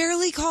 we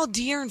barely called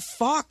De'Aaron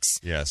Fox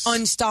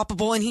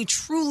unstoppable, and he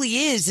truly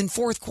is in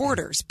fourth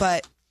quarters.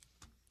 But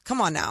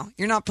come on now.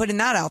 You're not putting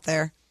that out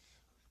there.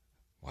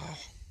 Wow.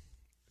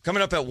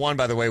 Coming up at 1,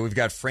 by the way, we've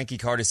got Frankie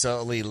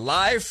Cardicelli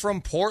live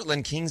from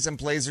Portland, Kings and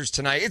Blazers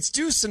tonight. It's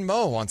Duece and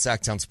Mo on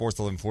Sacktown Sports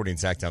 1140 and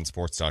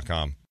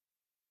SacktownSports.com.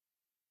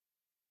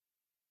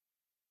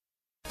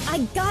 I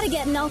gotta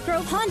get an Elk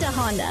Grove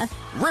Honda.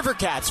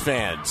 Rivercats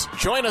fans,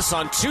 join us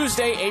on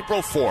Tuesday,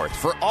 April 4th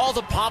for all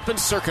the pomp and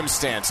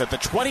circumstance that the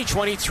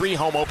 2023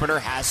 home opener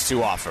has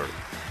to offer.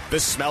 The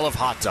smell of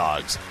hot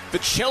dogs, the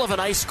chill of an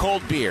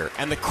ice-cold beer,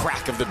 and the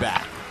crack of the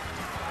bat.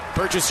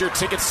 Purchase your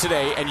tickets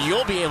today and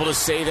you'll be able to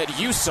say that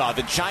you saw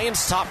the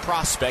Giants' top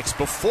prospects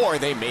before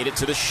they made it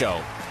to the show.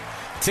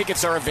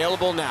 Tickets are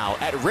available now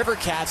at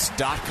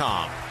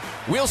rivercats.com.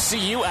 We'll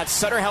see you at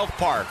Sutter Health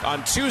Park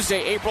on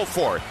Tuesday, April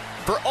 4th.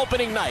 For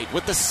opening night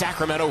with the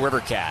Sacramento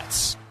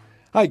Rivercats.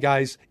 Hi,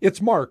 guys.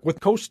 It's Mark with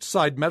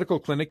Coastside Medical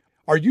Clinic.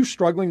 Are you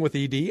struggling with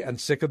ED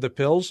and sick of the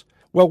pills?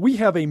 Well, we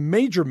have a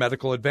major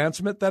medical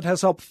advancement that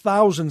has helped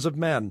thousands of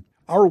men.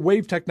 Our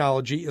WAVE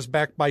technology is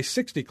backed by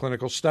 60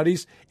 clinical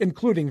studies,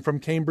 including from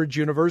Cambridge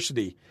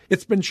University.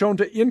 It's been shown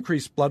to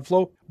increase blood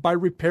flow by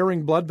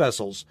repairing blood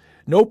vessels.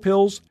 No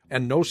pills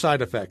and no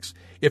side effects.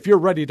 If you're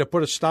ready to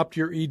put a stop to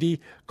your ED,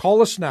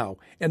 call us now.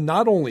 And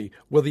not only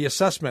will the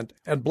assessment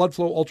and blood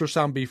flow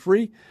ultrasound be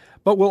free,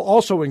 but we'll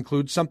also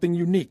include something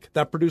unique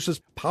that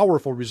produces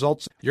powerful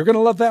results. You're going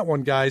to love that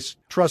one, guys.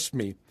 Trust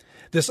me.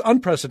 This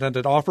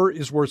unprecedented offer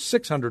is worth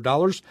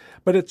 $600,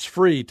 but it's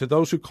free to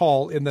those who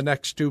call in the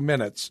next 2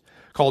 minutes.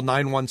 Call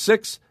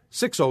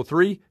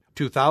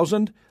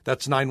 916-603-2000.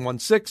 That's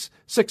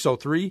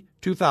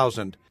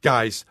 916-603-2000.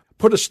 Guys,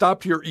 put a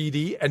stop to your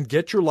ED and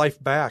get your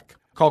life back.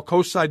 Call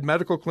Coastside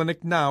Medical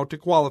Clinic now to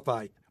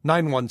qualify.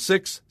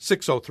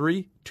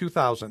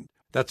 916-603-2000.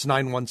 That's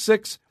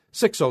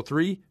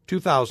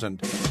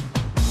 916-603-2000.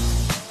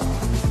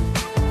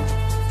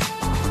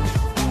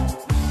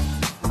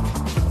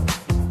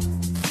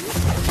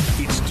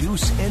 It's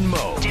Duece and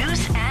Mo.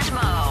 Duece and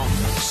Mo.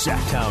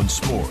 Sacktown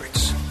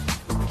Sports.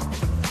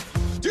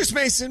 Deuce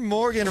Mason,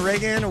 Morgan,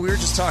 Reagan. We were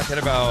just talking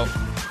about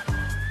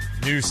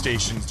news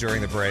stations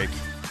during the break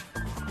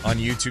on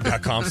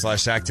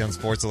youtube.com/Sacktown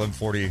Sports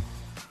 1140.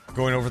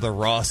 Going over the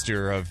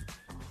roster of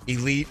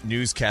elite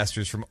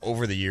newscasters from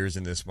over the years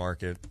in this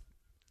market,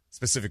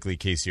 specifically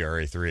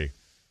KCRA3,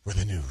 where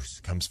the news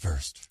comes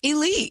first.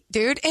 Elite,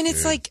 dude. And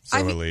it's like,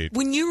 so elite.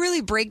 When you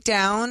really break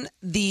down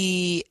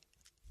the,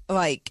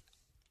 like,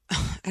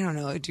 I don't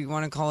know, do you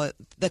want to call it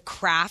the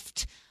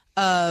craft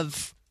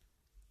of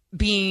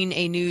being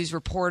a news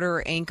reporter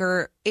or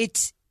anchor,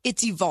 it's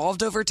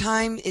evolved over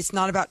time. It's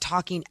not about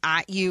talking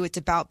at you. It's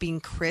about being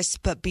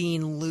crisp, but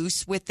being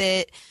loose with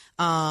it,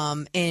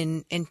 and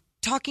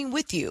talking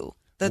with you,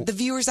 the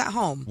viewers at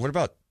home. What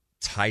about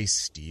Ty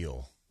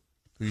Steele,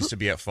 who used to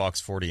be at Fox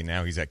 40, and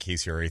now he's at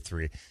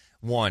KCRA3?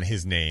 One,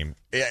 his name,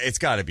 it's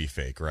got to be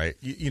fake, right?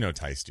 You know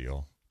Ty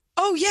Steele.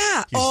 Oh,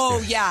 yeah.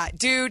 Yeah,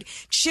 dude.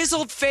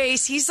 Chiseled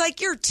face. He's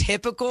like your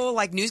typical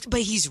news,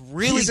 but he's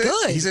really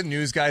good. He's a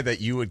news guy that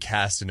you would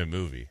cast in a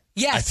movie.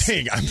 Yes.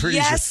 I'm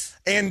pretty sure.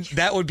 And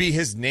that would be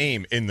his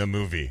name in the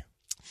movie.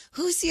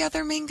 Who's the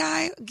other main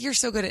guy? You're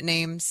so good at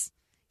names.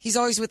 He's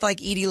always with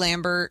Edie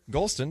Lambert.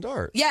 Golston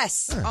Dart.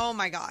 Yes. Yeah. Oh,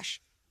 my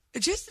gosh.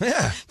 Just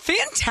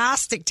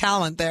fantastic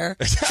talent there.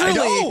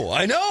 Truly.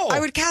 I know. I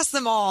would cast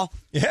them all.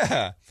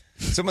 Yeah.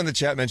 Someone in the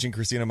chat mentioned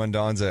Christina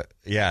Mendonza.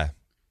 Yeah.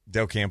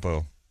 Del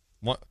Campo.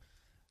 What?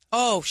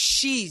 Oh,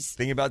 she's.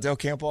 Thinking about Del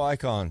Campo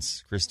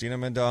icons. Christina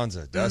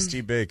Mendonza,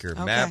 Dusty Baker,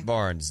 okay. Matt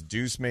Barnes,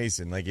 Deuce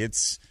Mason.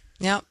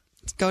 Yep.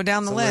 Let's go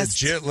down the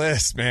list. Legit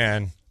list,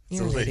 man.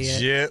 You're it's a an idiot.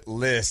 legit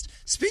list.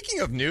 Speaking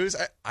of news,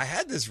 I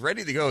had this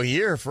ready to go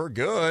here for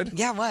good.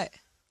 Yeah, what?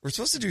 We're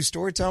supposed to do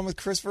story time with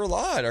Christopher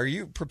Lott. Are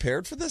you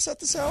prepared for this at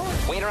this hour?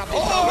 We interrupt this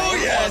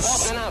program.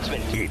 Yes!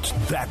 It's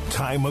that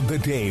time of the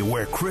day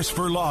where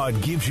Christopher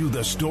Lott gives you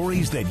the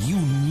stories that you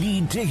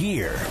need to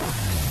hear.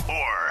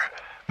 Or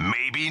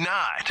maybe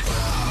not.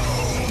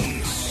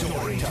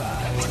 Story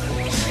time.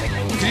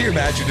 Can you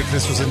imagine if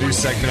this was a new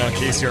segment on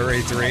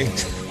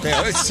KCRA3?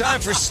 Man, it's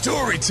time for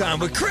story time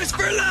with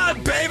Christopher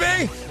Lott,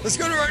 baby! Let's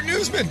go to our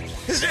newsman.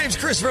 His name's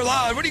Christopher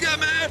Lott. What do you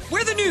got, man?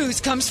 Where the news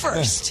comes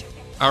first.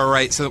 All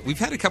right, so we've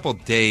had a couple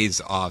days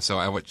off, so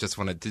I just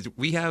wanted to... Did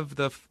we have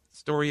the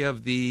story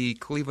of the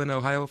Cleveland,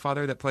 Ohio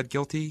father that pled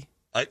guilty?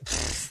 I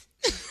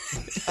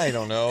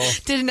don't know.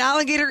 Did an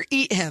alligator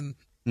eat him?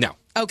 No.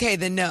 Okay,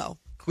 then no.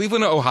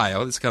 Cleveland,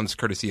 Ohio. This comes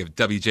courtesy of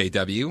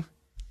WJW.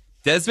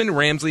 Desmond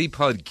Ramsey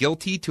pled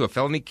guilty to a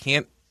felony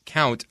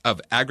count of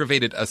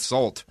aggravated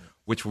assault,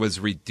 which was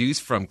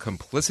reduced from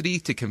complicity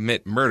to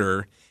commit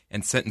murder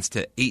and sentenced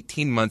to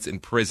 18 months in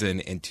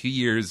prison and 2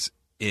 years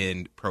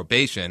in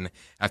probation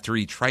after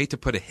he tried to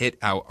put a hit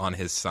out on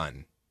his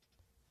son.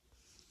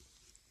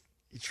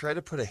 He tried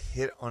to put a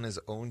hit on his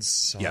own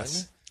son?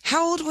 Yes.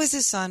 How old was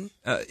his son?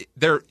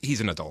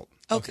 He's an adult.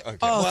 Okay. Okay.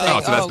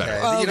 Oh, so that's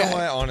better. You know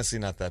what? Honestly,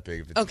 not that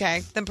big of a deal.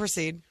 Okay, then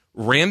proceed.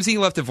 Ramsey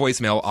left a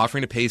voicemail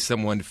offering to pay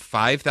someone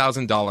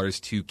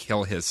 $5,000 to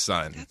kill his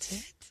son. That's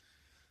it?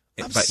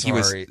 I'm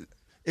sorry.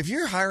 If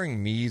you're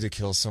hiring me to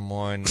kill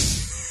someone...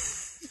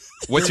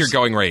 What's your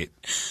going rate?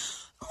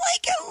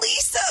 Like at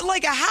least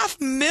like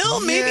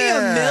 $500,000, maybe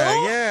 $1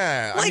 million.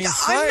 Yeah, like, I mean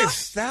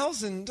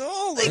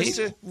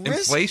 $5,000.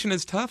 Inflation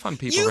is tough on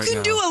people. You right can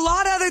now. do a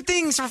lot of other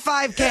things for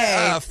 $5,000.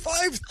 Yeah,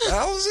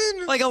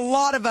 $5,000. Like a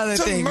lot of other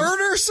things to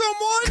murder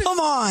someone. Come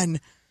on.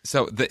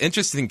 So the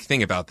interesting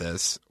thing about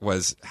this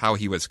was how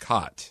he was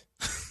caught.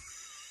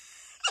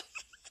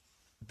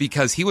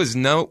 Because he was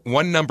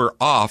one number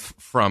off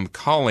from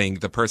calling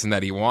the person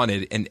that he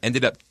wanted and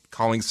ended up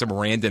calling some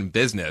random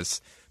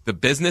business. The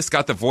business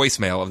got the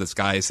voicemail of this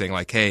guy saying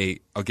like, hey,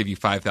 I'll give you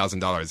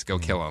 $5,000. Go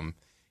kill him.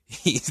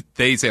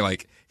 They say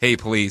like, hey,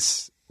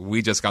 police,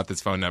 we just got this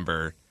phone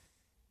number.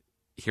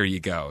 Here you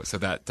go. So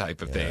that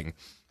type of thing.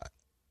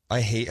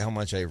 I hate how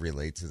much I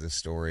relate to this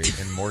story,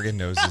 and Morgan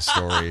knows the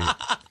story.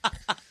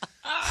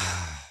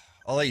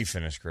 I'll let you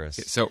finish, Chris.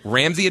 So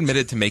Ramsey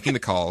admitted to making the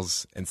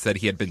calls and said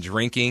he had been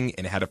drinking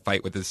and had a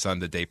fight with his son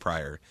the day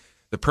prior.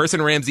 The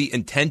person Ramsey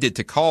intended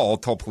to call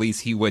told police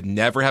he would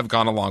never have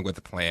gone along with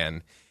the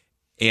plan.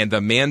 And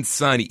the man's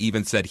son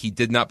even said he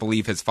did not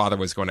believe his father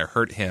was going to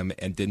hurt him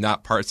and did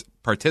not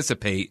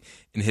participate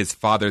in his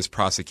father's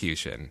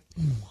prosecution.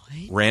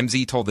 What?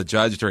 Ramsey told the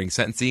judge during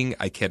sentencing,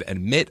 I can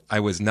admit I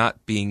was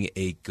not being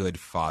a good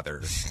father.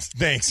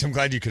 Thanks. I'm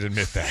glad you could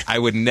admit that. I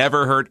would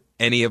never hurt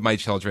any of my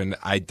children.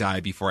 I'd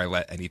die before I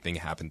let anything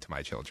happen to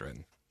my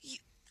children.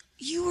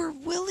 You were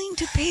willing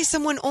to pay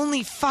someone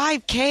only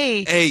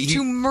 $5,000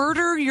 to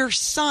murder your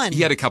son.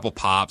 He had a couple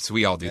pops.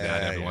 We all do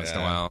that every once in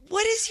a while.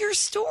 What is your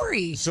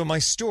story? So my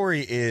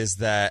story is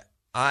that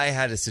I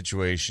had a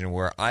situation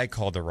where I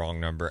called the wrong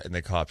number and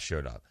the cops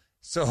showed up.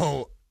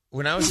 So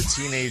when I was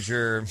a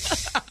teenager,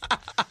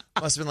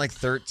 must have been like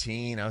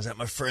 13, I was at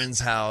my friend's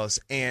house,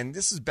 and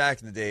this is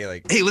back in the day,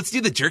 like, hey, let's do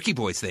the Jerky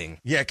Boys thing.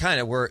 Yeah,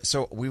 kind of.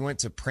 So we went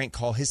to prank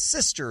call his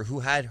sister, who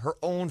had her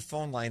own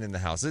phone line in the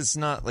house. It's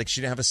not like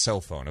she didn't have a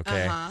cell phone,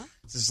 okay?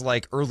 This is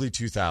like early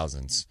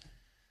 2000s.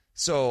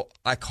 So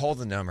I called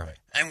the number. Like,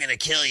 I'm going to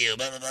kill you,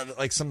 blah, blah, blah, blah,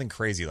 like something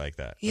crazy like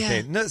that.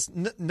 Yeah.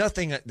 Okay,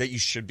 nothing that you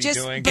should be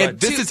doing. But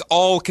this is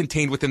all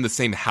contained within the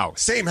same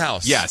house. Same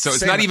house. Yeah, so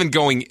it's not even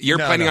going, you're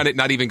planning on it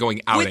not even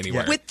going out with,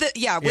 anywhere. With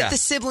the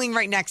sibling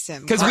right next to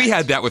him. Because we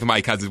had that with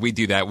my cousins. We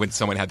do that when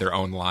someone had their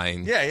own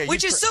line. Yeah.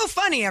 Which is so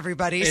funny,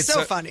 everybody. It's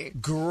so funny.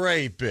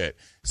 Great bit.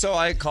 So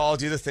I call,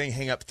 do the thing,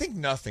 hang up, think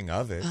nothing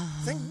of it.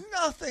 Think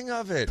nothing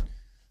of it.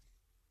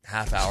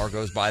 Half hour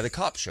goes by, the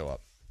cops show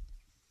up.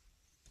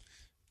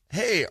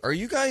 Hey, are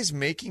you guys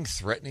making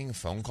threatening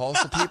phone calls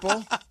to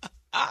people?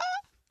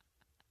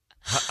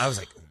 I was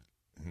like,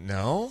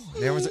 no.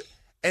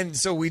 And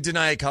so we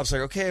deny it. Cops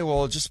are like, okay,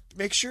 well, just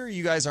make sure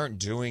you guys aren't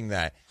doing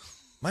that.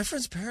 My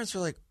friend's parents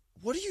were like,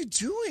 what are you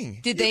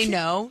doing? Did they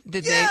know?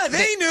 They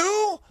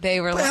knew.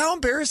 They were like, how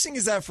embarrassing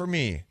is that for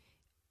me?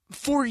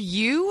 For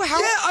you? How?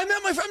 Yeah, I'm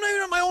not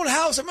even at my own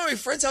house. I'm at my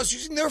friend's house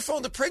using their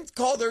phone to prank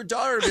call their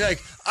daughter to be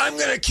like, I'm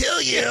going to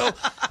kill you.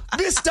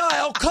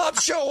 Misdial,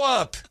 cops show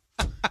up.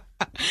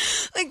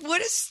 Like, what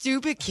a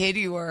stupid kid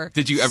you were.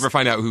 Did you ever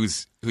find out who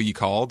you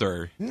called,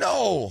 or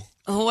no?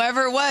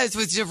 Whoever it was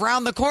just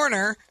around the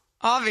corner,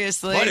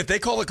 obviously. But if they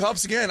call the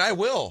cops again, I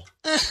will.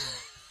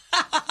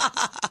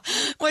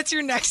 What's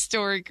your next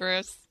story,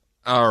 Chris?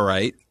 All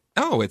right.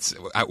 Oh,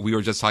 we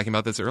were just talking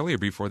about this earlier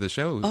before the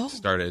show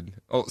started.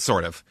 Oh,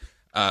 sort of.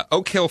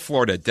 Oak Hill,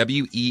 Florida,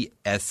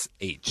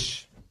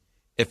 WESH.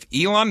 If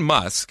Elon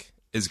Musk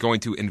is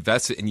going to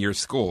invest in your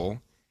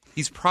school,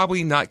 he's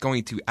probably not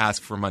going to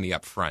ask for money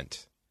up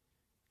front.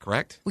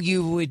 correct? Well,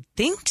 you would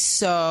think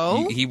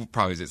so. He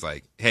probably was just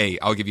like, hey,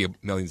 I'll give you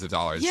millions of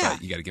dollars,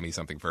 but you got to give me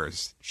something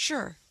first.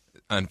 Sure.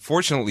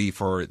 Unfortunately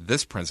for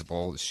this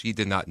principal, she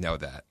did not know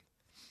that.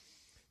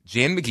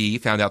 Jan McGee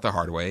found out the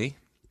hard way.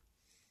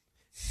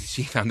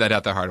 She's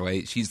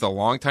the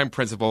longtime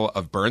principal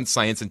of Burns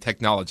Science and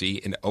Technology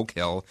in Oak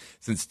Hill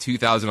since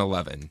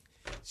 2011.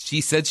 She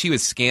said she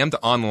was scammed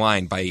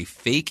online by a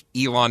fake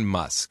Elon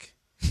Musk.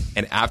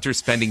 And after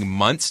spending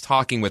months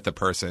talking with the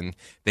person,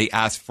 they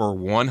asked for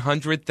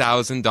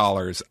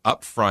 $100,000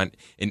 up front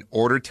in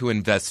order to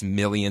invest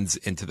millions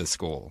into the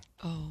school.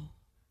 Oh.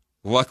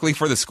 Luckily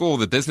for the school,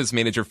 the business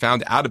manager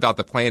found out about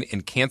the plan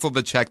and canceled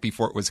the check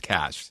before it was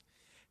cashed.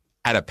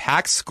 At a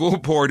packed school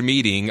board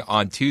meeting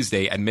on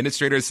Tuesday,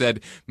 administrators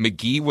said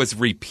McGee was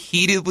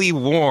repeatedly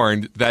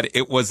warned that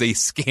it was a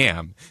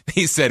scam.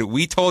 They said,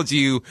 we told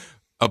you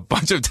a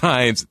bunch of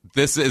times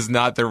this is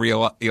not the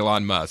real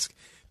Elon Musk.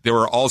 There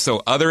were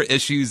also other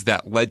issues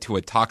that led to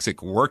a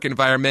toxic work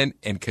environment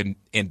and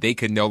they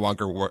could no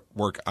longer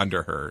work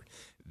under her.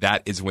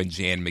 That is when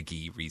Jan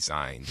McGee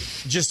resigned.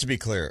 Just to be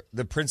clear,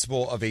 the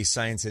principal of a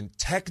science and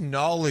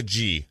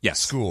technology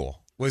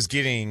school was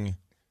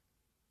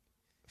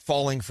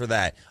falling for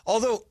that.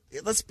 Although,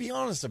 let's be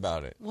honest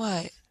about it.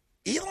 What?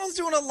 Elon's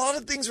doing a lot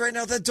of things right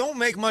now that don't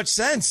make much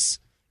sense.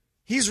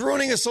 He's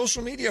ruining a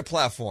social media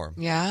platform.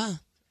 Yeah.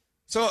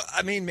 So,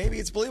 I mean, maybe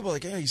it's believable.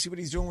 Like, yeah, you see what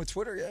he's doing with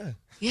Twitter? Yeah.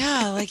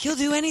 Yeah, like he'll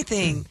do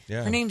anything.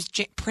 Yeah. Her name's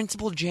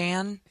Principal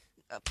Jan.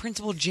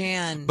 Principal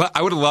Jan. But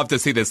I would love to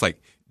see this,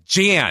 like,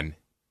 Jan,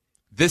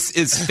 this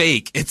is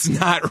fake. It's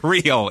not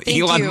real.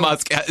 Elon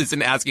Musk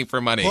isn't asking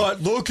for money.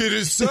 But look,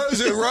 it says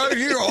it right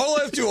here. All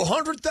I have to do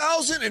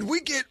 100,000 and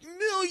we get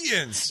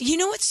millions. You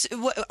know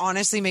what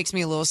honestly makes me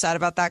a little sad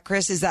about that,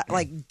 Chris, is that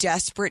like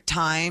desperate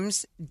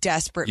times,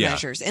 desperate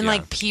measures. And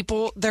like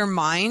people, their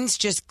minds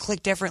just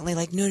click differently.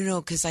 Like,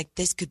 no, because like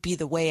this could be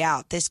the way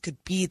out. This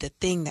could be the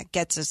thing that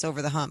gets us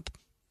over the hump.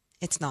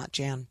 It's not,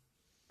 Jan.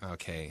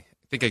 Okay.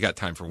 I think I got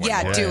time for one more.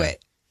 Yeah, do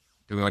it.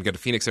 Do we want to go to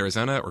Phoenix,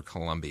 Arizona or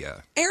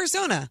Columbia?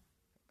 Arizona.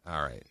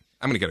 All right.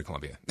 I'm going to go to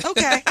Columbia.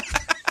 Okay.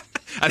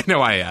 I didn't know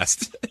why I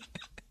asked.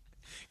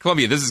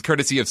 Columbia, this is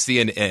courtesy of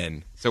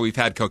CNN. So we've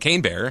had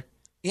Cocaine Bear.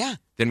 Yeah.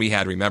 Then we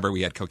had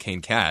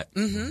Cocaine Cat.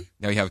 Mm-hmm.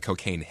 Now we have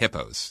Cocaine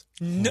Hippos.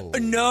 No.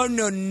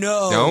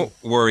 Don't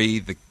worry.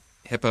 The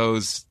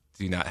hippos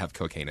do not have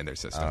cocaine in their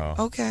system.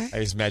 Oh. Okay. I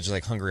just imagine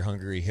like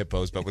hungry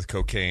hippos, but with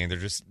cocaine. They're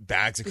just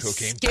bags of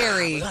cocaine.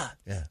 Scary.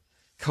 Yeah.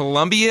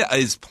 Colombia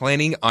is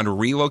planning on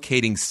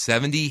relocating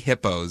 70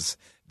 hippos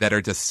that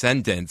are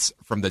descendants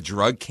from the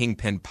drug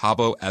kingpin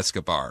Pablo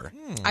Escobar.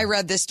 I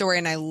read this story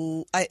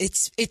and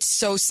it's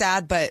so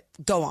sad, but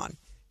go on.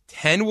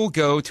 10 will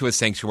go to a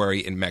sanctuary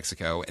in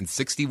Mexico and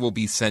 60 will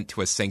be sent to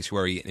a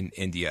sanctuary in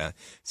India.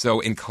 So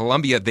in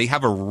Colombia, they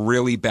have a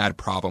really bad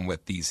problem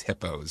with these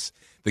hippos.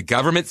 The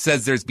government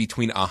says there's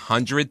between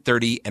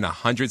 130 and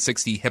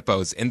 160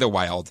 hippos in the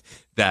wild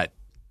that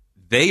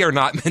they are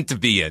not meant to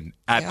be in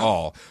at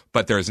all,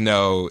 but there's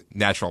no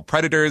natural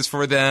predators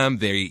for them.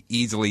 They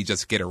easily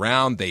just get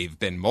around. They've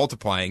been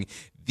multiplying.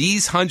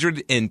 These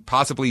 100 and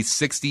possibly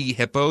 60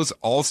 hippos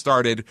all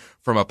started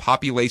from a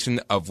population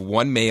of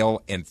 1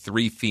 male and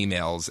 3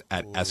 females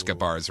at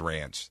Escobar's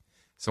ranch.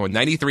 So in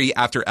 93,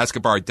 after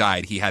Escobar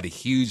died, he had a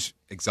huge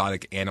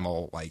exotic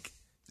animal like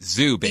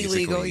zoo,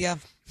 basically. Illegal, yeah.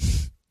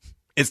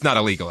 It's not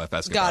illegal if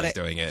Escobar is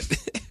doing it.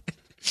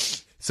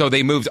 So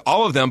they moved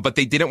all of them, but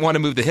they didn't want to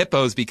move the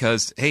hippos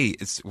because, hey,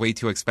 it's way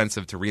too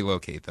expensive to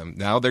relocate them.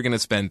 Now they're going to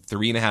spend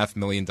 $3.5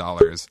 million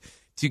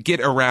to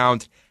get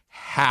around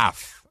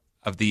half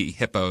of the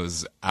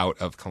hippos out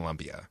of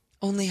Colombia.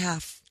 Only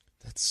half.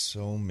 That's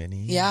so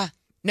many. Yeah.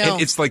 No.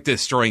 It's like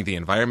destroying the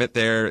environment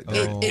there.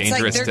 It's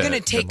like they're going to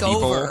take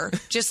over.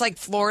 Just like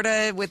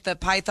Florida with the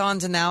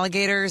pythons and the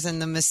alligators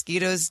and the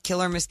mosquitoes,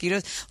 killer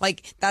mosquitoes.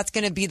 Like that's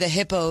going to be the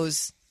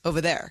hippos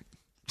over there.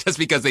 Just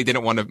because they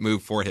didn't want to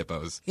move 4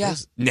 hippos. Yeah.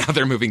 Now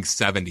they're moving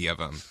 70 of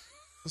them.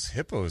 Those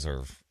hippos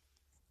are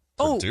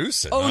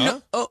producing,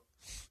 no. Oh,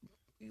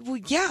 well,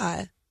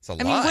 yeah. It's a lot.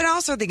 I mean, what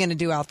else are they going to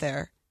do out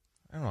there?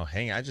 I don't know.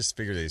 I just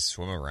figured they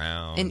swim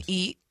around. And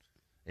eat?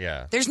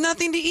 Yeah. There's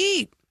nothing to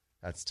eat.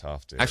 That's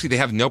tough, dude. Actually, they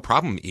have no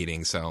problem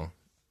eating. So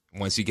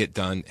once you get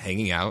done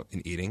hanging out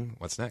and eating,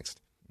 what's next?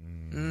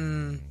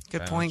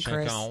 Good point,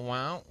 Chris.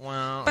 Wow.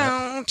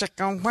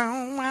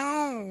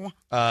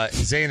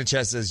 Zay in the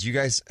chat says,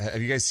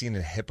 have you guys seen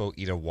a hippo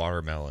eat a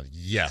watermelon?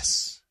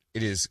 Yes.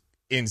 It is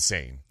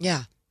insane.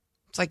 Yeah.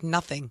 It's like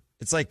nothing.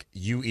 It's like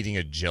you eating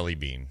a jelly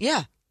bean.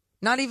 Yeah.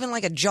 Not even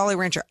like a Jolly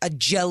Rancher, a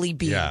jelly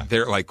bean. Yeah.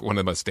 They're like one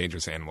of the most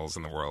dangerous animals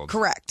in the world.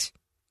 Correct.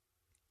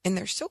 And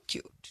they're so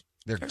cute.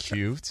 They're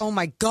cute. Oh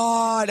my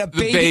God, a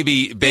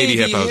baby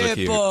hippos are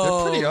cute.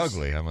 They're pretty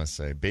ugly, I must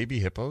say. Baby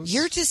hippos.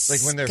 You're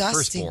disgusting. Like when they're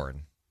first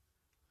born.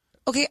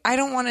 Okay, I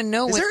don't want to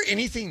know. Is there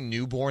anything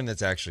newborn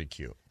that's actually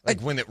cute?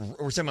 Like when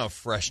we're talking about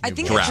fresh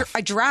newborn. I think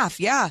a giraffe,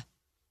 yeah.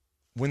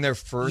 When they're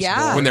first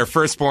Yeah. born. When they're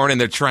first born and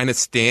they're trying to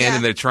stand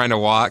and they're trying to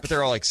walk. But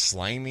they're all like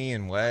slimy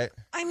and wet.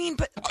 I mean,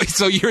 but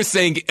So you're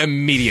saying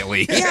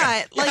immediately.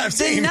 yeah, like I'm then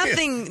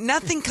saying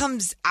nothing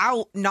comes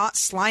out not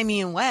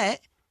slimy and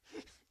wet.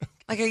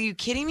 Like, are you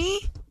kidding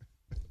me?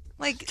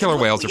 Like Killer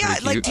whales are yeah,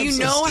 pretty like cute. do you I'm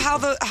so know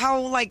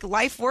how like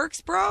life works,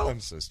 bro? I'm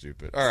so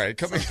stupid. All right,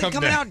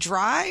 coming out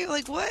dry?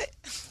 Like what?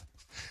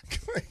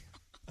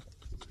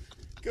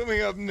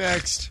 Coming up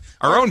next,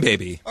 Our own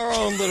baby. our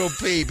own little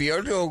baby.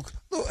 Our little,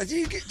 did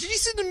you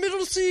sit in the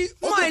middle seat?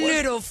 My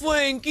little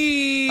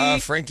Frankie.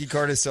 Frankie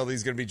Cardicelli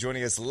is going to be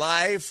joining us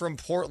live from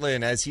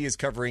Portland as he is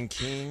covering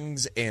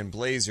Kings and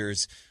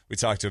Blazers. We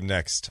talk to him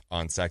next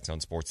on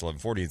Sacktown Sports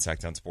 1140 and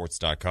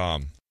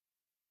SacktownSports.com.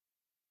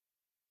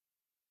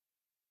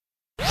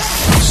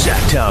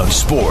 Sacktown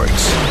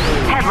Sports.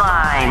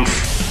 Headlines.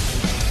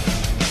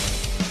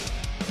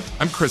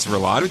 I'm Christopher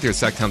Laud with your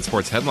Sacktown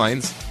Sports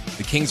headlines.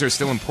 The Kings are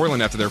still in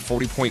Portland after their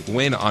 40-point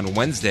win on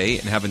Wednesday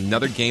and have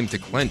another game to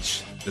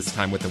clinch. This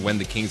time with the win,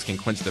 the Kings can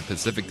clinch the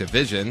Pacific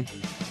Division.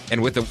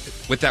 And with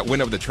that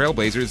win over the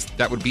Trailblazers,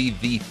 that would be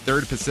the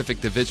third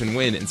Pacific Division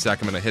win in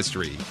Sacramento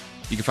history.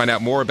 You can find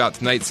out more about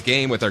tonight's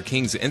game with our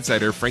Kings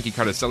insider, Frankie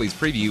Cardicelli's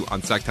preview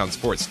on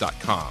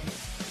SacktownSports.com.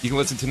 You can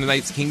listen to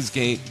tonight's Kings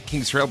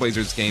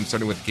Trailblazers game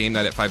starting with game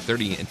night at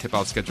 5:30 and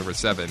tip-off schedule for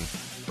 7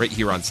 right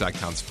here on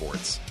Sacktown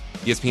Sports.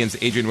 ESPN's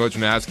Adrian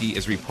Wojnarowski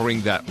is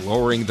reporting that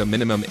lowering the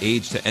minimum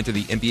age to enter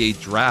the NBA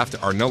draft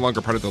are no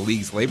longer part of the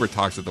league's labor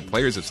talks with the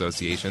Players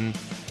Association,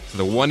 so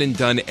the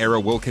one-and-done era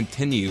will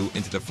continue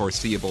into the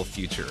foreseeable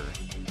future.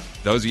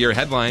 Those are your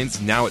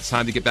headlines. Now it's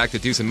time to get back to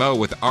Duece and Mo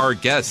with our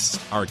guests,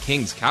 our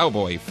Kings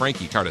cowboy,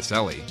 Frankie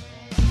Cardicelli.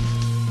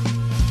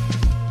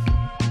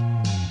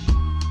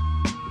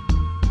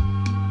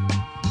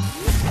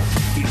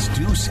 It's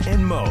Duece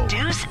and Mo.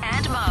 Duece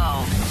and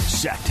Mo.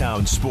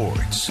 Sacktown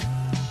Sports.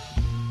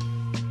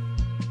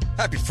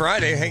 Happy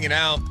Friday, hanging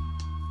out.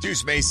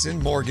 Deuce Mason,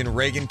 Morgan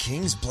Reagan,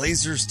 Kings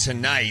Blazers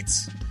tonight.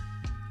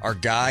 Our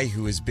guy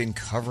who has been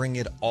covering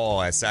it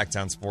all at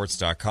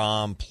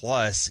SacktownSports.com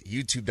plus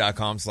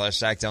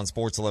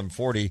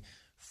YouTube.com/SacktownSports1140.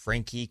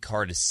 Frankie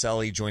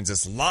Cardicelli joins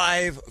us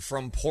live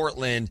from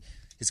Portland.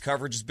 His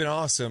coverage has been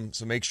awesome,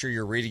 so make sure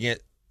you're reading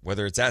it,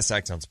 whether it's at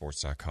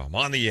SacktownSports.com,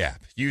 on the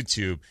app,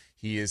 YouTube.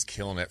 He is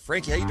killing it.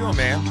 Frankie, how you doing,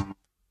 man?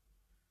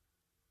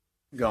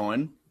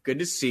 Going. Good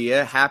to see you.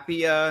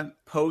 Happy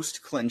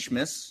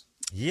post-Clinchmas.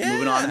 Yeah.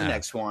 Moving on to the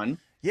next one.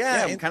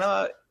 Yeah. Kind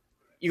of.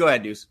 You go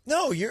ahead, Deuce.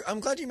 No, I'm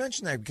glad you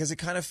mentioned that because it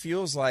kind of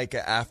feels like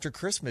after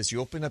Christmas,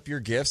 you open up your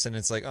gifts and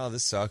it's like, oh,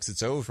 this sucks.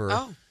 It's over.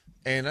 Oh.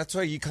 And that's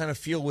why you kind of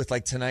feel with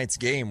like tonight's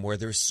game where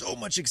there's so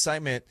much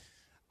excitement.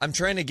 I'm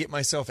trying to get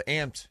myself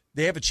amped.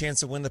 They have a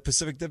chance to win the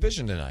Pacific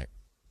Division tonight.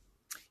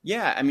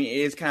 Yeah, I mean, it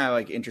is kind of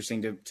like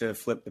interesting to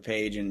flip the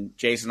page. And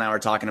Jason and I were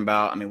talking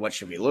about, I mean, what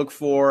should we look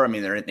for? I mean,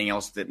 is there anything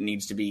else that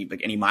needs to be,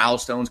 like any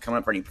milestones coming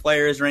up for any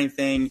players or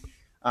anything?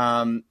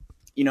 I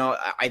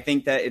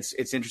think that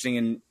it's interesting.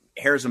 And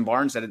Harrison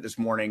Barnes said it this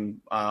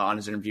morning on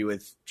his interview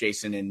with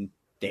Jason and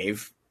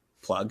Dave,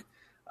 plug,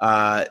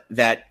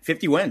 that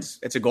 50 wins.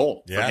 It's a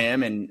goal for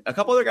him. And a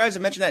couple other guys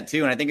have mentioned that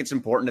too. And I think it's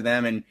important to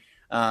them. And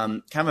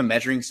kind of a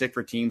measuring stick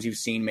for teams you've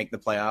seen make the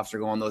playoffs or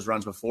go on those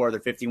runs before. They're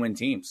 50-win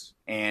teams.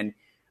 And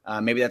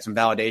maybe that's some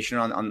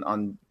validation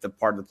on the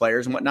part of the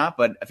players and whatnot,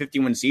 but a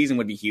 50-win season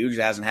would be huge.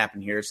 That hasn't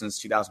happened here since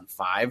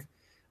 2005.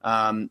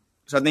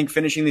 So I think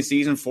finishing the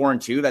season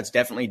 4-2, that's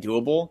definitely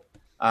doable.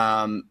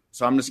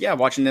 So I'm just,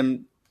 watching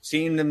them,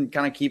 seeing them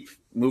kind of keep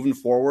moving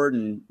forward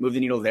and move the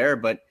needle there.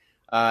 But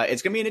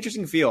it's going to be an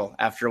interesting feel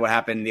after what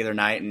happened the other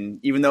night. And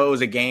even though it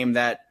was a game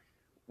that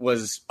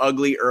was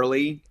ugly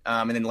early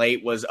and then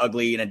late was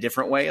ugly in a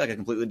different way, like a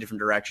completely different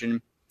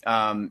direction,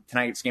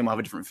 tonight's game will have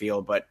a different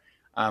feel, but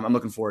I'm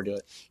looking forward to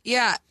it.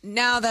 Yeah,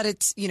 now that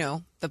it's,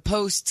 the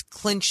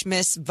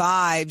post-Clinchmas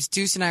vibes,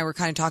 Deuce and I were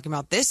kind of talking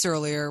about this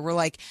earlier. We're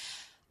like,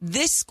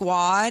 this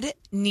squad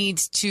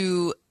needs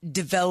to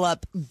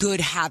develop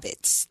good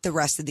habits the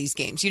rest of these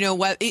games. You know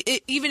what?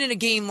 Even in a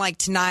game like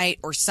tonight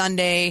or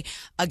Sunday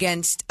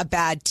against a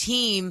bad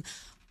team,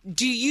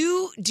 do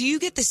you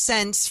get the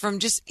sense from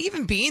just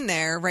even being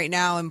there right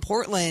now in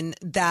Portland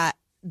that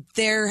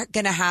they're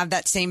going to have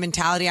that same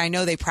mentality? I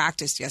know they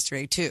practiced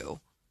yesterday too.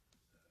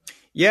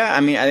 Yeah, I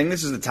mean, I think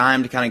this is the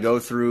time to kind of go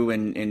through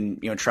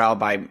and trial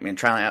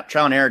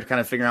and error to kind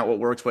of figure out what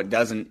works, what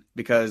doesn't.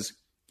 Because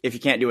if you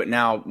can't do it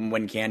now,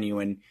 when can you?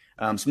 And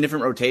some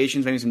different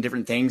rotations, maybe some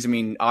different things. I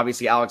mean,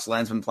 obviously, Alex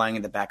Len's been playing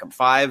at the backup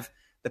 5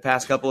 the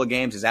past couple of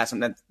games. Is that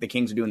something that the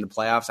Kings will do in the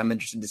playoffs? I'm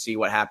interested to see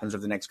what happens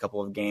over the next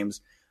couple of games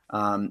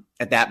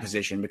at that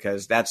position,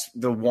 because that's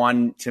the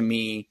one, to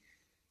me,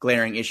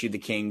 glaring issue the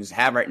Kings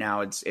have right now.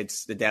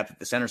 It's the depth at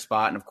the center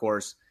spot, and of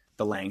course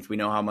the length. We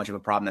know how much of a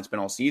problem that's been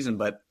all season,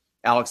 but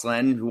Alex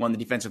Len, who won the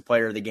defensive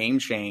player of the game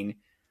chain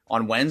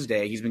on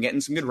Wednesday, he's been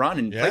getting some good run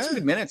and played some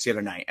good minutes the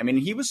other night. I mean,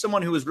 he was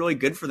someone who was really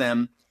good for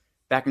them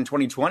back in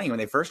 2020 when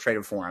they first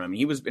traded for him. I mean,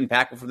 he was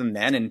impactful for them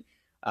then, and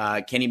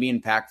can he be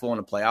impactful in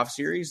a playoff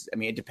series? I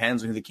mean, it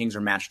depends on who the Kings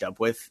are matched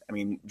up with. I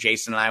mean,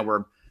 Jason and I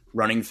were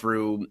running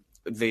through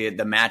the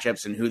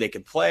matchups and who they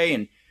could play.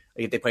 And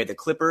if they play the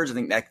Clippers, I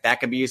think that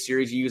could be a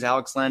series you use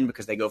Alex Len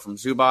because they go from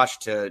Zubac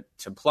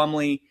to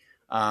Plumlee.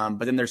 But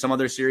then there's some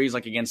other series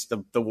like against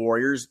the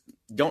Warriors.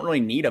 Don't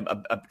really need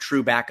a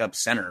true backup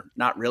center.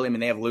 Not really. I mean,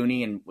 they have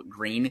Looney and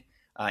Green,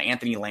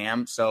 Anthony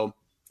Lamb. So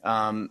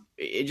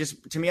it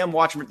just, to me, I'm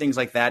watching for things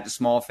like that, the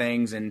small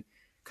things, and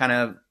kind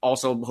of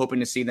also hoping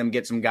to see them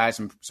get some guys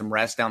some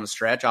rest down the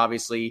stretch.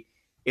 Obviously,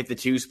 if the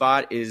 2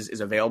 spot is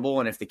available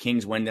and if the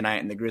Kings win tonight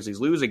and the Grizzlies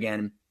lose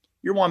again,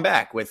 you're one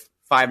back with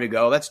 5 to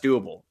go. That's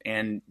doable.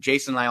 And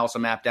Jason and I also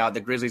mapped out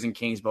the Grizzlies and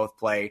Kings both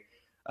play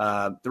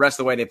the rest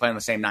of the way they play on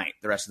the same night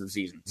the rest of the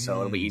season. So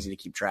it'll be easy to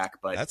keep track.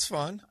 But that's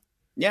fun.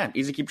 Yeah,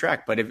 easy to keep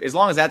track. But as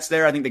long as that's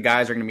there, I think the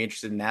guys are going to be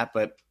interested in that.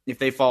 But if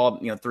they fall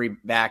 3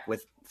 back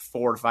with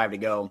 4 or 5 to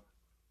go,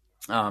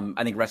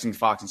 I think resting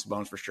Fox and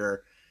Sabonis for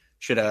sure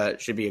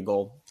should be a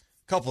goal.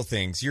 Couple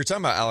things. You're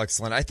talking about Alex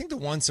Len. I think the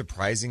one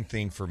surprising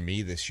thing for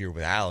me this year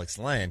with Alex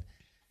Len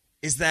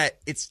is that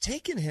it's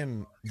taken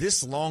him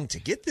this long to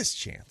get this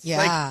chance.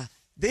 Yeah.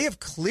 They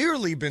have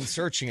clearly been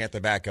searching at the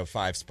backup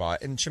 5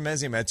 spot, and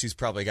Chimezie Metu's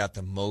probably got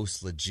the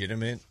most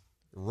legitimate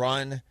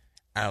run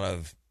out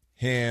of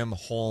him,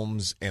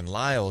 Holmes, and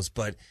Lyles.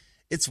 But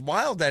it's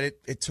wild that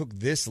it took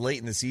this late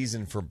in the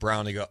season for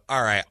Brown to go,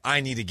 all right,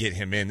 I need to get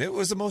him in. It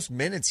was the most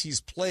minutes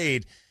he's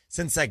played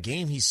since that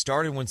game he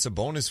started when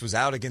Sabonis was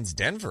out against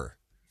Denver.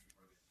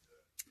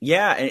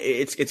 Yeah,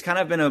 it's kind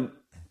of been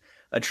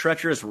a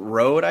treacherous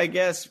road, I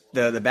guess,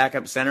 the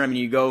backup center. I mean,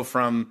 you go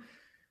from,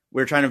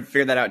 we're trying to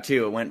figure that out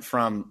too. It went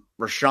from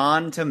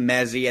Rashawn to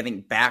Mezzi, I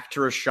think back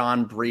to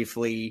Rashawn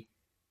briefly,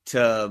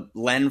 to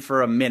Len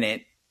for a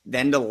minute,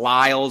 then to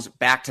Lyles,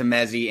 back to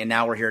Mezzi, and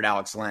now we're here at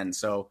Alex Len.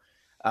 So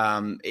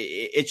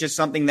it's just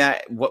something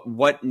that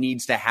what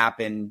needs to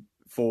happen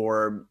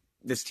for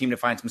this team to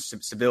find some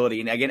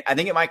stability. And again, I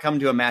think it might come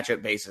to a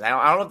matchup basis. I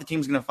don't know if the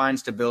team's going to find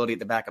stability at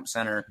the backup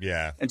center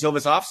until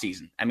this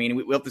offseason. I mean,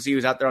 we'll have to see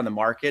who's out there on the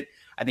market.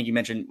 I think you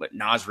mentioned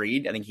Naz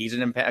Reid. I think he's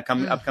an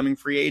upcoming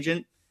free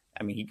agent.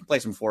 I mean, he can play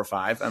some 4 or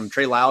 5.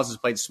 Trey Lyles has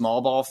played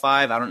small ball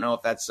 5. I don't know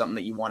if that's something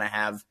that you want to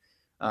have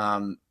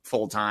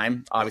full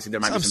time. Obviously, there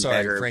might be some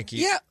better. Frankie.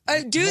 Yeah,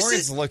 Duece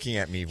Maury's looking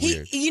at me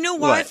weird. You know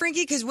why,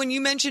 Frankie? Because when you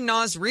mentioned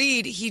Naz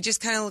Reid, he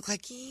just kind of looked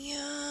like,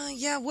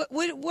 yeah. What?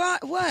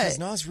 Because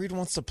Naz Reid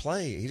wants to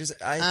play. He just,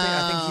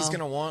 I think he's going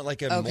to want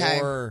like a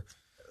more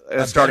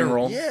starting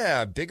role.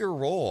 Yeah, bigger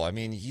role. I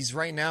mean, he's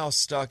right now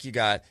stuck. You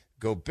got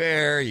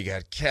Gobert, you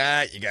got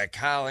Cat, you got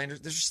Kyle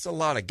Anderson. There's just a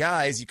lot of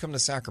guys. You come to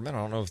Sacramento,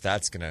 I don't know if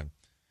that's going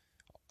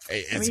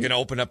to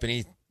open up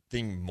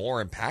anything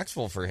more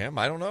impactful for him.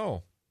 I don't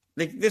know.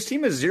 This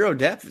team has 0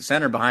 depth at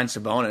center behind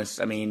Sabonis.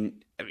 I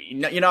mean,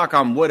 you knock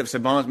on wood if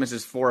Sabonis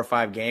misses 4 or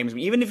 5 games. I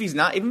mean, even if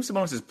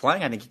Sabonis is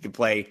playing, I think he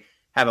could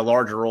have a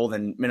larger role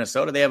than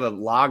Minnesota. They have a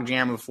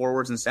logjam of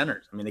forwards and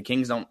centers. I mean, the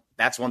Kings don't.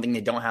 That's one thing they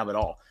don't have at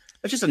all.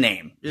 It's just a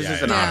name. It's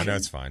just an option. No,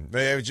 it's fine.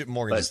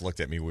 Morgan just looked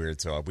at me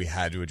weird, so we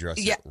had to address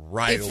it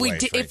right away.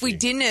 If we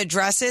didn't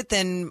address it,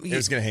 then it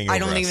was going to hang over I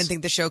don't us. even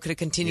think the show could have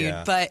continued.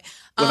 Yeah. But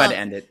we've had to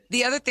end it.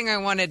 The other thing I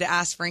wanted to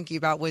ask Frankie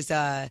about was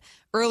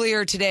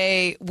earlier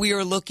today we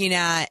were looking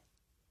at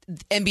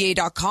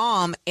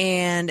NBA.com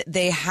and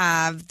they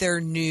have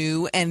their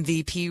new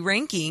MVP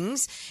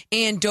rankings,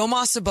 and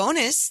Domas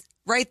Sabonis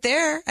right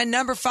there at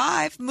number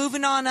 5,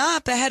 moving on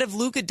up ahead of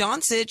Luka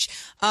Doncic.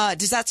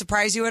 Does that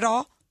surprise you at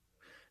all?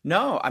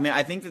 No, I mean,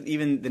 I think that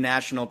even the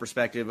national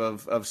perspective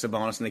of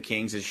Sabonis and the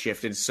Kings has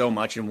shifted so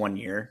much in 1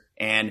 year.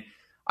 And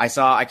I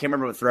can't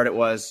remember what thread it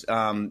was,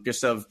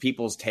 just of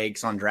people's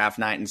takes on draft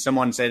night. And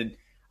someone said,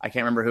 I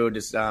can't remember who,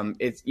 just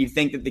you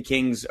think that the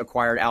Kings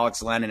acquired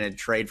Alex Len in a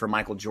trade for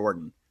Michael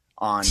Jordan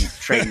on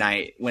trade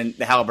night when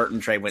the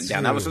Halliburton trade went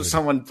down. That was what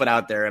someone put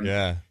out there.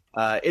 And,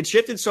 it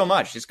shifted so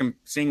much, just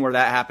seeing where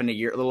that happened a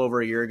little over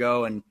a year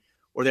ago and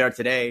where they are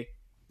today,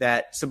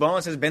 that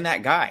Sabonis has been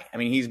that guy. I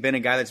mean, he's been a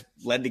guy that's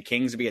led the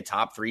Kings to be a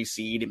top 3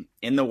 seed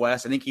in the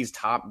West. I think he's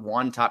top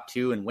 1, top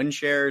 2 in win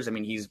shares. I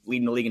mean, he's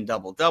leading the league in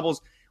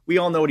double-doubles. We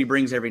all know what he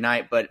brings every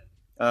night, but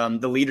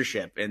the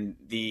leadership and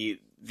the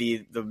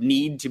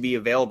need to be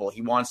available.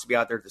 He wants to be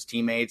out there with his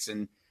teammates,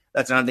 and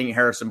that's another thing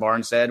Harrison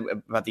Barnes said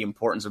about the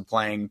importance of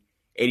playing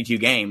 82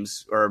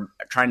 games or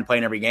trying to play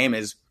in every game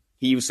is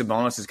he used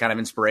Sabonis as kind of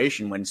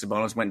inspiration. When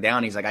Sabonis went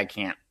down, he's like, I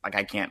can't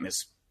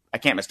miss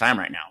time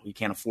right now. You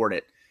can't afford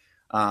it.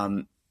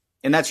 And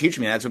that's huge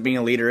to me. That's what being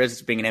a leader is.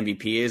 It's being an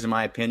MVP is, in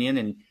my opinion.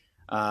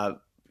 And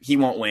he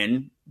won't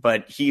win,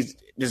 but he's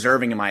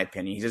deserving, in my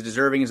opinion. He's as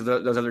deserving as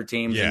those other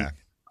teams. Yeah. And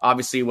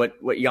obviously,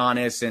 what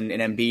Giannis and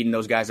Embiid and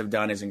those guys have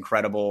done is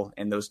incredible,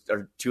 and those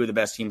are 2 of the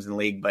best teams in the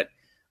league. But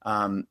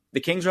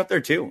the Kings are up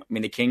there too. I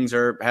mean, the Kings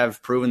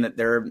have proven that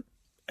they're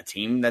a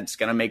team that's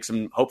going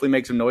to hopefully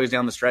make some noise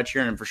down the stretch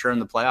here, and for sure in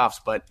the playoffs.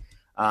 But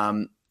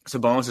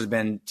Sabonis has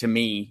been, to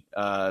me,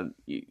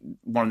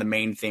 one of the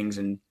main things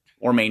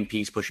or main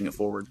piece pushing it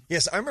forward.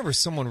 Yes, I remember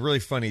someone really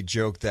funny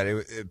joked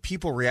that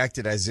people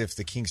reacted as if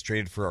the Kings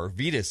traded for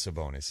Arvydas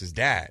Sabonis, his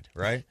dad,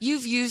 right?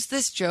 You've used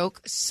this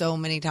joke so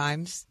many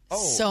times.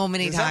 So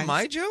many times. Is that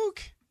my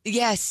joke?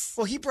 Yes.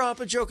 Well, he brought up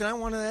a joke, and I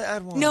wanted to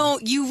add one. No,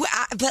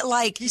 but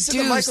like, he said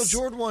Deuce, the Michael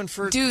Jordan one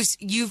for Deuce.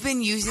 You've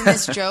been using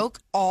this joke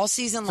all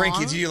season long.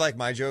 Frankie, do you like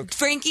my joke?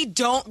 Frankie,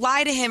 don't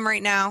lie to him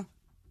right now.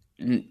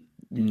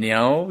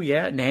 No,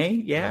 yeah, nay,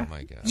 yeah. Oh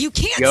my god. You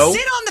can't sit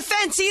on the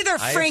fence either,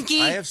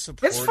 Frankie. I have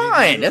supported. It's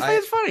fine. You.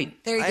 It's funny.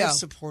 There you I go. have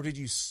supported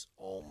you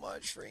so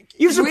much, Frankie.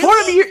 You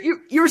supported me.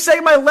 You were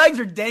saying my legs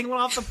are dangling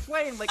off the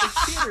plane like a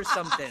kid or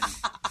something.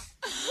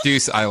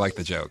 Deuce, I like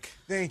the joke.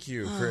 Thank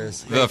you,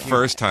 Chris. The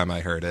first time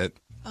I heard it.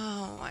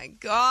 Oh my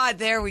God!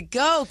 There we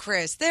go,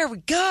 Chris. There we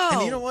go.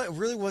 And you know what? It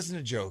really wasn't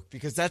a joke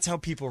because that's how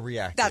people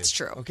react. That's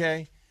true.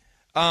 Okay,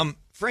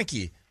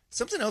 Frankie.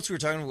 Something else we were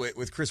talking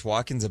with Chris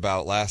Watkins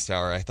about last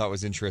hour I thought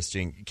was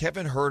interesting.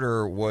 Kevin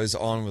Herter was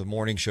on the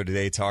morning show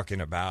today talking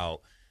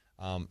about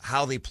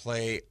how they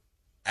play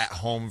at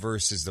home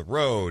versus the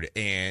road.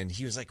 And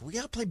he was like, we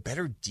got to play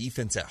better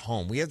defense at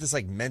home. We have this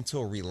like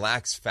mental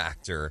relax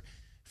factor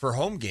for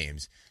home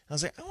games. And I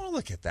was like, I want to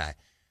look at that.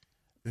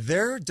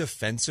 Their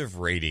defensive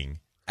rating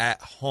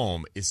at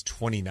home is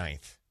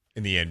 29th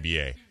in the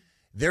NBA.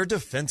 Their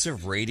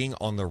defensive rating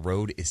on the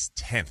road is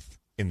 10th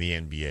in the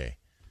NBA.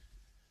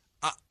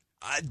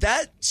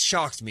 That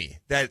shocked me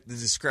that the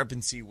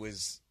discrepancy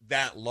was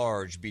that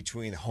large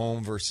between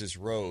home versus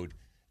road.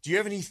 Do you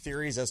have any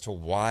theories as to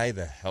why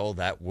the hell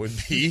that would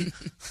be?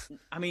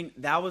 I mean,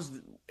 that was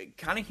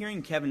kind of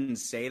hearing Kevin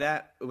say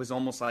that. It was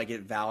almost like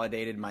it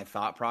validated my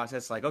thought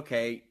process. Like,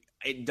 okay,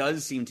 it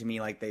does seem to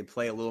me like they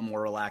play a little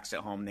more relaxed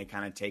at home. They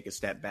kind of take a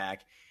step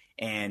back.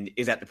 And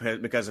is that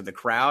because of the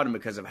crowd and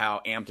because of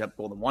how amped up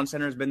Golden One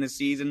Center has been this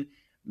season?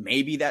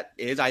 Maybe that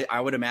is. I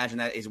would imagine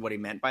that is what he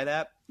meant by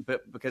that.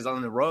 But because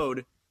on the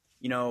road,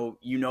 you know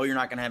you're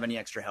not going to have any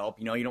extra help.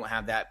 You don't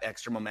have that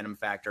extra momentum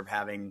factor of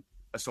having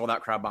a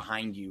sold-out crowd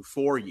behind you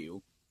for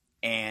you.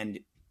 And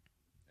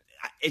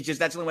it's just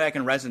that's the only way I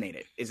can resonate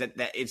it, is that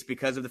it's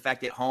because of the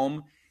fact that at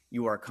home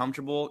you are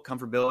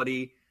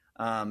comfortability.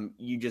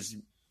 You just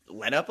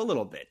let up a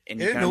little bit. And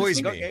it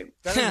annoys me. Okay.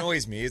 That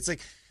annoys me. It's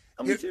like,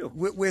 me too.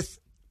 With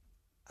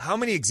how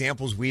many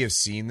examples we have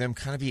seen them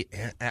kind of be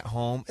at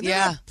home. And they're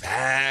not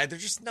bad. They're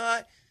just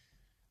not.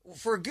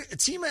 For a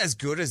team as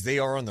good as they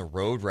are on the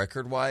road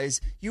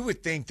record-wise, you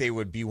would think they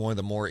would be one of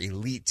the more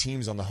elite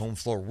teams on the home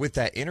floor with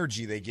that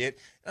energy they get.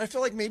 And I feel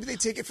like maybe they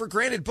take it for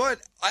granted. But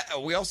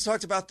we also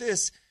talked about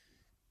this.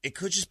 It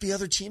could just be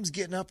other teams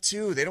getting up,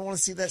 too. They don't want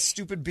to see that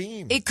stupid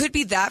beam. It could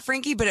be that,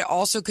 Frankie, but it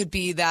also could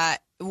be that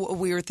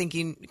we were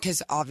thinking,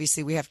 because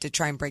obviously we have to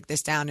try and break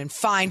this down and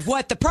find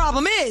what the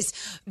problem is,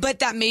 but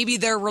that maybe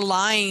they're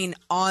relying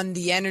on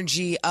the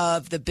energy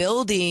of the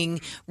building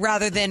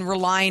rather than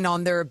relying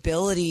on their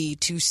ability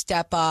to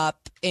step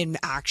up and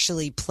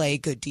actually play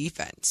good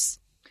defense.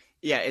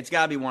 Yeah, it's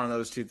got to be one of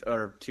those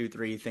two,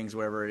 three things,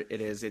 wherever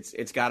it is.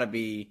 It's got to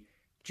be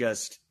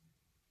it's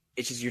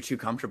just you're too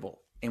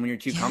comfortable. And when you're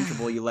too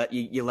comfortable, you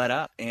let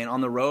up. And on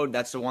the road,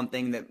 that's the one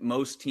thing that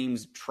most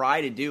teams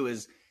try to do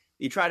is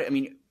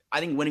I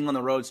think winning on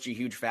the road is a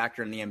huge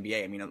factor in the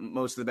NBA. I mean,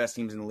 most of the best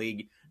teams in the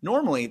league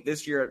normally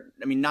this year,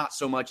 I mean, not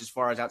so much as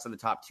far as outside the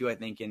top two, I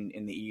think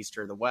in the East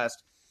or the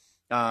West,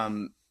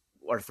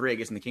 or three, I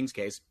guess in the Kings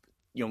case,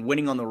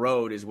 winning on the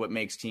road is what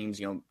makes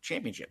teams,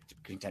 championship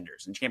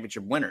contenders and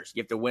championship winners.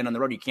 You have to win on the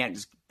road. You can't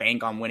just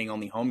bank on winning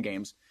only home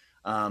games.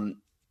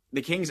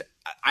 The Kings,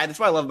 that's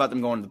what I love about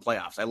them going to the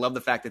playoffs. I love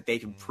the fact that they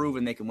can prove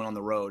and they can win on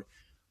the road.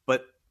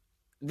 But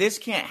this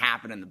can't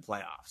happen in the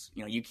playoffs.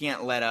 You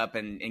can't let up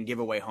and give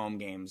away home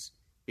games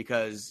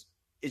because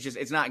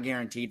it's not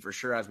guaranteed for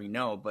sure, as we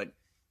know. But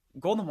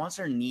Golden One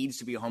Center needs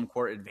to be a home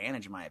court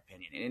advantage, in my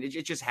opinion. And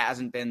it just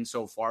hasn't been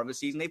so far of a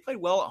season. They played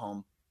well at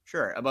home.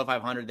 Sure, above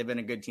 500. They've been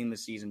a good team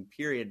this season,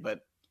 period.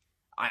 But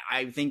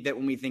I think that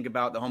when we think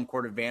about the home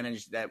court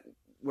advantage that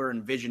we're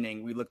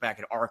envisioning, we look back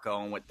at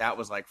Arco and what that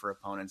was like for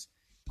opponents.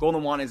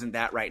 Golden One isn't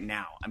that right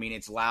now. I mean,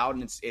 it's loud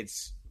and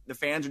it's the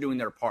fans are doing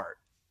their part,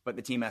 but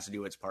the team has to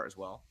do its part as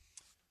well.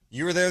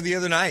 You were there the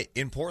other night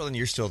in Portland.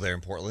 You're still there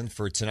in Portland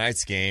for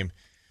tonight's game.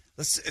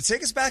 Let's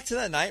take us back to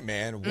that night,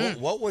 man.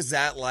 What was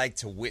that like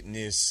to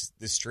witness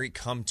the streak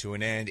come to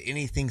an end?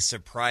 Anything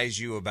surprise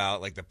you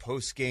about like the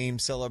post-game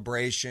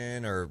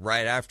celebration or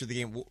right after the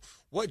game?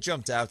 What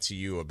jumped out to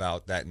you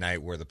about that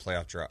night where the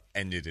playoff draw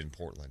ended in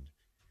Portland?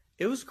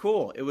 It was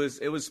cool. It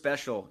was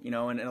special,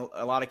 and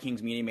a lot of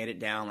Kings media made it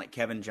down, like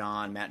Kevin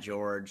John, Matt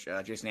George,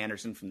 Jason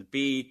Anderson from the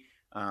B,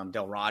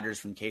 Del Rogers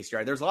from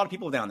KCR. There's a lot of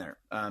people down there,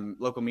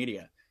 local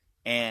media.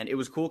 And it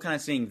was cool kind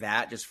of seeing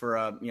that just for,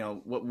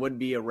 what would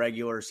be a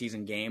regular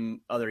season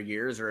game other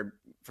years, or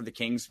for the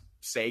Kings'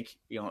 sake,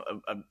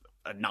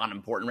 a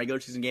non-important regular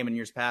season game in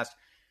years past.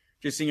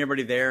 Just seeing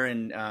everybody there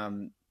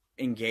and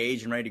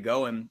engaged and ready to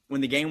go. And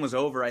when the game was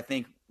over, I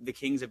think the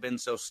Kings have been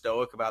so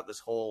stoic about this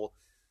whole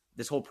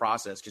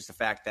process, just the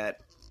fact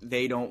that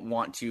they don't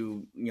want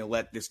to,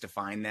 let this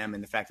define them,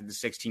 and the fact that the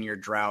 16-year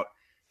drought,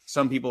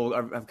 some people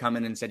have come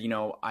in and said,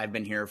 I've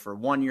been here for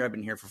 1 year, I've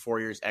been here for 4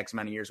 years, X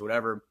amount of years,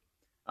 whatever.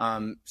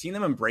 Seeing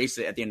them embrace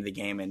it at the end of the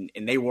game, and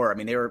they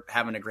were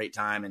having a great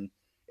time. And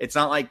it's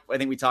not like, I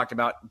think we talked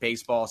about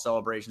baseball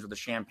celebrations with the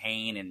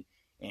champagne and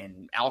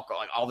and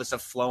alcohol, like all this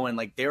stuff flowing.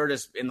 Like they were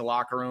just in the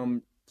locker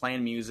room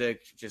playing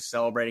music, just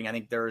celebrating. I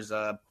think there was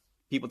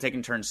people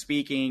taking turns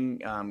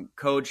speaking.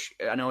 Coach,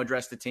 I know,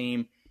 addressed the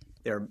team.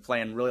 They were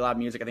playing really loud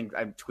music. I think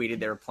I tweeted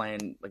they were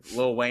playing like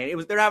Lil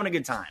Wayne. They're having a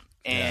good time.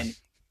 And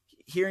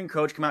hearing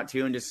Coach come out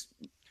too and just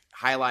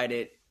highlight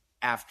it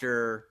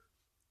after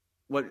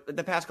what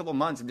the past couple of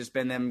months have just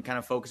been them kind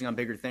of focusing on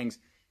bigger things.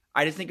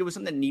 I just think it was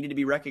something that needed to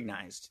be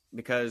recognized,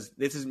 because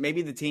this is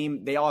maybe the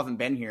team, they all haven't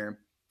been here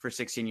for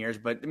 16 years,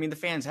 but I mean, the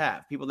fans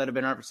have. People that have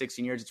been around for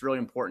 16 years, it's really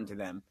important to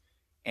them.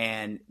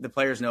 And the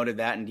players noted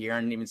that, and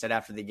De'Aaron even said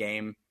after the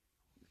game,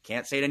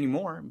 can't say it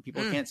anymore.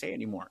 People can't say it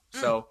anymore.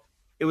 So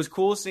it was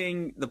cool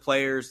seeing the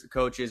players, the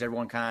coaches,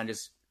 everyone kind of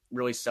just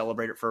really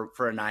celebrate it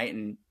for a night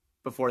and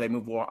before they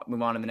move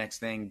on to the next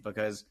thing,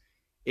 because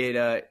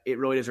it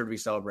really deserved to be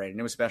celebrated. And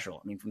it was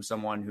special. I mean, from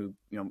someone who,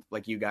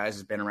 like you guys,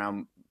 has been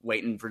around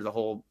waiting for the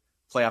whole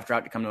playoff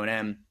drought to come to an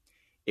end.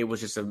 It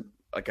was just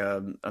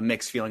a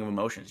mixed feeling of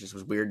emotions. It just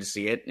was weird to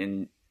see it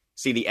and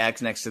see the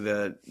X next to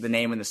the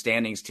name in the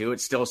standings too.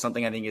 It's still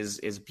something I think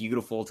is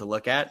beautiful to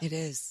look at. It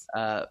is.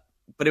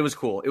 But it was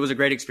cool. It was a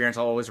great experience.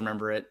 I'll always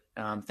remember it.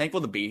 Thankful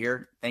to be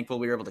here. Thankful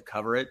we were able to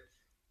cover it.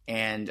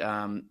 And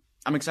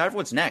I'm excited for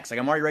what's next. Like,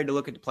 I'm already ready to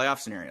look at the playoff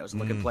scenarios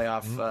and look at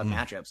playoff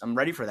matchups. I'm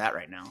ready for that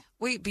right now.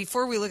 Wait,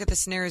 before we look at the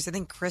scenarios, I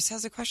think Chris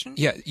has a question.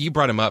 Yeah, you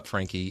brought him up,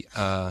 Frankie.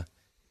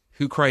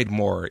 Who cried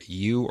more,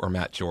 you or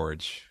Matt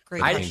George?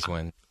 Great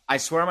win. I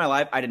swear on my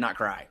life, I did not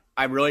cry.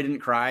 I really didn't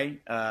cry.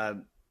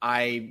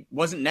 I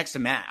wasn't next to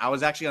Matt. I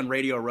was actually on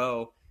Radio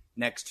Row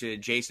next to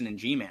Jason and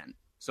G-Man.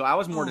 So I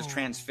was more just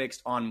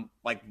transfixed on,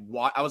 like,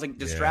 I was, like,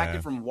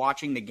 distracted from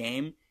watching the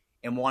game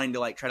and wanting to,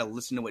 like, try to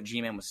listen to what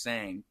G-Man was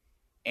saying.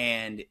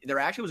 And there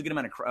actually was a good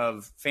amount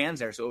of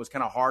fans there, so it was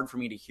kind of hard for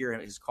me to hear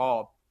his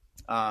call,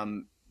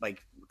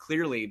 like,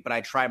 clearly. But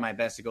I tried my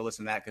best to go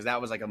listen to that, because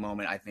that was, like, a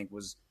moment I think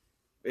was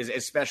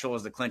as special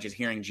as the clinch is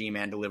hearing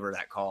G-Man deliver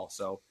that call.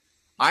 So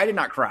I did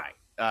not cry.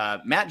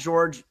 Matt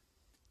George,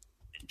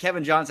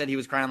 Kevin John said he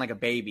was crying like a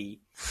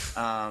baby.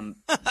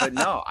 But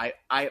no, I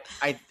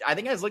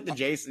think I just looked at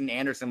Jason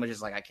Anderson, was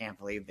just like, I can't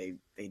believe they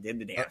did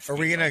the dance. Are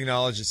we going to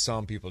acknowledge that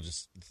some people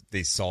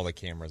they saw the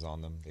cameras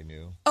on them? They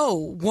knew.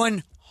 Oh,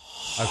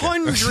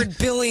 100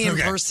 billion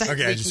 %.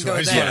 Okay, I just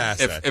want to ask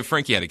that. If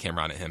Frankie had a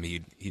camera on at him,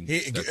 he'd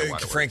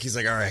Frankie's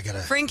like, all right, I got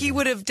to. Frankie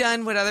would have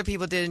done what other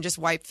people did and just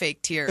wipe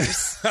fake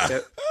tears.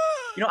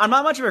 I'm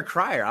not much of a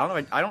crier.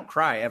 I don't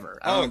cry ever.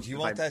 Do you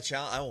want that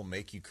challenge? I will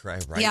make you cry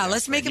right now. Yeah,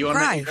 let's make him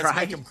cry. Let's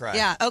make him cry.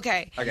 Yeah,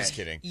 okay. I'm just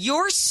kidding.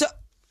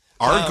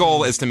 Our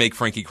goal is to make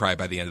Frankie cry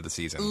by the end of the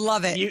season.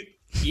 Love it.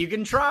 You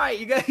can try.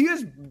 You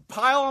just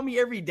pile on me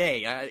every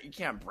day. You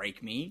can't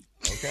break me.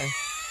 Okay.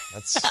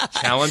 That's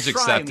challenge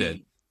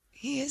accepted.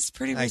 He is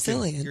pretty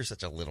resilient. You're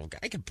such a little guy.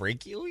 I can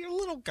break you. You're a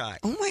little guy.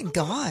 Oh, my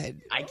God.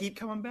 I keep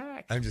coming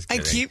back. I'm just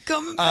kidding. I keep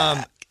coming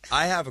back.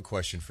 I have a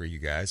question for you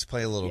guys.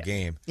 Play a little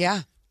game.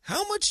 Yeah.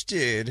 How much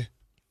did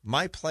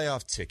my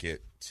playoff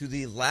ticket to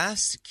the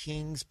last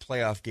Kings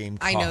playoff game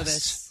cost? I know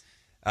this.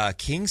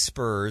 Kings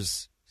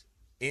Spurs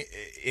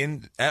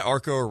at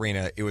Arco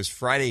Arena. It was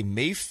Friday,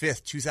 May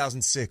 5th,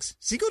 2006.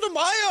 Cinco de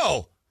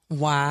Mayo.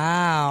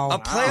 Wow. A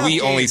playoff We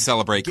game. only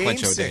celebrate Game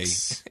Clencho Day.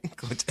 6.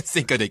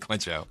 Cinco de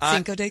Clencho.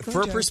 Cinco de Clencho.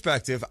 For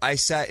perspective, I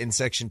sat in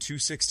section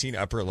 216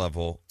 upper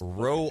level,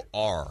 row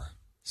R.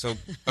 So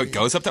it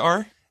goes up to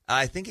R?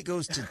 I think it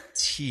goes to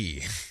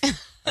T.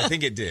 I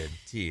think it did.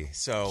 T.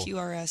 So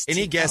QRS.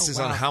 Any guesses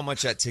on how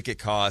much that ticket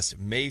cost?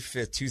 May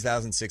 5th,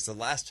 2006, the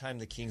last time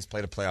the Kings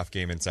played a playoff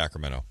game in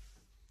Sacramento.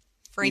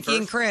 Frankie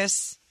and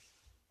Chris.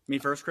 Me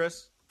first,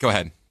 Chris? Go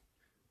ahead.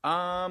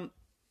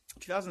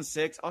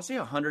 2006, I'll say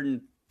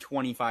 $125.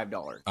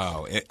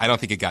 Oh, I don't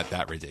think it got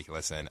that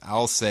ridiculous then.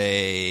 I'll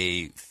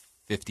say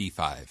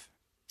 $55.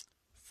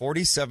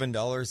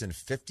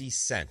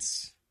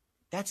 $47.50.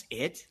 That's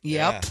it?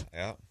 Yep.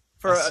 Yeah.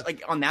 For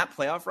on that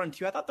playoff run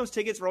too, I thought those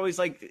tickets were always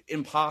like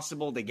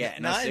impossible to get.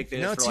 You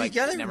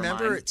gotta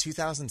remember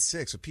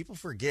 2006. What people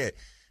forget, it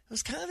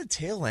was kind of the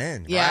tail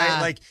end. Yeah,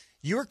 right? Like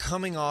you were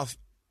coming off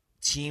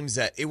teams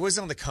that it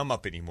wasn't on the come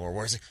up anymore.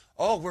 Where it's like,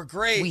 oh, we're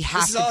great. We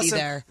have to be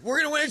there. We're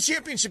gonna win a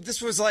championship. This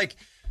was like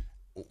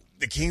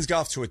the Kings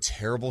got off to a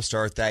terrible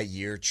start that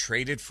year.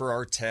 Traded for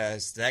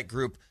Artest. That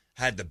group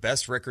had the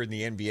best record in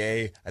the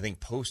NBA, I think,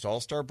 post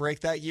All-Star break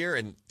that year,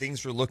 and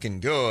things were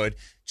looking good.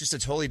 Just a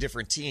totally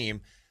different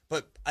team.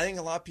 But I think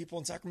a lot of people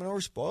in Sacramento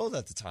were spoiled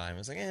at the time.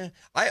 It's like,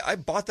 I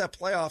bought that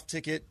playoff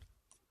ticket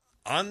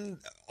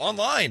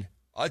online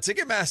on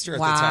Ticketmaster at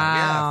the time.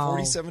 Yeah,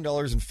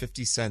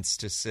 $47.50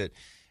 to sit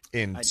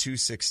in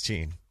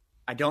 216.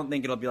 I don't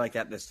think it'll be like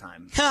that this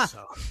time.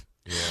 So.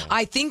 Yeah.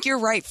 I think you're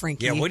right,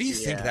 Frankie. Yeah, what do you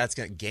think that's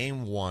going to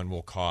game one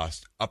will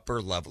cost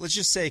upper level? Let's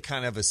just say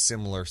kind of a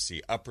similar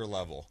seat, upper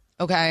level.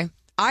 Okay.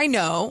 I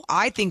know.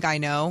 I think I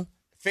know.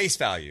 Face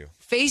value.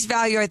 Face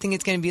value, I think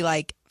it's going to be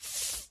like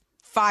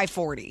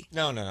 $540.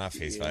 No, not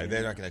face value.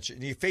 They're not going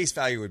to. Face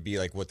value would be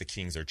like what the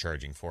Kings are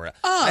charging for it.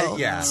 Oh,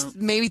 yeah,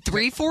 maybe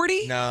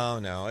 $340.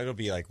 No, it'll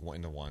be like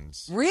in the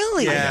ones.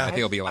 Really? Yeah, I think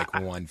it'll be like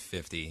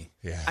 $150.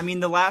 Yeah. I mean,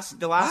 the last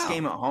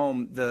game at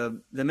home,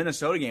 the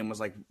Minnesota game was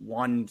like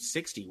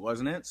 $160,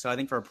 wasn't it? So I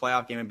think for a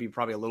playoff game, it'd be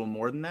probably a little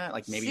more than that,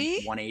 like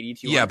maybe $180, $200.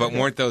 Yeah, but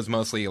weren't those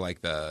mostly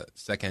like the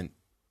second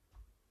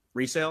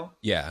resale?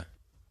 Yeah.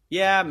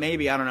 Yeah,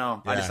 maybe. I don't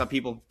know. Yeah. I just saw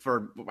people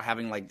for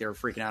having like they were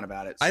freaking out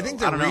about it. So, I think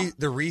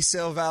the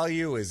resale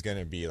value is going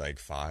to be like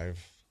 $5,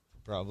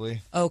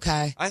 probably.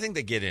 Okay. I think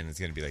the get in is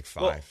going to be like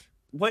 $5.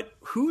 Well,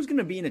 who's going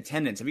to be in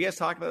attendance? Have you guys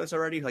talked about this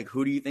already? Like,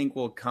 who do you think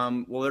will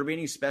come? Will there be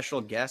any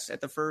special guests at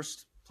the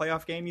first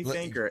playoff game? You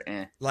think, or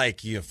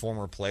like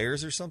former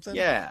players or something?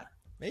 Yeah,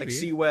 maybe like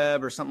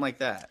C-Web or something like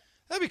that.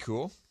 That'd be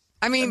cool.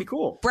 I mean, that'd be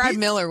cool. Brad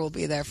Miller will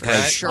be there for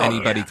Has sure.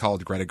 anybody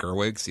called Greta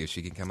Gerwig? See if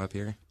she can come up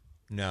here.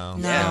 No.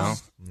 Don't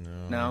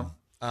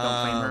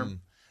claim her.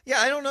 Yeah,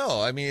 I don't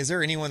know. I mean, is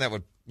there anyone that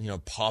would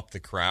pop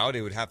the crowd?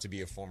 It would have to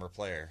be a former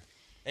player,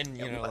 and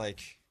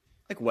like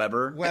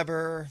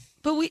Weber.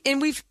 But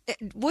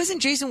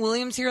wasn't Jason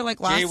Williams here like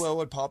last? J-Will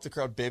would pop the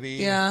crowd. Bibby.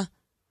 Yeah.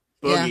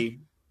 Boogie. Yeah.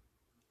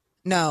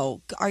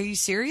 No, are you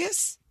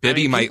serious?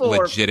 Bibby might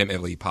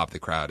legitimately pop the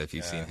crowd if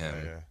you've seen him.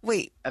 Yeah.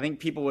 Wait, I think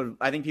people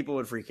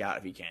would freak out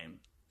if he came.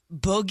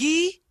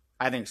 Boogie?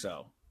 I think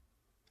so.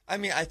 I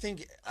mean, I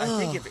think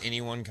if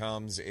anyone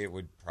comes, it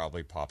would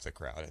probably pop the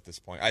crowd at this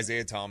point.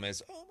 Isaiah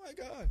Thomas, oh my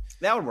God,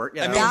 that would work.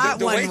 Yeah, I mean,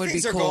 the way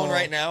things are going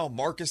right now,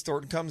 Marcus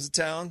Thornton comes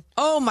to town.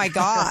 Oh my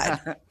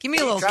God, give me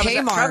a little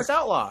Kmart. Travis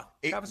Outlaw.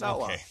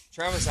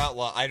 Travis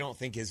Outlaw. I don't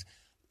think is.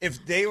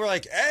 If they were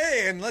like,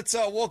 hey, and let's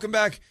welcome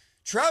back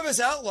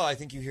Travis Outlaw, I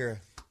think you hear.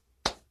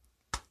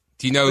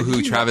 Do you know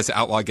who Travis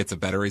Outlaw gets a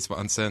better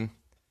response in?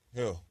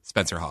 Who?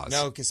 Spencer Hawes.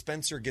 No, because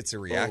Spencer gets a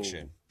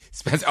reaction.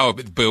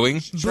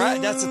 Booing?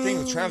 That's the thing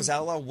with Travis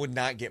Outlaw would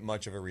not get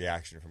much of a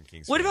reaction from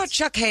Kings. What about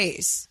Chuck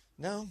Hayes?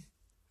 No.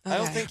 Okay. I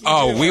don't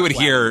think we would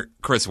hear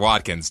Chris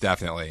Watkins,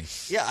 definitely.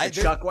 Yeah,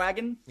 Chuck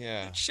Wagon?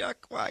 Yeah.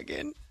 Chuck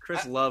Wagon.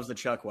 Chris loves the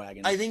Chuck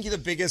Wagon. I think the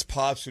biggest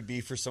pops would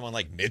be for someone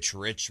like Mitch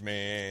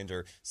Richmond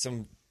or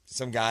some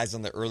guys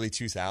on the early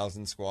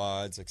 2000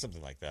 squads, like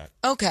something like that.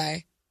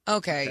 Okay.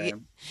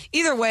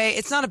 Either way,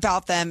 it's not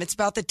about them. It's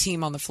about the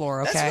team on the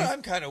floor, okay? That's what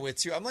I'm kind of with,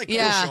 too. I'm like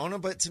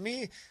Shona, but to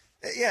me,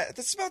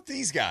 that's about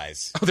these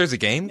guys. Oh, there's a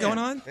game going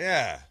on?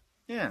 Yeah.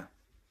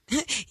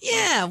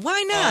 Yeah,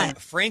 why not?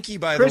 Frankie,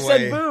 by the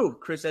way.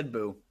 Chris said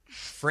boo.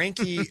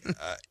 Frankie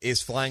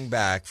is flying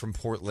back from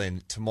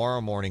Portland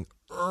tomorrow morning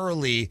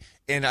early.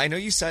 And I know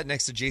you sat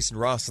next to Jason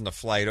Ross on the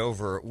flight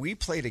over. We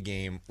played a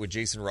game with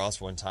Jason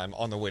Ross one time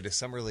on the way to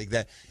Summer League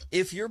that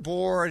if you're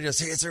bored, just,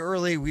 hey, it's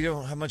early, we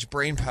don't have much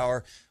brain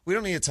power, we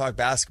don't need to talk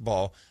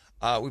basketball.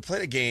 We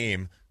played a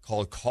game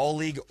called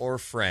Colleague or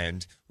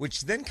Friend,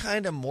 which then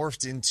kind of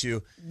morphed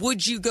into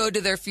Would you go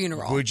to their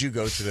funeral? Would you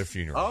go to their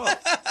funeral? Oh.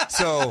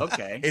 So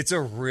it's a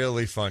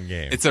really fun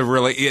game.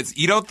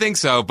 You don't think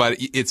so, but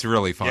it's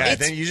really fun. Yeah,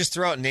 then you just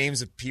throw out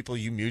names of people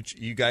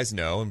you guys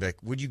know and be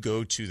like, would you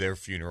go to their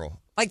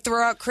funeral? Like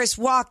throw out Chris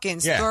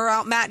Watkins, throw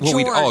out Matt George.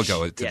 Well, we'd all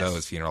go to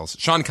those funerals.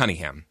 Sean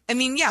Cunningham. I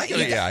mean, I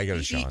go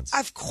to Sean's.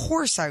 Of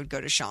course I would go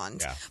to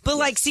Sean's. Yeah.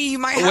 But you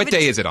might have what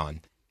day is it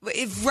on?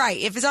 If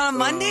it's on a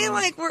Monday,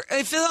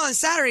 if it's on a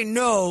Saturday,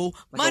 no.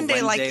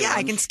 Monday,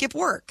 I can skip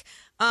work.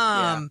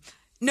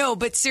 No,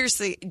 but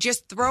seriously,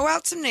 just throw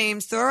out some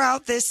names. Throw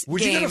out this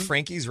Would game. you go to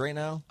Frankie's right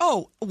now?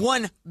 Oh,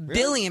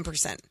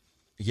 1,000,000,000%.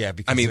 Yeah,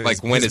 because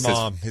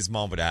his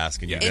mom would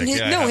ask. And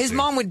his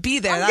mom would be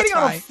there. I'm That's getting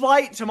on a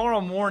flight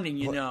tomorrow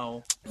morning,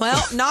 Well,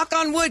 knock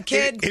on wood,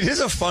 kid. It is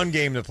a fun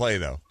game to play,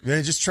 though.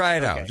 Just try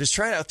it out. Just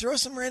try it out. Throw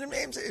some random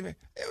names. Hey,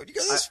 would you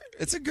go this?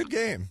 It's a good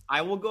game.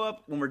 I will go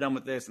up when we're done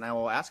with this, and I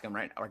will ask him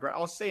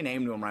I'll say a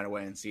name to him right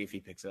away and see if he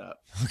picks it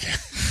up. Okay.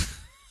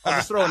 I'll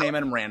just throw a name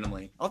at him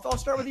randomly. I'll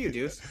start with you,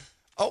 Duece.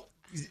 Oh,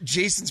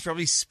 Jason's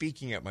probably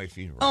speaking at my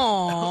funeral.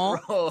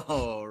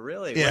 Oh,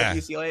 really? Yeah.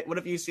 What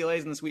if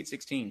UCLA's in the Sweet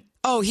 16?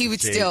 Oh, he would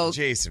still.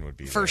 Jason would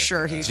be for there.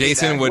 Sure.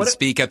 Jason would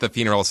speak at the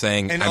funeral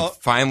saying, "I'm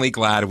finally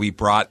glad we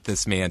brought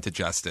this man to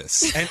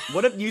justice." And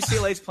what if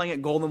UCLA's playing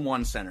at Golden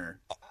One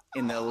Center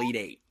in the Elite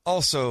Eight?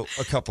 Also,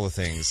 a couple of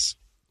things.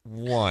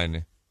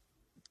 One,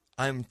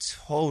 I'm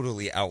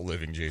totally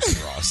outliving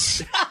Jason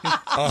Ross.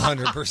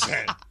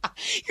 100%.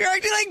 You're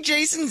acting like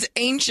Jason's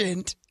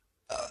ancient.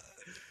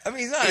 I mean,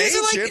 he's not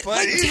ancient,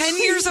 but 10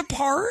 years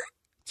apart?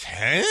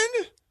 10?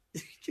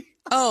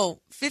 Oh,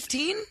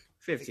 15?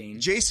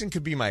 15. Jason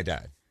could be my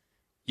dad.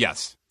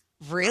 Yes.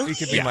 Really? He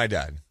could be my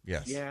dad.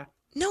 Yes. Yeah.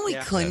 No, he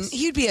couldn't. Yes.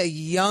 He'd be a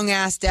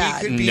young-ass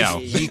dad.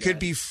 He could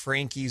be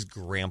Frankie's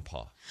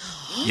grandpa.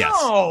 Yes.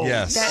 No.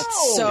 Yes.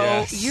 That's so...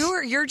 Yes.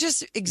 You're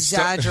just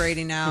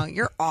exaggerating now.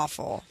 You're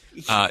awful.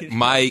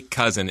 My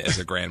cousin is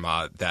a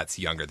grandma that's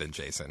younger than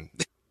Jason.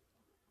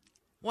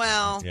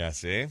 Well, yeah,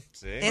 see?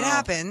 It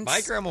happens.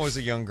 My grandma was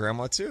a young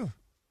grandma, too.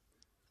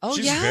 Oh,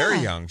 She's very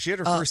young. She had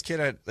her first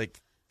kid at,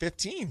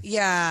 15.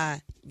 Yeah.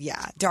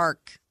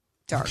 Dark.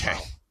 Okay.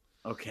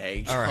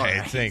 Okay. All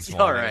right. Thanks,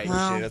 Mom. All right. I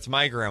appreciate it. That's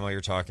my grandma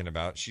you're talking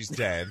about. She's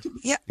dead.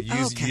 Yeah.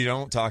 You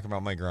don't talk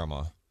about my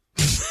grandma.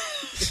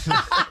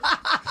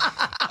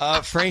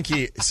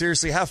 Frankie,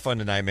 seriously, have fun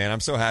tonight, man.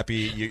 I'm so happy.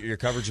 Your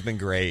coverage has been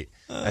great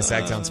at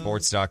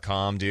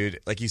SacktownSports.com, dude.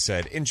 Like you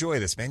said, enjoy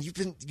this, man. You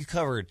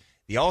covered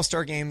the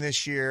All-Star game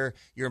this year.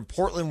 You're in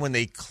Portland when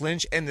they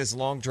clinch and this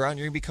long drought. And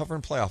you're going to be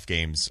covering playoff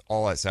games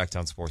all at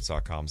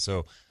SacktownSports.com.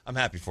 So I'm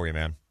happy for you,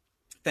 man.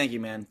 Thank you,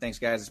 man. Thanks,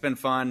 guys. It's been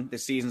fun.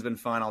 This season's been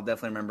fun. I'll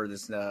definitely remember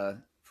this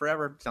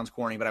forever. Sounds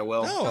corny, but I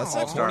will. No, that's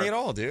not corny at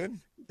all, dude.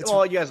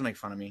 Well, you guys make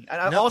fun of me.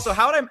 And also,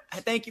 how did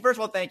I thank you? First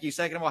of all, thank you.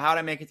 Second of all, how did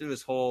I make it through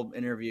this whole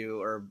interview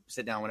or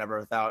sit down, whatever,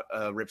 without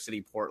a Rip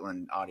City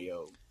Portland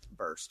audio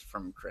burst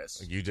from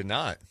Chris? You did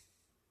not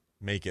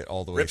make it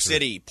all the way Rip through.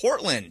 City,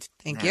 Portland.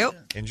 Thank you.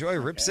 Enjoy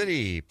Rip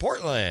City,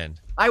 Portland.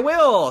 I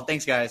will.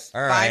 Thanks, guys.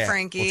 All right. Bye,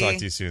 Frankie. We'll talk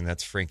to you soon.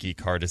 That's Frankie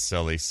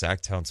Cardicelli,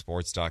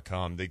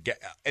 SacktownSports.com.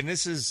 And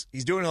he's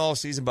doing it all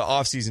season, but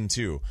off season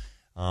too.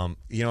 A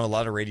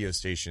lot of radio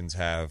stations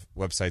have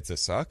websites that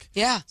suck.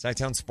 Yeah.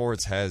 Sacktown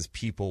Sports has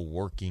people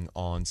working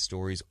on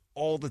stories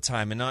all the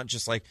time and not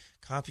just like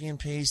copy and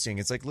pasting.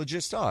 It's like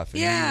legit stuff.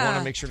 And you want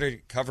to make sure to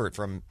cover it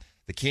from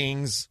the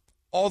Kings,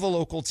 all the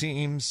local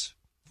teams,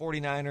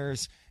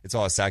 49ers. It's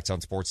all at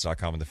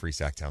SacktownSports.com and the free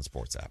Sacktown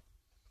Sports app.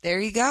 There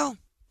you go.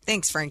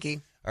 Thanks,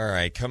 Frankie. All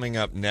right, coming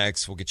up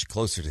next, we'll get you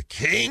closer to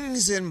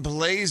Kings and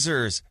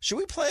Blazers. Should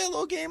we play a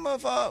little game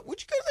of, would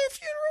you go to their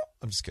funeral?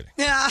 I'm just kidding.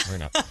 Yeah. We're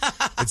not.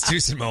 It's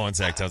Duece and Mo on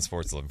Sacktown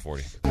Sports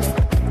 1140.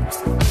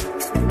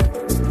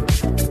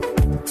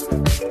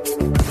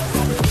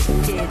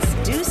 It's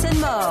Duece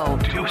and Mo.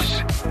 Duece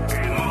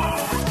and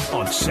Mo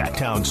on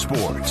Sacktown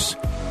Sports.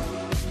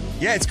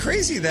 Yeah, it's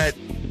crazy that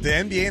the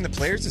NBA and the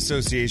Players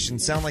Association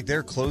sound like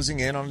they're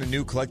closing in on a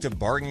new collective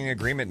bargaining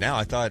agreement now.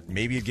 I thought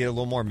maybe it'd get a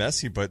little more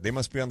messy, but they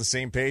must be on the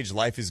same page.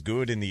 Life is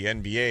good in the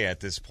NBA at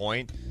this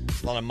point.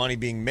 A lot of money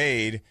being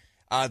made.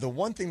 The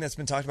one thing that's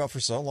been talked about for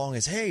so long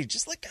is, hey,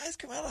 just let guys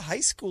come out of high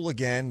school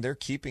again. They're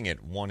keeping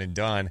it one and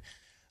done.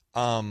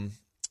 I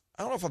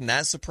don't know if I'm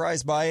that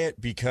surprised by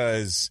it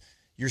because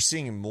you're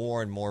seeing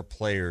more and more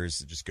players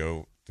just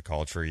go to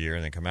college for a year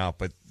and then come out.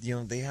 But,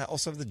 they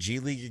also have the G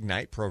League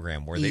Ignite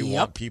program where they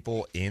want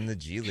people in the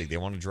G League. They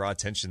want to draw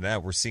attention to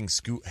that. We're seeing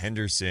Scoot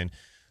Henderson,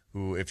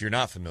 who, if you're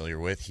not familiar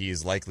with, he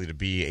is likely to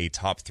be a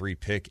top 3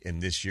 pick in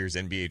this year's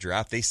NBA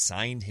draft. They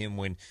signed him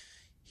when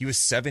he was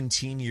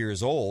 17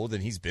 years old,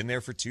 and he's been there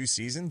for 2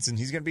 seasons, and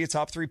he's going to be a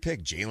top 3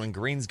 pick. Jalen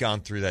Green's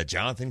gone through that.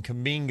 Jonathan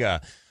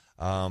Kuminga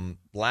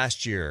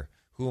last year.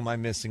 Who am I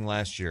missing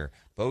last year?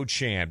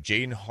 Beauchamp,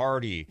 Jaden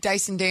Hardy.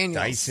 Dyson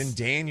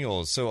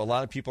Daniels. So a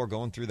lot of people are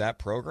going through that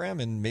program,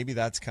 and maybe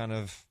that's kind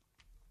of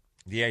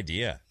the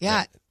idea.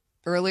 Yeah.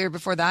 Earlier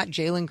before that,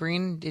 Jalen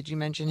Green, did you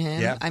mention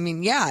him? Yeah. I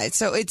mean, yeah.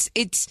 So it's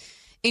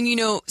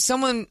and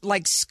someone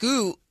like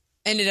Scoot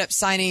ended up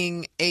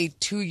signing a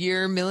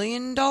 2-year $1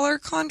 million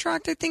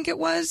contract, I think it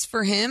was,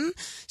 for him.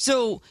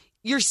 So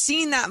you're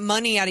seeing that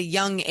money at a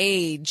young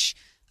age,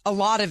 a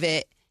lot of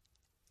it.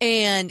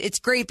 And it's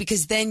great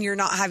because then you're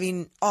not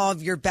having all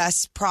of your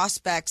best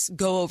prospects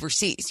go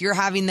overseas. You're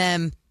having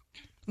them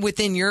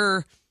within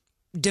your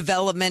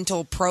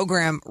developmental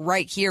program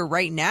right here,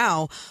 right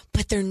now.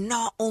 But they're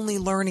not only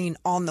learning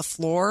on the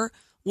floor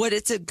what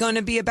it's going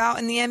to be about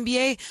in the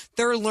NBA.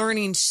 They're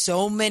learning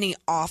so many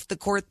off the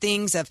court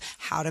things of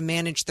how to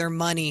manage their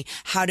money,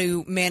 how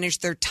to manage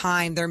their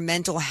time, their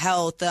mental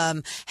health,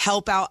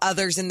 help out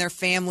others in their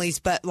families,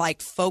 but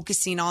like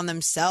focusing on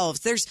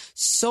themselves. There's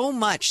so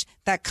much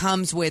that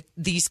comes with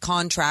these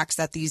contracts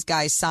that these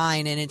guys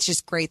sign. And it's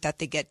just great that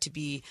they get to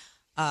be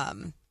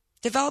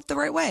developed the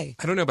right way.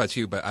 I don't know about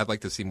you, but I'd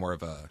like to see more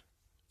of a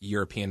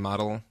European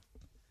model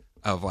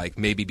of like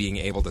maybe being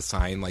able to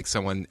sign like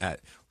someone at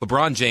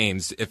LeBron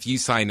James. If you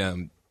sign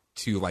him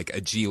to like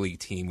a G League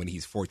team when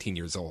he's 14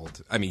 years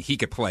old, I mean, he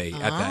could play at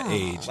that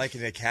age. Like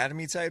an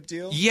academy type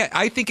deal? Yeah,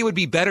 I think it would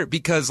be better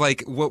because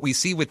like what we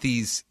see with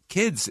these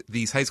kids,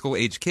 these high school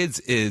age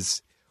kids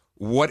is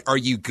what are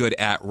you good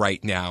at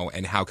right now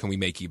and how can we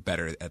make you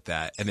better at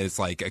that? And it's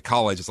like a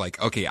college is like,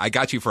 okay, I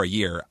got you for a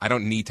year. I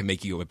don't need to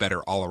make you a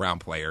better all around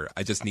player.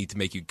 I just need to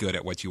make you good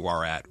at what you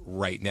are at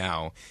right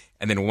now.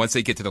 And then once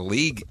they get to the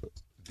league,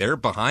 they're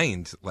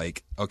behind.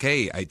 Like,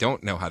 okay, I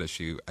don't know how to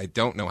shoot. I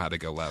don't know how to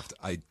go left.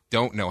 I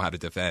don't know how to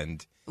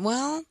defend.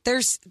 Well,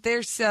 there's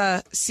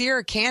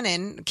Sierra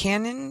Canyon,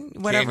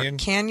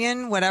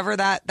 whatever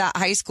that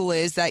high school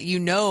is that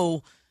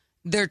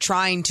they're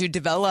trying to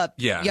develop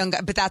young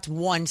guys, but that's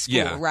one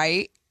school,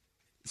 right?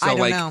 So I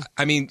don't know.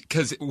 I mean,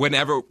 because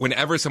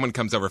whenever someone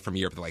comes over from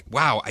Europe, they're like,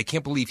 wow, I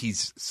can't believe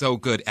he's so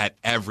good at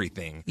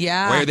everything.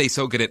 Yeah. Why are they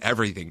so good at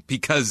everything?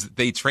 Because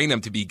they train them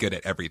to be good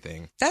at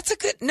everything.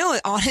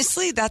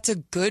 Honestly, that's a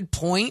good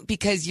point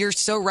because you're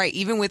so right.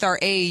 Even with our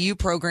AAU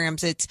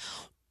programs, it's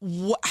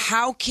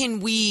how can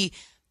we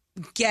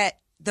get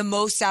the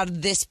most out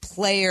of this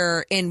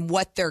player and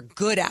what they're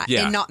good at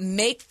and not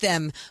make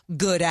them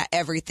good at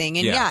everything.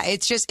 And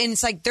it's just, and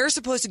it's like they're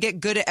supposed to get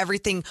good at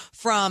everything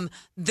from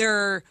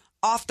their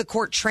off the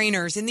court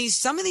trainers, and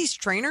some of these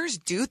trainers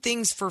do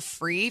things for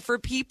free for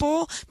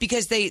people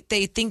because they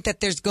think that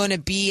there's going to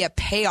be a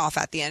payoff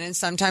at the end, and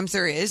sometimes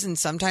there is and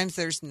sometimes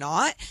there's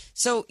not.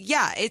 So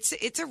yeah,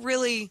 it's a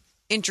really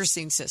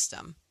interesting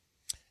system.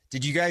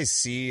 Did you guys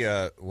see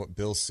what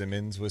Bill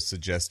Simmons was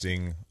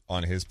suggesting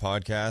on his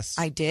podcast?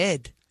 I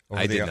did.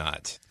 I did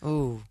not.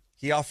 Ooh.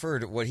 He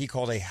offered what he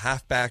called a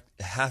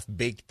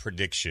half-baked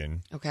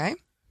prediction. Okay.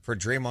 For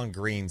Draymond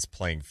Green's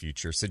playing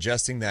future,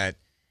 suggesting that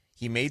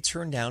he may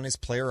turn down his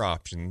player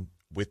option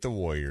with the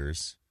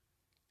Warriors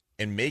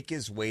and make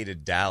his way to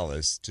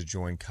Dallas to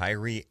join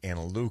Kyrie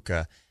and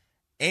Luka.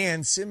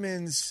 And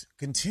Simmons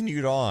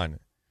continued on,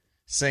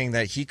 saying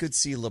that he could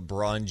see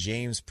LeBron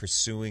James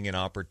pursuing an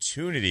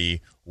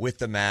opportunity with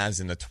the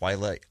Mavs in the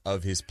twilight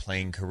of his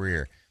playing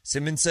career.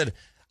 Simmons said,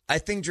 I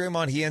think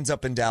Draymond, he ends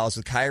up in Dallas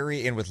with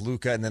Kyrie and with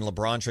Luka, and then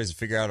LeBron tries to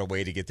figure out a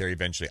way to get there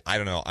eventually. I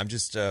don't know. I'm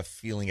just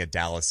feeling a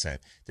Dallas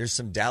scent. There's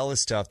some Dallas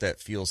stuff that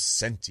feels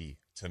scenty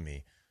to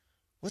me.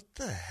 What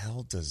the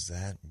hell does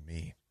that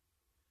mean?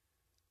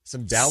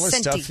 Some Dallas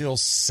stuff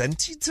feels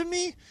scenty to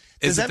me?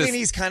 Does that mean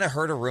he's kind of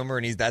heard a rumor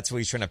and that's what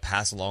he's trying to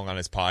pass along on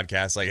his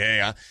podcast? Like,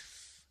 hey,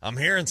 I'm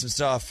hearing some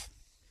stuff.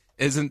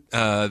 Isn't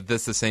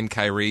this the same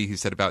Kyrie who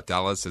said about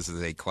Dallas this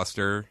is a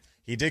cluster?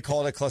 He did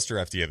call it a cluster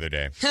F the other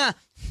day. Huh.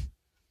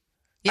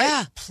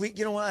 Yeah.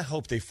 You know what? I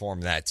hope they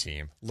form that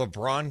team.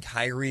 LeBron,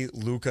 Kyrie,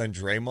 Luka, and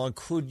Draymond.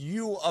 Could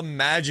you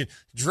imagine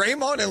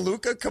Draymond and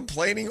Luka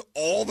complaining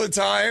all the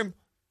time?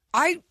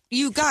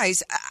 You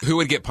guys. Who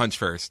would get punched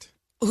first?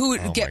 Who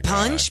would get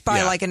punched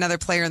by like another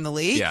player in the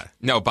league? Yeah.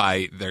 No,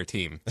 by their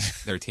team,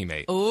 their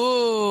teammate.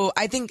 Oh,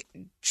 I think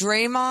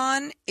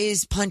Draymond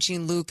is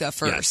punching Luka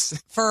first.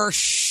 Yes. For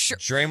sure.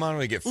 Draymond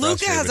would get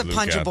frustrated. Luka has a with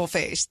punchable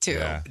face, too.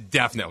 Yeah.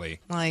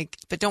 Definitely.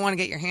 But don't want to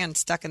get your hand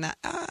stuck in that.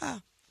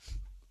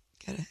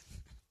 Get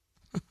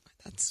it?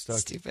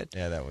 That's stupid.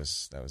 Yeah, that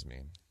was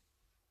mean.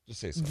 Just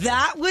say something.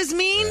 That was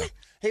mean? Yeah.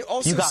 Hey,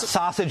 also, you got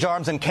sausage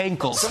arms and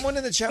cankles. Someone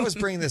in the chat was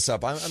bringing this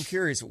up. I'm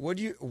curious.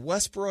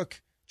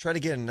 Westbrook try to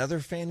get another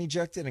fan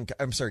ejected? And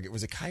I'm sorry,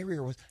 was it Kyrie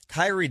or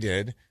Kyrie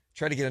did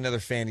try to get another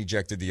fan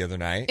ejected the other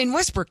night? And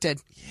Westbrook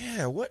did.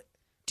 Yeah, what?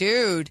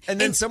 Dude. And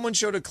then someone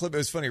showed a clip. It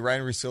was funny.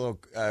 Ryan Russillo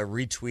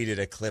retweeted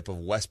a clip of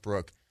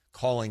Westbrook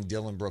calling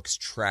Dylan Brooks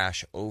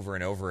trash over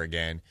and over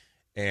again.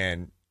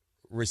 And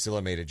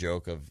Russillo made a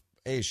joke of,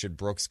 hey, should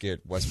Brooks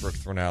get Westbrook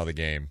thrown out of the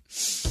game?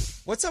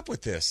 What's up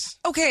with this?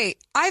 Okay,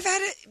 I've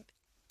had it.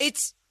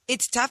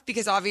 It's tough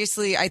because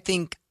obviously I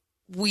think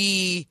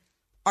we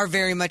are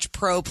very much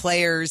pro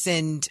players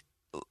and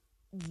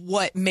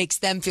what makes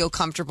them feel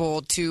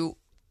comfortable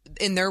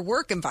in their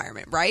work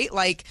environment, right?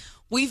 Like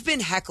we've been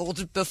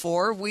heckled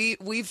before.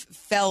 We've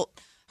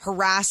felt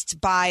harassed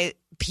by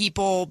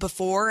people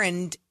before,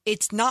 and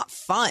it's not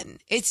fun.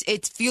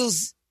 It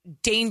feels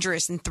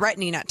dangerous and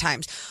threatening at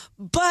times.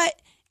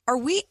 But are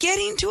we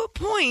getting to a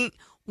point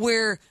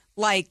where,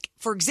 like,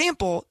 for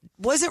example,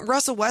 wasn't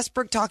Russell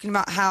Westbrook talking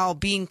about how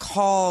being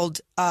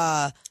called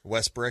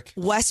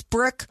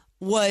Westbrook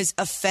was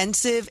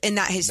offensive and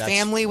that his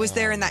family was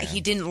there and that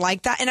he didn't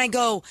like that? And I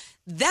go,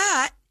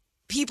 that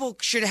people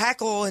should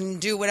heckle and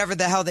do whatever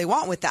the hell they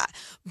want with that.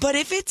 But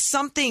if it's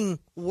something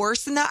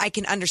worse than that, I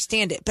can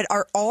understand it. But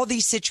are all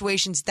these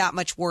situations that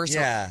much worse?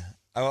 Yeah.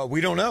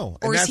 We don't know.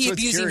 Or is he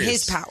abusing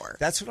his power?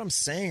 That's what I'm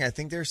saying. I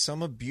think there's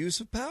some abuse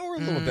of power a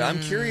little bit. I'm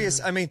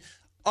curious. I mean,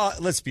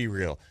 let's be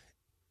real.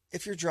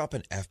 If you're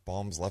dropping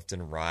F-bombs left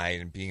and right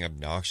and being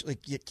obnoxious,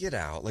 like, get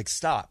out. Like,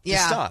 stop. Yeah.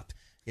 Just stop.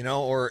 You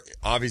know, or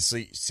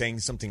obviously saying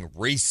something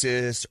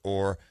racist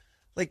or,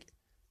 like,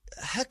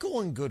 heckle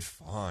in good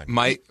fun.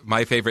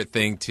 My favorite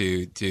thing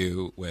to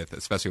do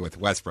especially with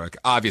Westbrook,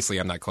 obviously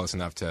I'm not close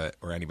enough to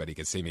where anybody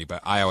can see me,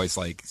 but I always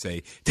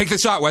say, take the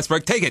shot,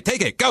 Westbrook, take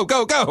it,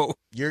 go.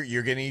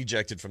 You're getting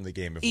ejected from the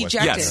game if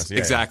Ejected. Yes,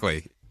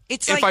 exactly.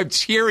 It's if I'm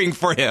cheering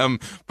for him,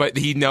 but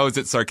he knows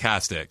it's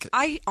sarcastic.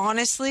 I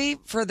honestly,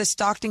 for the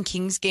Stockton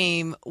Kings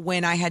game,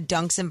 when I had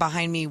Dunkson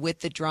behind me with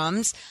the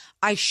drums,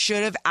 I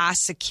should have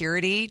asked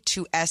security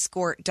to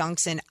escort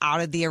Dunkson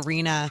out of the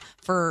arena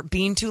for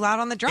being too loud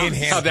on the drums.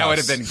 That would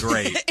have been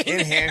great.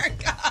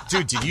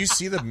 Dude, did you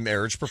see the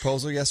marriage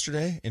proposal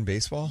yesterday in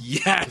baseball?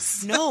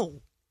 Yes.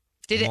 No.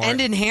 Did it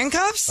end in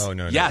handcuffs? Oh,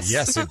 no. Yes.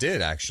 Yes, it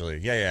did, actually.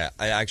 Yeah.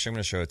 I'm going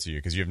to show it to you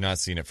because you have not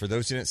seen it. For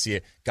those who didn't see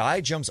it,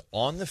 guy jumps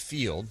on the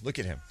field. Look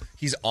at him.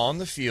 He's on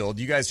the field.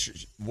 You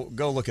guys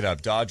go look it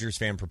up. Dodgers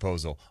fan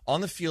proposal.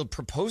 On the field,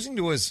 proposing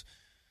to his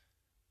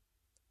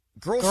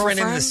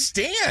girlfriend in the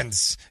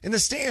stands. In the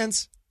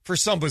stands, for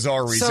some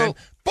bizarre reason.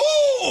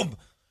 Boom!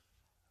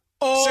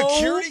 Oh.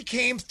 Security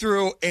came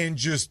through and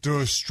just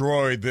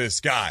destroyed this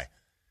guy.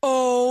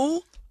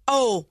 Oh.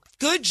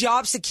 Good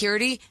job,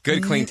 security.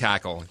 Good clean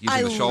tackle.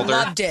 Using the shoulder.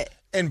 I loved it.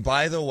 And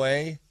by the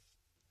way,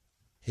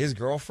 his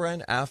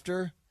girlfriend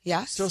after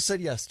still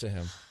said yes to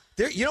him.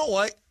 You know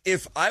what?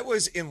 If I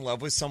was in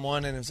love with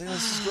someone and I was like, oh,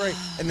 this is great,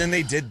 and then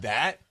they did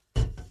that,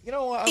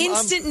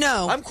 Instant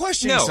no. I'm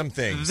questioning some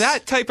things.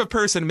 That type of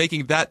person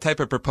making that type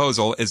of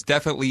proposal is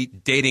definitely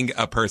dating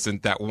a person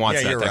that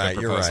wants that type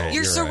of proposal.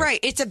 You're so right.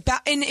 It's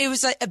about, and it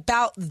was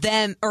about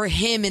them or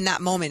him in that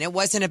moment. It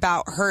wasn't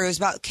about her. It was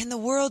about, can the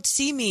world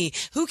see me?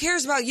 Who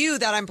cares about you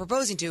that I'm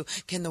proposing to?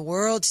 Can the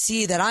world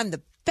see that I'm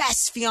the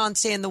best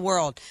fiance in the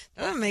world?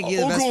 That doesn't make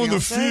you the best fiance. I'll go in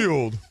the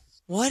field.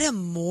 What a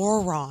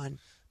moron.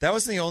 That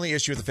wasn't the only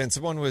issue with the fans.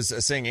 Someone was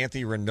saying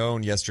Anthony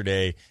Rendon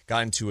yesterday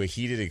got into a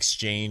heated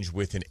exchange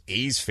with an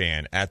A's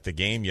fan at the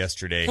game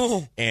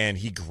yesterday, and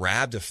he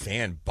grabbed a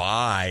fan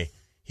by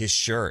his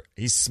shirt.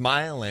 He's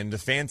smiling. The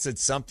fan said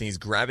something. He's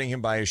grabbing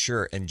him by his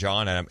shirt and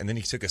jawing at him, and then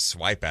he took a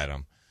swipe at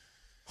him.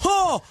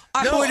 Oh,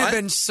 I would have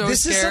been so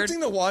this scared. This is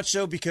something to watch,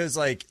 though, because,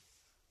 like,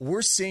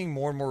 we're seeing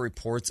more and more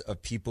reports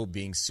of people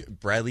being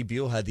Bradley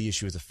Beal had the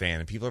issue with a fan,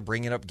 and people are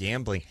bringing up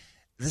gambling.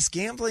 This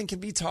gambling can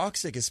be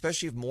toxic,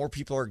 especially if more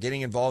people are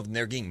getting involved and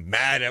they're getting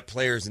mad at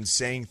players and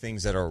saying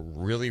things that are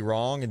really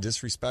wrong and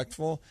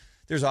disrespectful.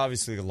 There's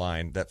obviously a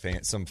line that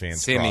some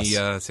fans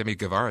cross. Sammy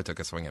Guevara took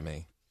a swing at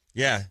me.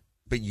 Yeah,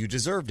 but you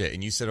deserved it,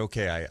 and you said,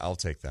 okay, I'll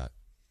take that.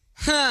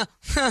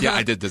 Yeah,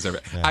 I did deserve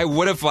it. Yeah. I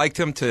would have liked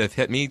him to have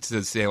hit me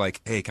to say,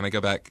 like, hey, can I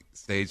go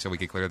backstage so we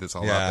can clear this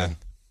all up? And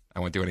I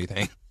won't do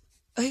anything.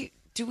 Hey,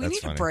 do we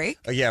need a break?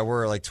 Yeah,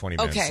 we're like 20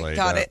 minutes late. Okay,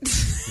 got it.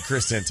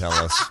 Chris didn't tell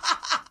us.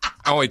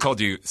 I only told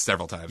you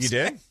several times. You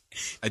did?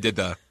 I did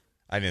I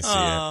didn't see it.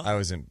 I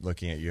wasn't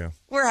looking at you.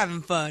 We're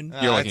having fun.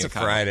 It's a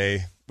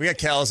Friday. We got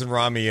Callis and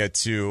Rami at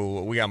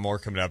 2. We got more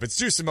coming up.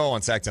 It's Duece and Mo on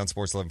Sacktown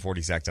Sports,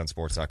 1140,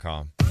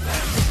 sacktownsports.com.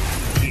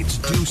 It's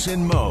Duece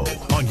and Mo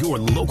on your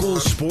local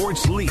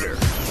sports leader.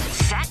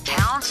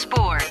 Sacktown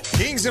Sports.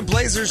 Kings and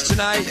Blazers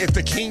tonight. If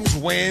the Kings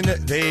win,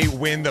 they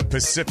win the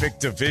Pacific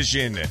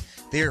Division.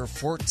 They are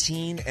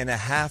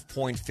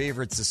 14.5-point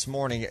favorites this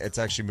morning. It's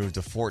actually moved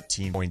to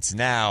 14 points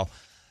now.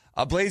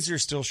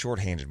 Blazers still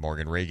shorthanded.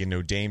 Morgan Reagan,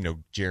 no Dame, no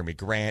Jeremy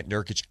Grant.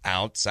 Nurkic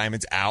out.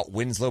 Simon's out.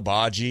 Winslow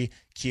Badji,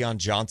 Keon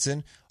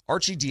Johnson.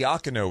 Archie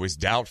Diacono is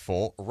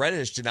doubtful.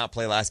 Reddish did not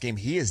play last game.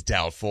 He is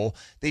doubtful.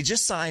 They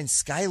just signed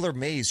Skylar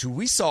Mays, who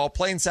we saw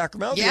play in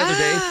Sacramento the other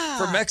day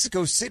for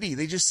Mexico City.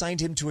 They just signed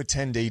him to a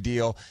 10-day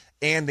deal.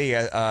 And they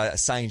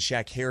signed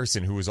Shaq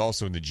Harrison, who was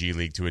also in the G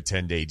League, to a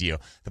 10-day deal.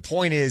 The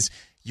point is,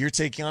 you're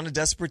taking on a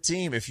desperate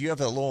team. If you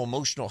have a little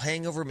emotional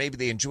hangover, maybe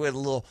they enjoyed a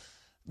little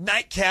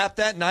nightcap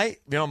that night.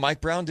 You know, Mike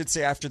Brown did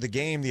say after the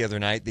game the other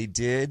night they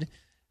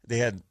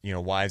had,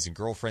 wives and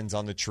girlfriends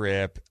on the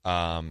trip,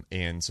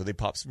 and so they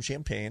popped some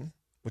champagn,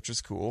 which was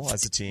cool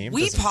as a team.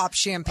 We popped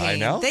champagne. I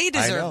know. They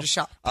deserve to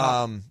shop.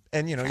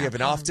 And you have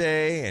an off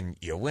day and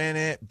you win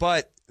it,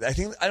 but I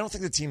don't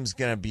think the team's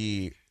gonna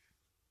be.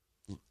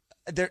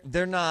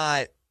 They're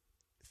not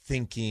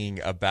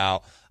thinking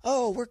about,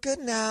 we're good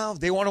now.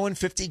 They want to win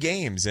 50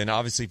 games, and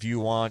obviously, if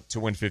you want to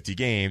win 50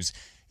 games,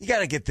 you got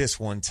to get this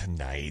one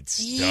tonight.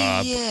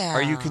 Stop. Yeah.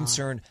 Are you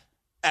concerned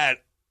at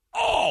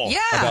all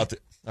about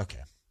Okay.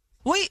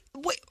 Wait.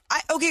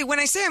 Okay, when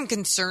I say I'm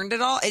concerned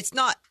at all, it's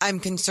not I'm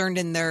concerned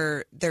in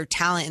their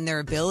talent and their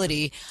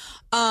ability.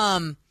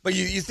 But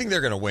you think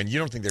they're going to win. You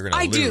don't think they're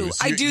going to lose.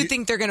 I do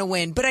think they're going to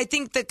win. But I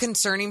think the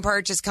concerning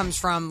part just comes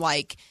from,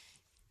 like,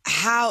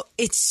 how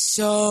it's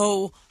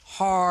so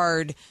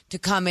hard to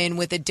come in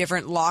with a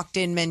different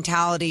locked-in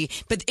mentality.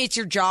 But it's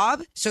your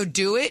job, so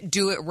do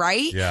it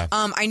right. Yeah.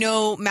 I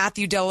know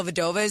Matthew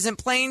Dellavedova isn't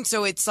playing,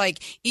 so it's like,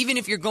 even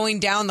if you're going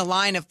down the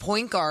line of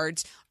point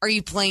guards, are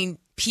you playing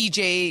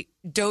PJ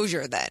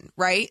Dozier then,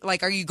 right?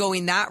 Like, are you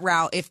going that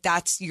route if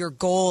that's your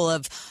goal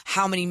of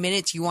how many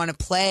minutes you want to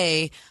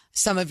play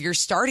some of your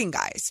starting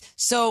guys?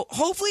 So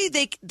hopefully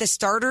the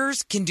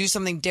starters can do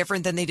something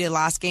different than they did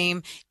last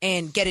game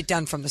and get it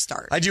done from the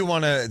start. I do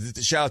want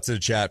to shout out to the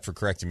chat for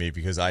correcting me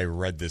because I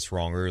read this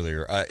wrong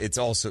earlier. It's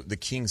also the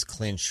Kings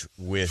clinch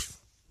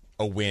with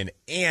a win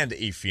and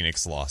a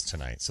Phoenix loss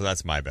tonight. So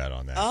that's my bad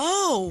on that.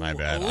 Oh. My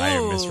bad. I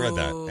misread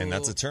that. And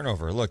that's a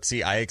turnover. Look,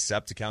 see, I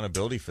accept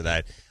accountability for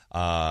that.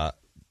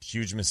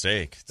 Huge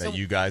mistake that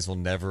you guys will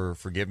never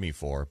forgive me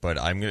for. But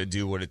I'm going to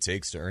do what it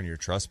takes to earn your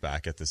trust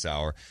back at this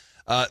hour.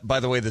 By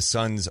the way, the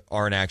Suns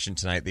are in action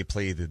tonight. They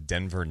play the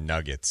Denver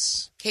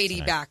Nuggets. KD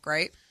tonight. Back,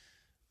 right?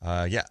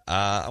 Yeah.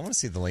 I want to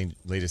see the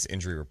latest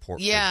injury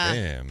report for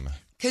him.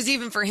 Because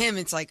even for him,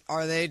 it's like,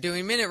 are they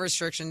doing minute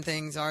restriction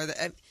things? Are they?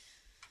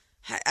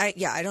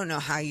 I don't know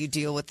how you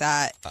deal with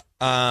that.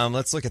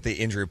 Let's look at the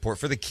injury report.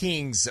 For the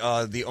Kings,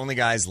 the only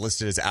guys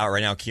listed as out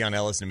right now, Keon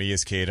Ellis,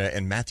 Neemias Queta,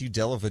 and Matthew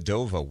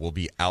Dellavedova will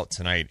be out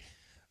tonight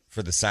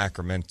for the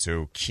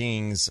Sacramento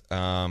Kings.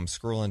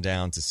 Scrolling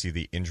down to see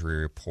the injury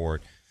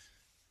report.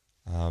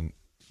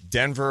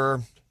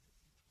 Denver,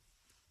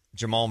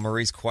 Jamal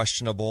Murray's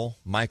questionable.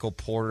 Michael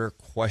Porter,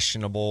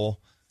 questionable.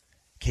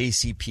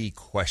 KCP,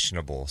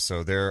 questionable.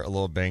 So they're a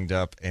little banged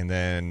up. And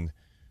then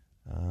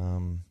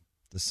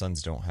the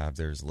Suns don't have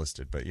theirs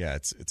listed. But, yeah,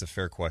 it's a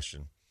fair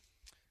question.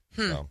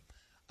 So,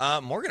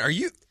 Morgan, are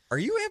you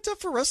amped up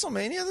for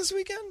WrestleMania this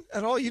weekend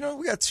at all?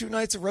 We got 2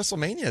 nights of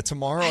WrestleMania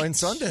tomorrow and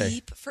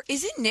Sunday.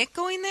 Isn't Nick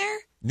going there?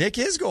 Nick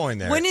is going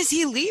there. When is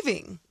he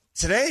leaving?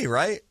 Today,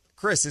 right?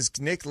 Chris, is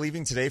Nick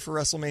leaving today for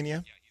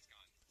WrestleMania?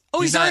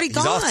 Oh, he's already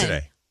gone. He's off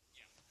today.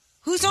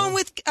 Who's on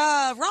with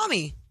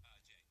Rami?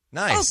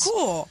 Nice. Oh,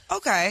 cool.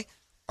 Okay.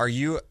 Are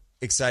you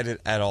excited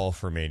at all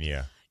for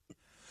Mania?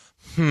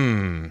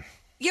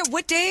 Yeah,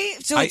 what day?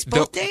 So it's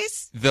both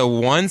days? The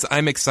ones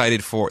I'm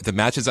excited for, the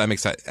matches I'm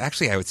excited.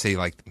 Actually, I would say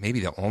like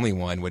maybe the only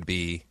one would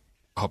be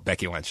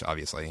Becky Lynch,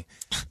 obviously,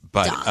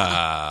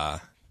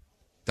 but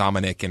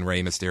Dominic and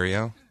Rey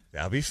Mysterio.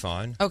 That'll be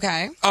fun.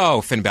 Okay.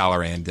 Oh, Finn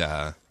Balor and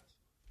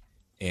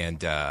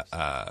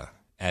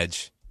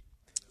Edge.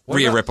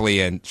 Rhea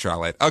Ripley and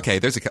Charlotte. Okay,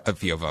 there's a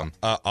few of them.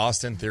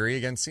 Austin Theory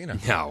against Cena.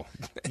 No.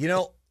 You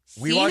know,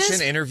 we watched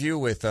an interview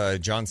with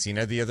John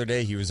Cena the other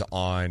day. He was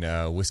on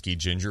Whiskey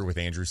Ginger with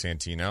Andrew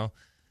Santino.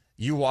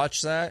 You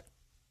watch that,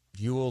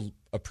 you will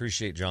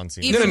appreciate John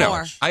Cena. Even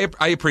more.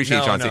 I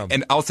appreciate John Cena.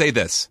 And I'll say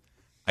this.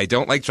 I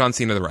don't like John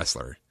Cena the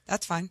wrestler.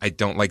 That's fine. I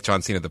don't like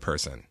John Cena the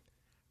person.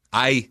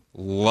 I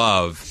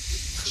love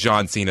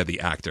John Cena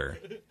the actor.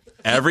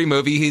 Every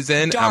movie he's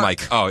in, I'm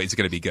like, oh, it's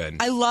going to be good.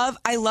 I love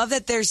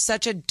that there's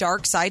such a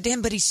dark side to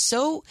him, but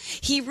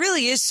he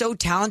really is so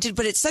talented,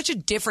 but it's such a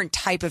different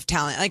type of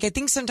talent. Like, I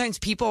think sometimes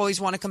people always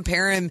want to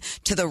compare him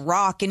to The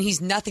Rock, and he's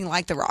nothing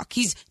like The Rock.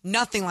 He's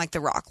nothing like The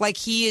Rock. Like,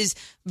 he is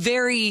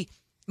very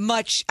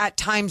much at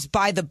times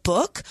by the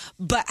book,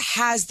 but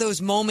has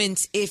those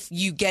moments, if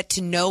you get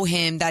to know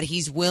him, that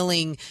he's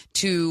willing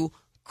to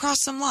cross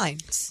some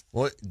lines.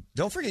 Well,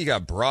 don't forget you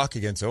got Brock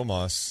against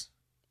Omos.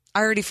 I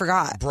already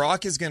forgot.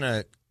 Brock is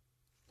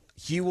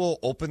he will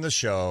open the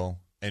show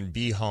and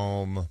be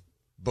home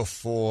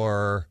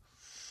before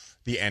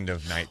the end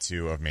of night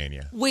 2 of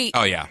Mania. Wait.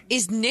 Oh, yeah.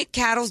 Is Nick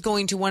Cattles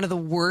going to one of the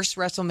worst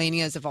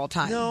WrestleManias of all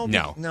time? No.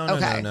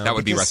 Okay. That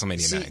would be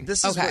WrestleMania 9.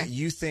 This is what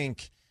you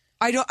think.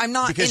 I'm not in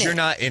it. Because you're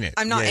not in it.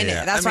 I'm not in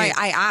it. That's why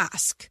I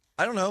ask.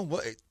 I don't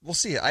know. We'll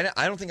see.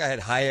 I don't think I had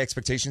high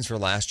expectations for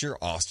last year.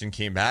 Austin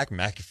came back.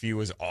 McAfee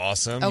was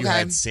awesome. Okay. You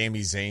had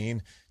Sami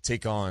Zayn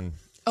take on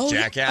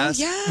Jackass.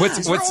 Yeah.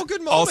 What's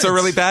also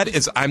really bad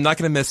is I'm not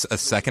going to miss a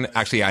second.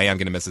 Actually, I am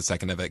going to miss a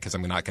second of it because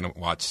I'm not going to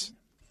watch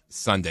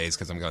Sundays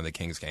because I'm going to the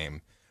Kings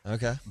game.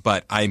 Okay.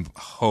 But I'm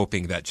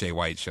hoping that Jay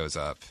White shows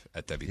up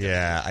at WWE.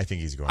 Yeah, I think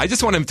he's going. I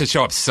just want him to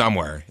show up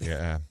somewhere.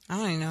 Yeah. I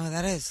don't even know who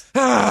that is.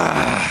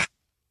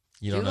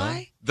 You don't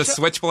know? The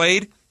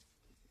Switchblade?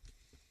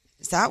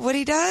 Is that what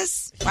he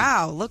does?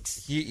 Wow,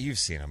 looks. You've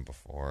seen him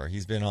before.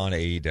 He's been on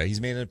AEW. He's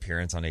made an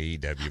appearance on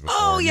AEW before.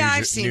 Oh, yeah,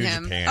 I've seen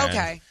him. Japan.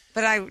 Okay.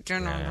 But I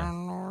don't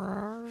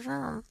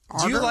know.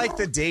 Do you like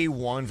the day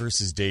 1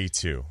 versus day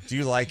 2? Do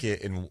you like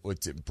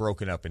it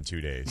broken up in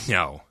 2 days?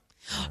 No.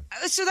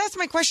 So that's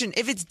my question.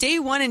 If it's day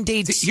 1 and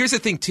day 2. Here's the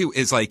thing, too,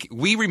 is like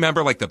we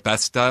remember like the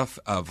best stuff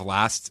of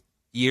last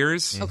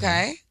year's.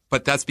 Okay.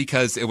 But that's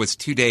because it was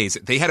 2 days.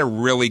 They had a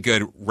really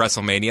good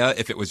WrestleMania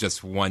if it was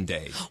just 1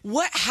 day.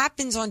 What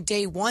happens on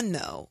day 1,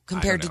 though,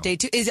 compared to day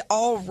 2? Is it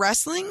all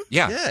wrestling?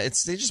 Yeah. Yeah,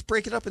 they just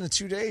break it up into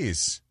 2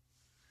 days.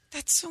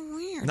 That's so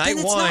weird. Night then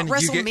it's 1, not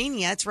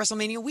WrestleMania. It's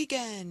WrestleMania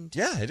weekend.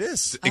 Yeah, it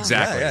is.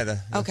 Exactly.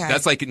 Yeah. Okay.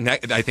 That's like,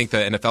 I think the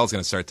NFL is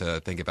going to start to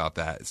think about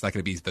that. It's not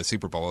going to be the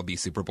Super Bowl. It'll be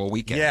Super Bowl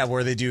weekend. Yeah,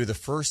 where they do the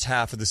first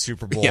half of the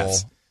Super Bowl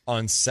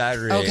on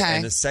Saturday,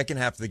 and the second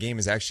half of the game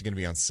is actually going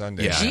to be on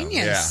Sunday. Yeah.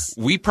 Genius.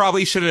 Yeah. We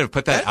probably shouldn't have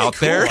put that out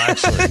there.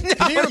 Actually.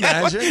 Can you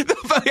imagine?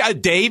 A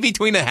day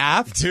between a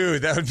half?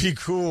 Dude, that would be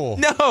cool.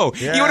 No.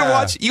 Yeah.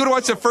 You would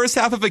watch the first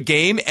half of a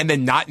game and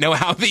then not know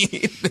how the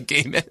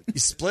game ends. You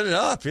split it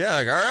up. Yeah,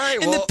 like, all right.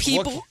 And the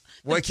people...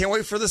 Well, I can't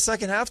wait for the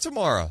second half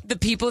tomorrow. The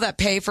people that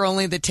pay for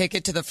only the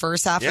ticket to the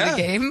first half of the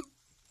game,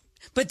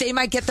 but they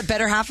might get the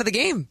better half of the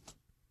game.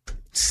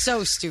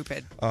 So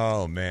stupid.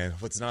 Oh, man.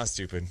 What's not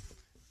stupid?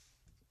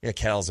 Yeah,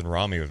 Cattles and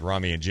Rami with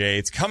Rami and Jay.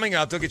 It's coming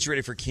up. They'll get you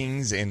ready for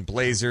Kings and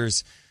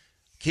Blazers.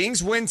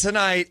 Kings win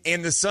tonight,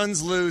 and the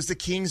Suns lose. The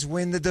Kings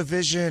win the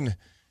division.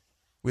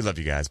 We love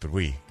you guys, but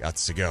we got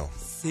to go.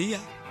 See ya.